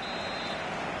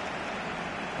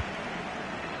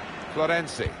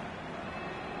 Florenzi.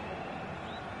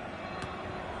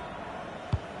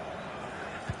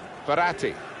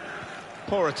 Verratti.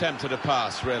 Poor attempt at a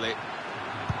pass, really.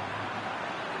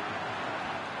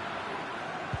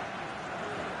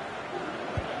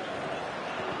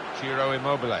 Ciro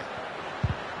Immobile.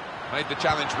 Made the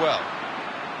challenge well.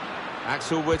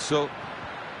 Axel Witsel.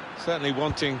 Certainly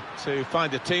wanting to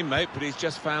find a teammate, but he's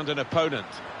just found an opponent.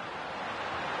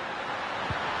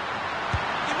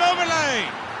 Immobile!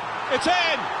 It's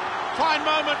in! Fine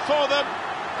moment for them,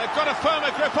 They've got a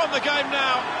firmer grip on the game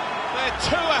now. They're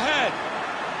 2 ahead.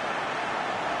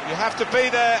 You have to be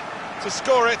there to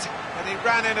score it, and he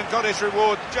ran in and got his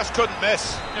reward, just couldn't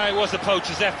miss. No, it was a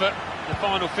poacher's effort. The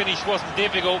final finish wasn't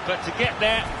difficult, but to get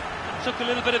there took a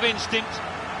little bit of instinct.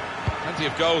 Plenty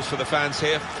of goals for the fans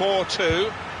here.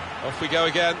 4-2. Off we go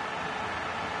again.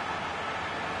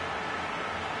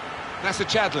 Nasser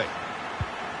Chadli.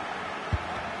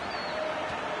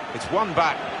 It's one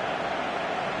back.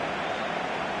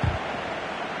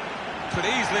 Could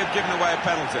easily have given away a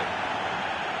penalty.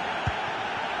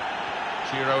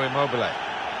 Ciro Immobile.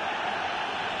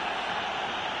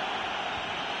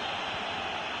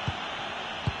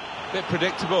 Bit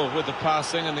predictable with the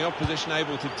passing and the opposition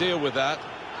able to deal with that.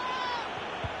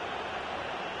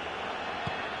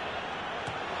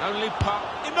 Only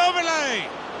Immobile!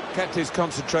 Kept his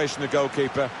concentration, the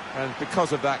goalkeeper, and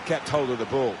because of that kept hold of the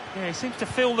ball. Yeah, he seems to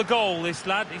feel the goal, this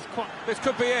lad. This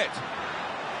could be it.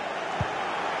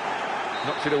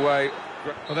 Knocks it away.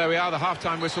 Well, there we are, the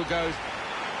half-time whistle goes.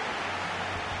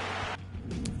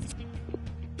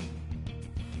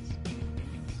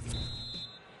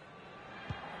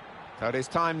 So it is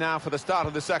time now for the start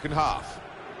of the second half.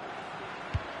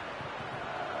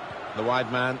 The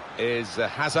wide man is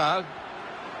Hazard.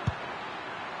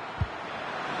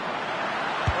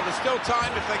 Well, there's still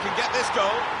time if they can get this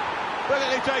goal.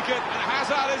 Brilliantly taken, and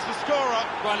Hazard is the scorer.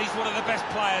 Well, he's one of the best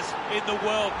players in the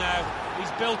world now.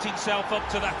 He's built himself up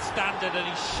to that standard, and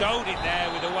he showed it there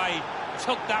with the way he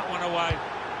took that one away.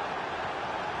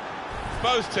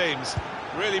 Both teams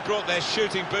really brought their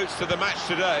shooting boots to the match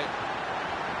today.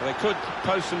 They could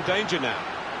pose some danger now.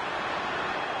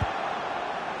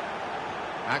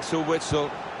 Axel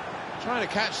Witsel trying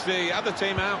to catch the other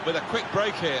team out with a quick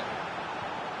break here.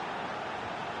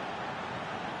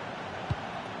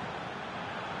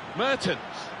 Mertens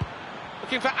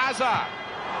looking for Hazard.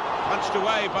 Punched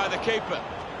away by the keeper.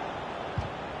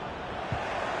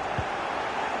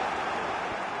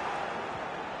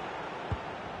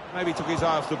 Maybe took his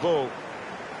eye off the ball.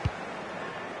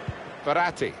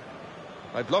 Verratti.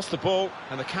 They've lost the ball,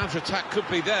 and the counter-attack could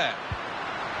be there.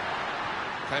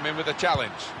 Came in with a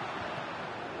challenge.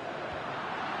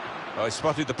 Oh, he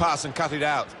spotted the pass and cut it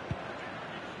out.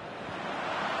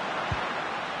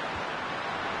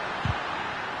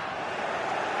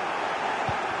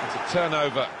 It's a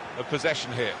turnover of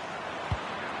possession here.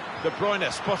 De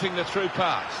Bruyne spotting the through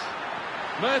pass.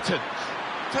 Mertens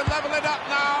to level it up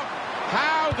now.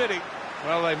 How did he?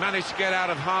 Well, they managed to get out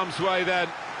of harm's way then,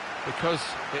 because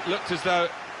it looked as though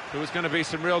there was going to be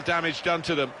some real damage done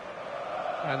to them.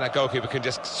 And that goalkeeper can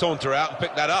just saunter out and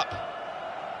pick that up.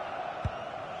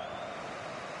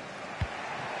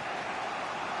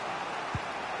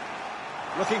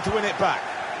 Looking to win it back.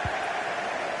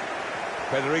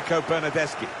 Federico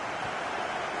Bernardeschi.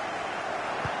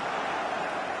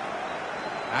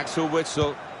 Axel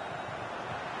Witsel.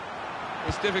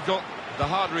 It's difficult. The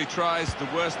harder he tries, the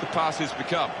worse the passes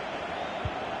become.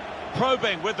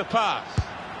 Probing with the pass.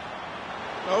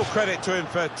 All credit to him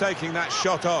for taking that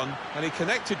shot on, and he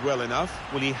connected well enough.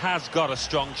 Well, he has got a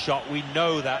strong shot, we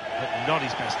know that, but not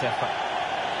his best effort.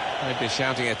 They've been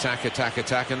shouting attack, attack,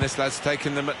 attack, and this lad's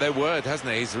taken them at their word, hasn't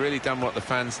he? He's really done what the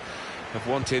fans have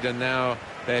wanted, and now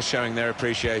they're showing their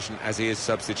appreciation as he is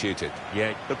substituted.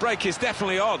 Yeah. The break is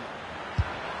definitely on.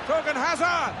 Torgan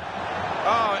Hazard!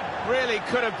 Oh, it really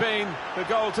could have been the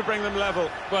goal to bring them level.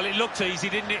 Well, it looked easy,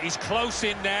 didn't it? He's close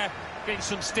in there, getting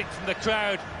some stick from the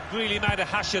crowd. Really made a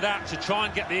hash of that to try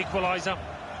and get the equaliser.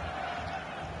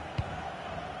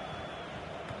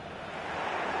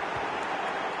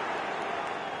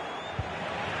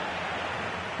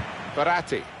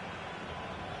 Verratti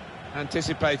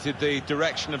anticipated the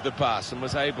direction of the pass and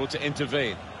was able to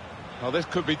intervene. Well, this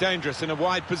could be dangerous in a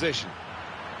wide position.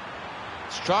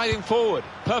 Striding forward,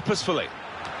 purposefully.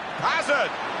 Hazard!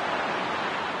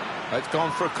 It's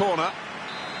gone for a corner.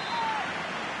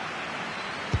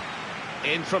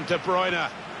 In from De Bruyne.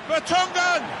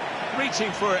 Vertonghen!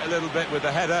 Reaching for it a little bit with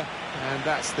the header, and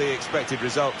that's the expected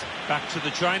result. Back to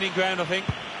the training ground, I think.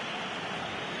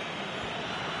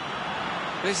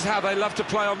 This is how they love to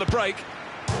play on the break.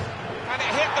 And it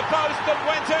hit the post and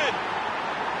went in.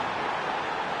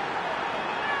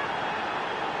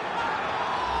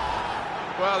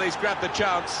 Well, he's grabbed the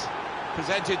chance,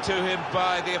 presented to him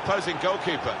by the opposing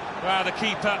goalkeeper. Well, the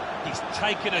keeper, he's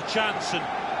taken a chance and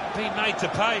been made to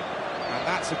pay. And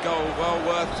that's a goal well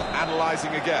worth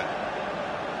analysing again.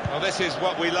 Well, this is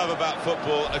what we love about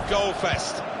football, a goal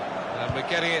fest. And we're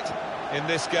getting it in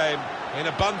this game in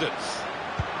abundance.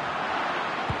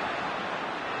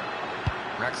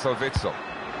 Axel Witsel.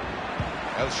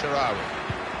 El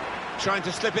Shaarawy trying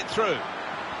to slip it through.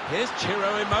 Here's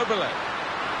Ciro Immobile.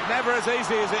 Never as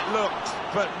easy as it looked,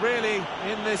 but really,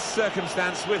 in this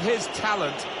circumstance, with his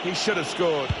talent, he should have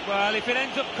scored. Well, if it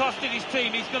ends up costing his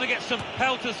team, he's going to get some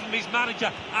pelters from his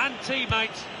manager and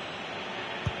teammates.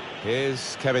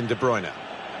 Here's Kevin De Bruyne.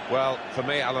 Well, for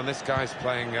me, Alan, this guy's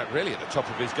playing really at the top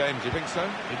of his game. Do you think so?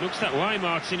 It looks that way,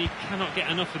 Martin. He cannot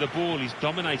get enough of the ball. He's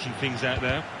dominating things out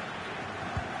there.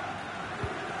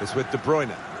 It's with De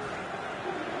Bruyne.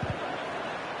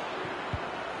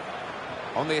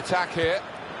 On the attack here.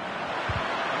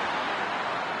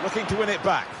 Looking to win it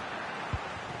back.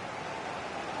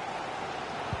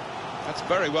 That's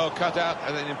very well cut out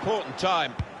at an important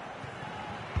time.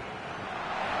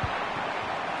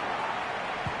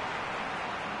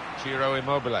 Ciro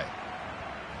Immobile.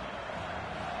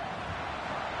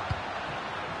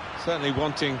 Certainly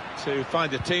wanting to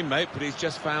find a teammate, but he's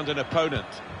just found an opponent.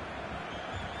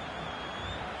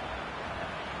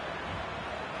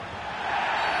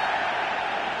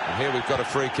 And here we've got a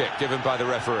free kick given by the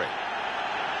referee.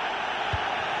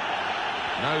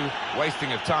 No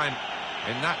wasting of time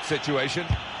in that situation.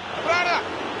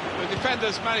 The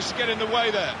defenders managed to get in the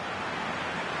way there.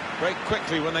 Break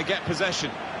quickly when they get possession.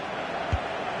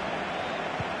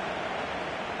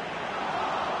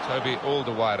 Toby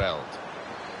Alderweireld.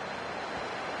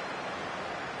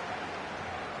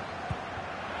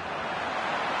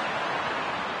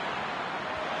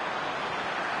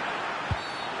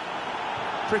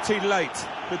 Pretty late,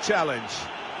 the challenge.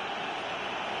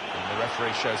 And the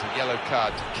referee shows a yellow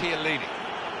card to Chiellini.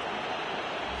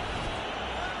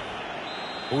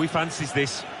 Oh, he fancies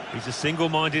this. He's a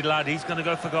single-minded lad. He's going to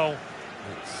go for goal.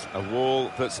 It's a wall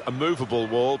that's a movable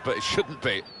wall, but it shouldn't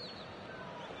be.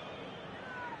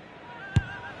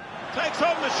 Takes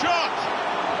on the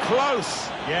shot. Close.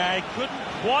 Yeah, he couldn't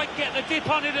quite get the dip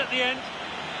on it at the end.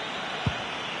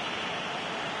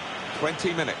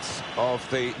 20 minutes of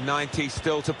the 90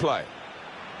 still to play.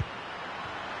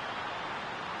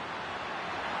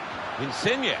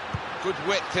 Insigne. Good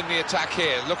width in the attack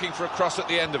here, looking for a cross at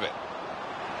the end of it.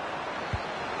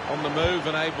 On the move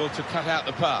and able to cut out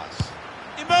the pass.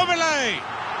 Immobile!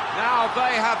 Now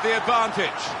they have the advantage.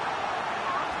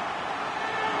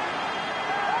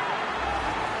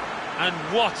 And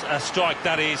what a strike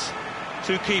that is.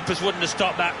 Two keepers wouldn't have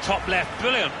stopped that top left.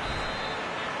 Brilliant.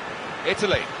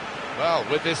 Italy, well,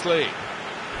 with this lead.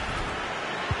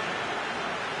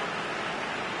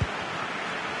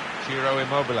 Ciro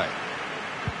Immobile.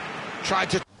 Tried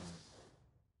to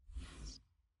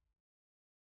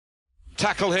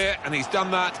tackle here, and he's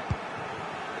done that.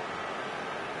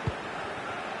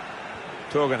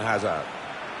 Torgan Hazard.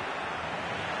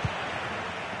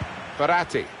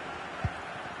 Verratti.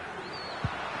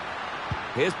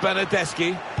 Here's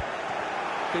Bernardeschi.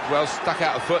 Did well, stuck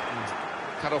out a foot and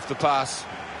cut off the pass.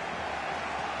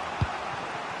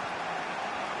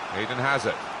 Eden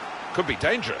Hazard. Could be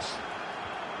dangerous.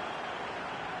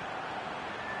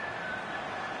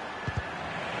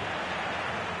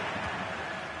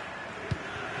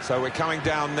 So we're coming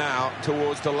down now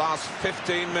towards the last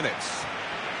 15 minutes.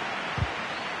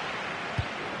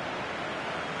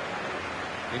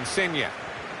 Insigne.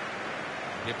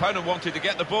 The opponent wanted to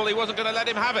get the ball, he wasn't going to let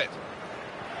him have it.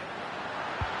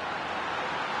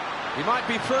 He might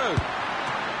be through.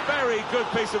 Very good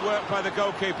piece of work by the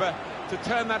goalkeeper to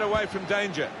turn that away from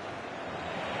danger.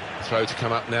 Throw to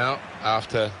come up now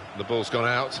after the ball's gone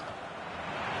out.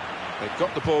 They've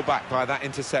got the ball back by that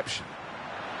interception.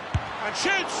 And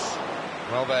shoots!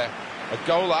 Well, they're a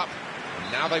goal up,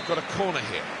 and now they've got a corner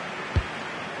here.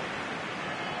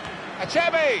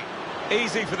 Achebe!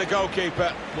 Easy for the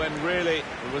goalkeeper when really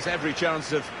there was every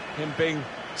chance of him being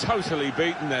totally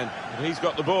beaten then. And he's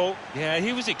got the ball. Yeah,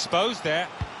 he was exposed there,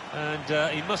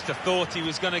 and he must have thought he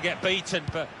was going to get beaten,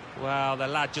 but, well, the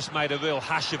lad just made a real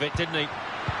hash of it, didn't he?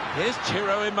 Here's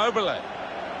Ciro Immobile.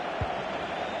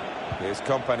 Here's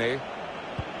Kompany.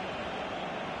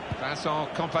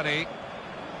 Vincent Kompany.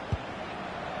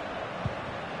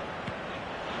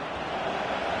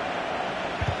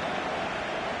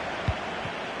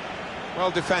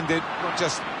 Well defended, not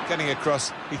just getting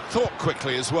across, he thought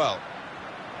quickly as well.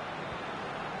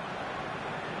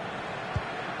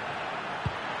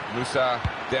 Moussa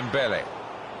Dembele.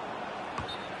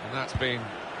 And that's been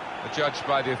adjudged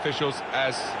by the officials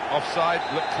as offside.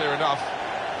 Looked clear enough.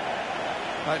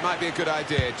 Well, it might be a good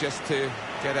idea just to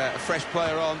get a fresh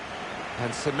player on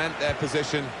and cement their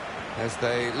position as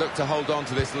they look to hold on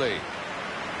to this lead.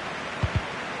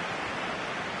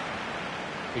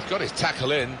 He's got his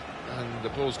tackle in, and the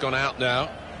ball's gone out now.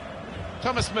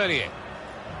 Thomas Meunier.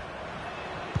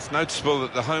 It's noticeable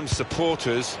that the home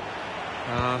supporters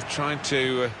are trying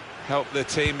to help the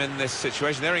team in this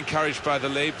situation. They're encouraged by the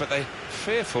lead, but they're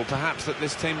fearful perhaps that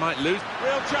this team might lose.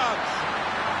 Real chance.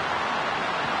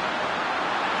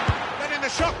 Letting the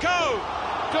shot go.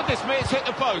 Goodness me, it's hit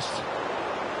the post.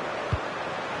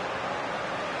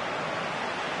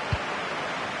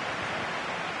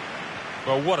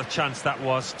 Well, what a chance that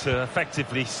was to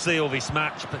effectively seal this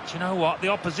match. But you know what? The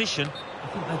opposition, I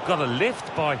think they've got a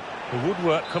lift by the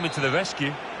woodwork coming to the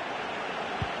rescue.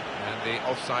 And the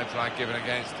offside flag given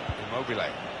against Immobile.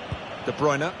 De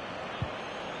Bruyne.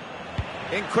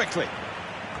 In quickly.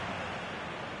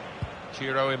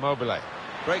 Ciro Immobile.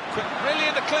 Great quick. Really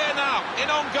in the clear now. In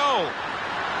on goal.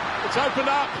 It's opened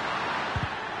up.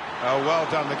 Oh, well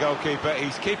done, the goalkeeper.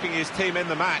 He's keeping his team in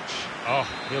the match. Oh,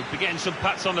 he'll be getting some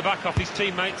pats on the back off his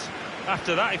teammates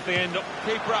after that if they end up...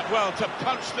 Keeper up well to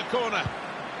punch the corner.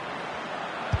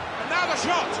 And now the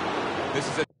shot! This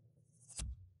is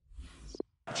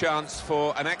a chance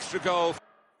for an extra goal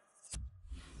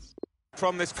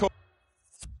from this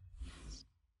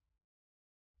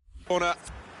corner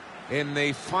in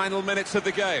the final minutes of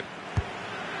the game.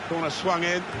 Corner swung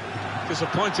in.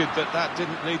 Disappointed that that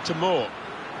didn't lead to more.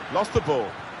 Lost the ball.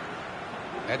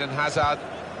 Eden Hazard.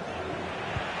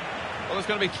 Well, there's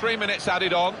going to be 3 minutes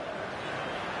added on.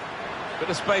 Bit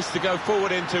of space to go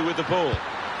forward into with the ball.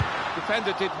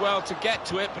 Defender did well to get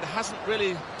to it, but hasn't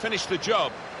really finished the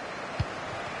job.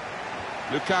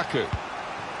 Lukaku.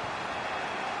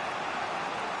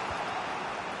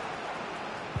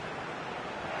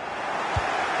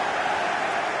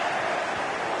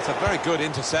 It's a very good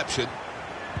interception.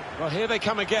 Well, here they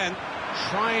come again,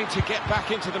 trying to get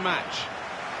back into the match.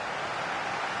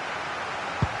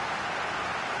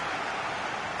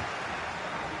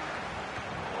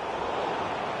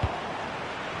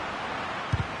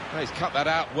 Well, he's cut that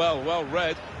out well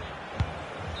read.